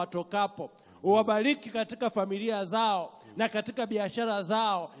waingiapo na watokapo. Uwabariki katika familia zao na katika biashara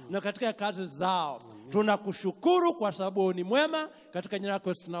zao na katika kazi zao. Tunakushukuru kwa sababu ni mwema. Katika jina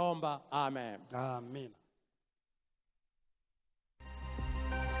lako tunaomba. Amen. Amina.